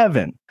in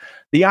heaven.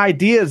 The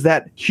idea is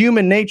that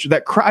human nature,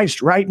 that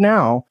Christ right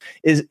now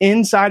is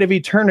inside of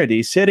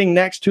eternity, sitting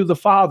next to the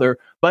Father,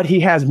 but he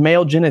has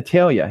male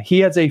genitalia. He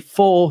has a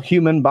full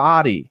human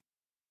body.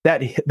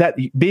 That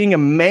being a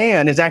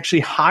man is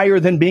actually higher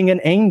than being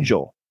an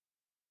angel.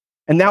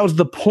 And that was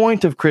the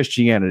point of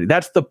Christianity.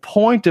 That's the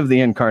point of the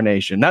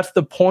incarnation. That's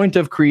the point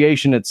of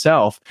creation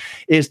itself,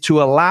 is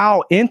to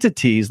allow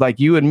entities like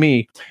you and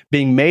me,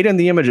 being made in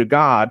the image of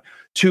God,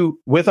 to,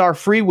 with our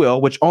free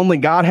will, which only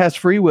God has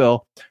free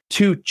will,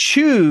 to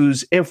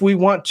choose if we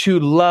want to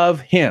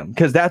love him,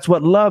 because that's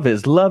what love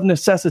is. Love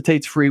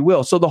necessitates free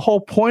will. So the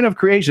whole point of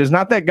creation is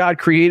not that God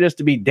created us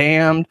to be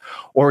damned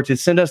or to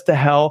send us to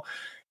hell.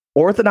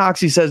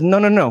 Orthodoxy says,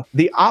 no.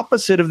 The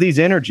opposite of these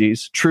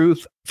energies,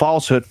 truth,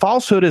 falsehood.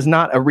 Falsehood is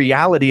not a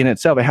reality in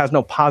itself. It has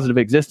no positive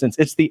existence.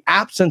 It's the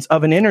absence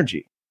of an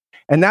energy.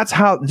 And that's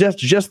how,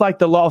 just like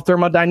the law of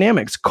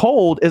thermodynamics,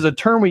 cold is a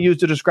term we use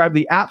to describe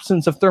the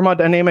absence of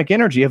thermodynamic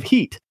energy, of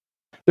heat.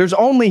 There's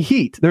only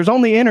heat. There's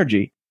only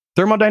energy.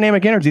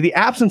 Thermodynamic energy. The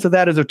absence of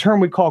that is a term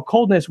we call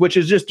coldness, which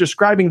is just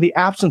describing the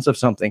absence of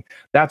something.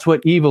 That's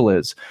what evil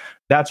is.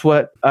 That's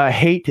what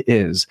hate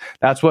is.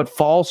 That's what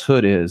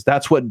falsehood is.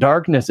 That's what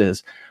darkness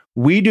is.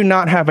 We do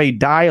not have a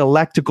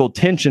dialectical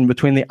tension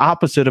between the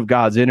opposite of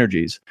God's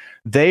energies.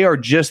 They are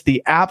just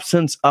the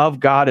absence of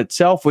God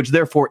itself, which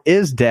therefore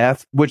is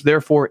death, which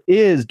therefore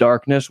is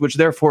darkness, which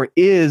therefore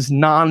is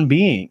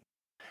non-being.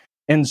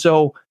 And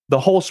so the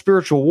whole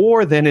spiritual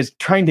war then is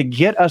trying to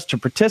get us to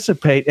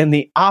participate in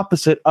the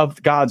opposite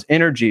of God's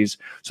energies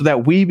so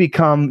that we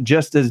become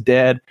just as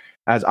dead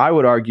as, I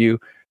would argue,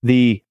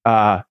 the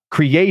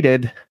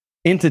created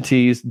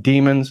entities,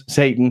 demons,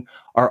 Satan,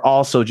 are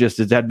also just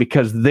as dead,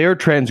 because their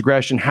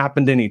transgression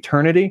happened in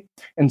eternity.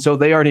 And so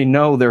they already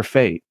know their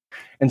fate.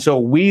 And so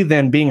we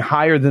then, being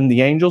higher than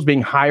the angels,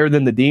 being higher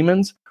than the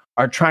demons,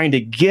 are trying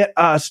to get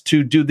us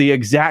to do the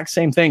exact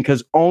same thing,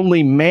 because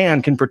only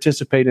man can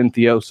participate in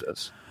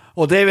theosis.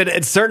 Well, David,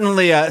 it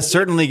certainly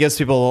gives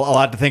people a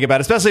lot to think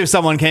about, especially if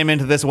someone came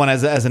into this one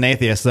as an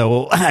atheist.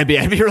 So I'd be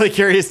really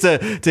curious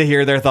to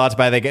hear their thoughts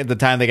by the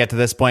time they get to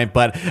this point.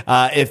 But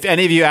if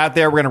any of you out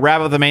there, we're going to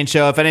wrap up the main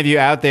show. If any of you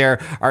out there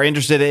are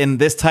interested in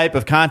this type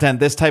of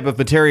content, this type of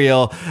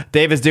material,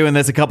 Dave is doing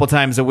this a couple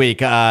times a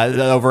week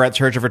over at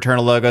Church of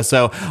Eternal Logos.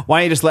 So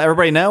why don't you just let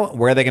everybody know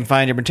where they can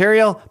find your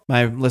material?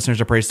 My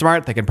listeners are pretty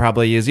smart. They can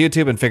probably use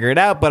YouTube and figure it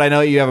out. But I know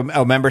you have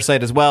a member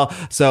site as well.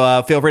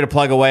 So feel free to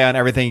plug away on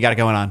everything you got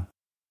going on.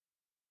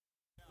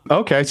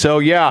 Okay, so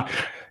yeah,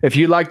 if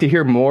you'd like to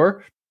hear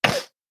more,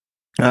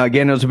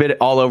 again, it was a bit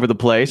all over the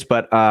place,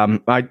 but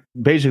I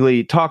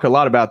basically talk a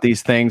lot about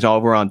these things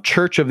over on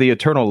Church of the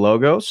Eternal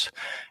Logos.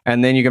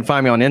 And then you can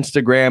find me on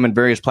Instagram and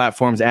various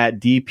platforms at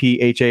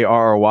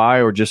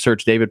DPHARRY, or just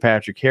search David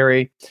Patrick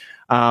Harry.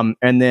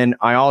 And then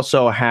I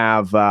also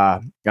have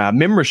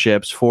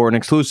memberships for an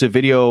exclusive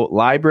video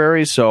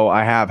library. So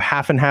I have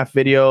half and half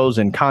videos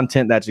and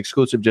content that's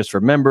exclusive just for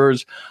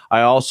members.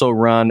 I also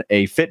run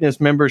a fitness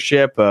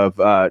membership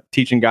of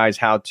teaching guys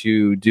how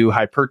to do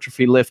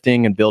hypertrophy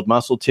lifting and build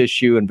muscle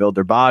tissue and build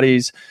their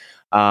bodies.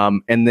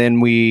 And then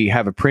we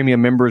have a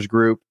premium members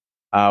group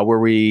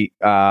where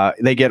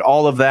they get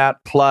all of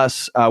that.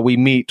 Plus, we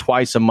meet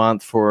twice a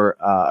month for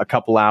a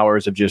couple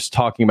hours of just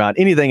talking about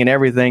anything and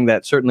everything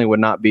that certainly would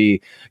not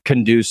be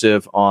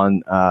conducive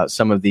on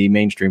some of the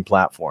mainstream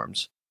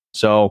platforms.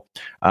 So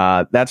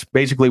that's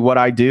basically what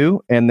I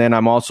do. And then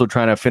I'm also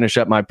trying to finish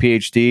up my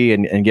PhD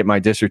and get my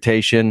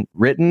dissertation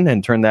written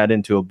and turn that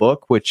into a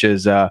book, which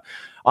is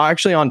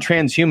actually on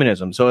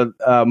transhumanism. So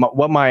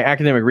what my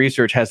academic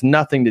research has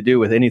nothing to do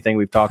with anything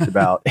we've talked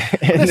about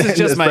this is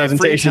just my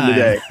presentation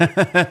today.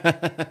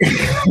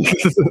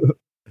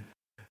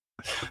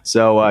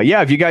 So,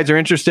 if you guys are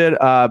interested,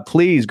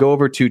 please go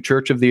over to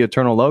Church of the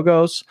Eternal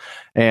Logos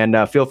and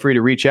feel free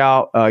to reach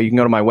out. You can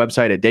go to my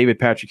website at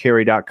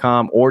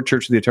davidpatrickharry.com or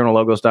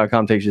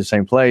churchoftheeternallogos.com, takes you to the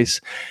same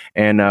place.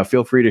 And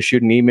feel free to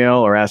shoot an email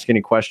or ask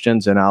any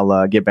questions, and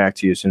I'll get back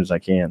to you as soon as I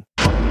can.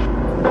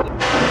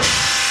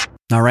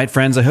 All right,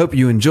 friends, I hope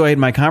you enjoyed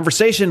my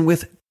conversation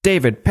with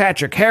David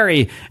Patrick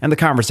Harry, and the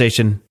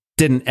conversation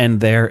didn't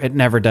end there. It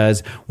never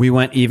does. We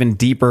went even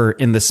deeper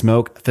in the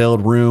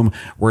smoke-filled room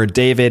where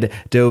David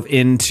dove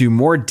into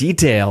more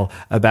detail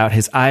about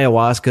his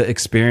ayahuasca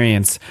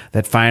experience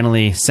that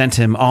finally sent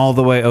him all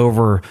the way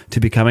over to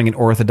becoming an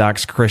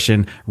Orthodox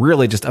Christian.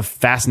 Really just a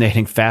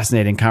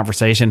fascinating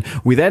conversation.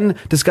 We then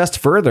discussed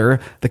further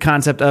the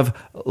concept of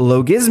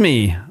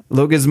logismoi,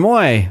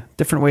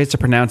 different ways to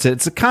pronounce it.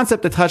 It's a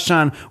concept that touched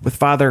on with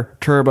Father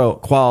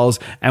Turbo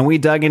Qualls, and we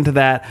dug into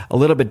that a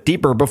little bit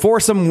deeper before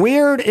some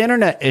weird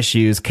internet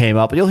issues came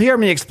up. You'll hear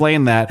me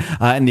explain that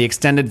in the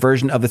extended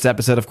version of this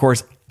episode. Of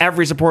course,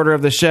 every supporter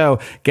of the show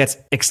gets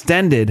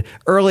extended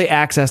early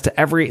access to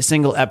every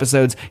single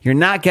episodes. You're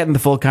not getting the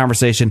full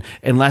conversation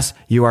unless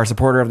you are a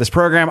supporter of this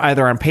program,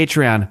 either on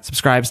Patreon,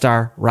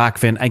 Subscribestar,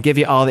 Rockfin. I give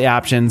you all the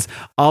options.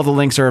 All the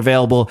links are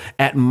available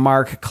at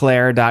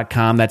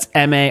marcclair.com. That's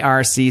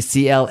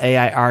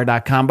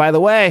marcclair.com. By the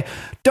way,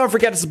 don't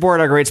forget to support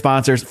our great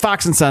sponsors,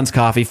 Fox & Sons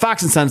Coffee,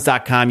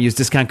 foxandsons.com. Use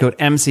discount code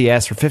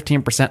MCS for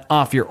 15%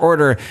 off your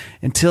order.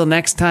 Until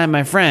next time,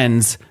 my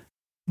friends,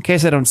 in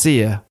case I don't see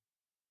you,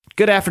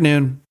 good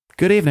afternoon,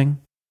 good evening,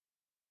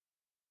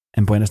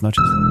 and buenas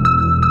noches.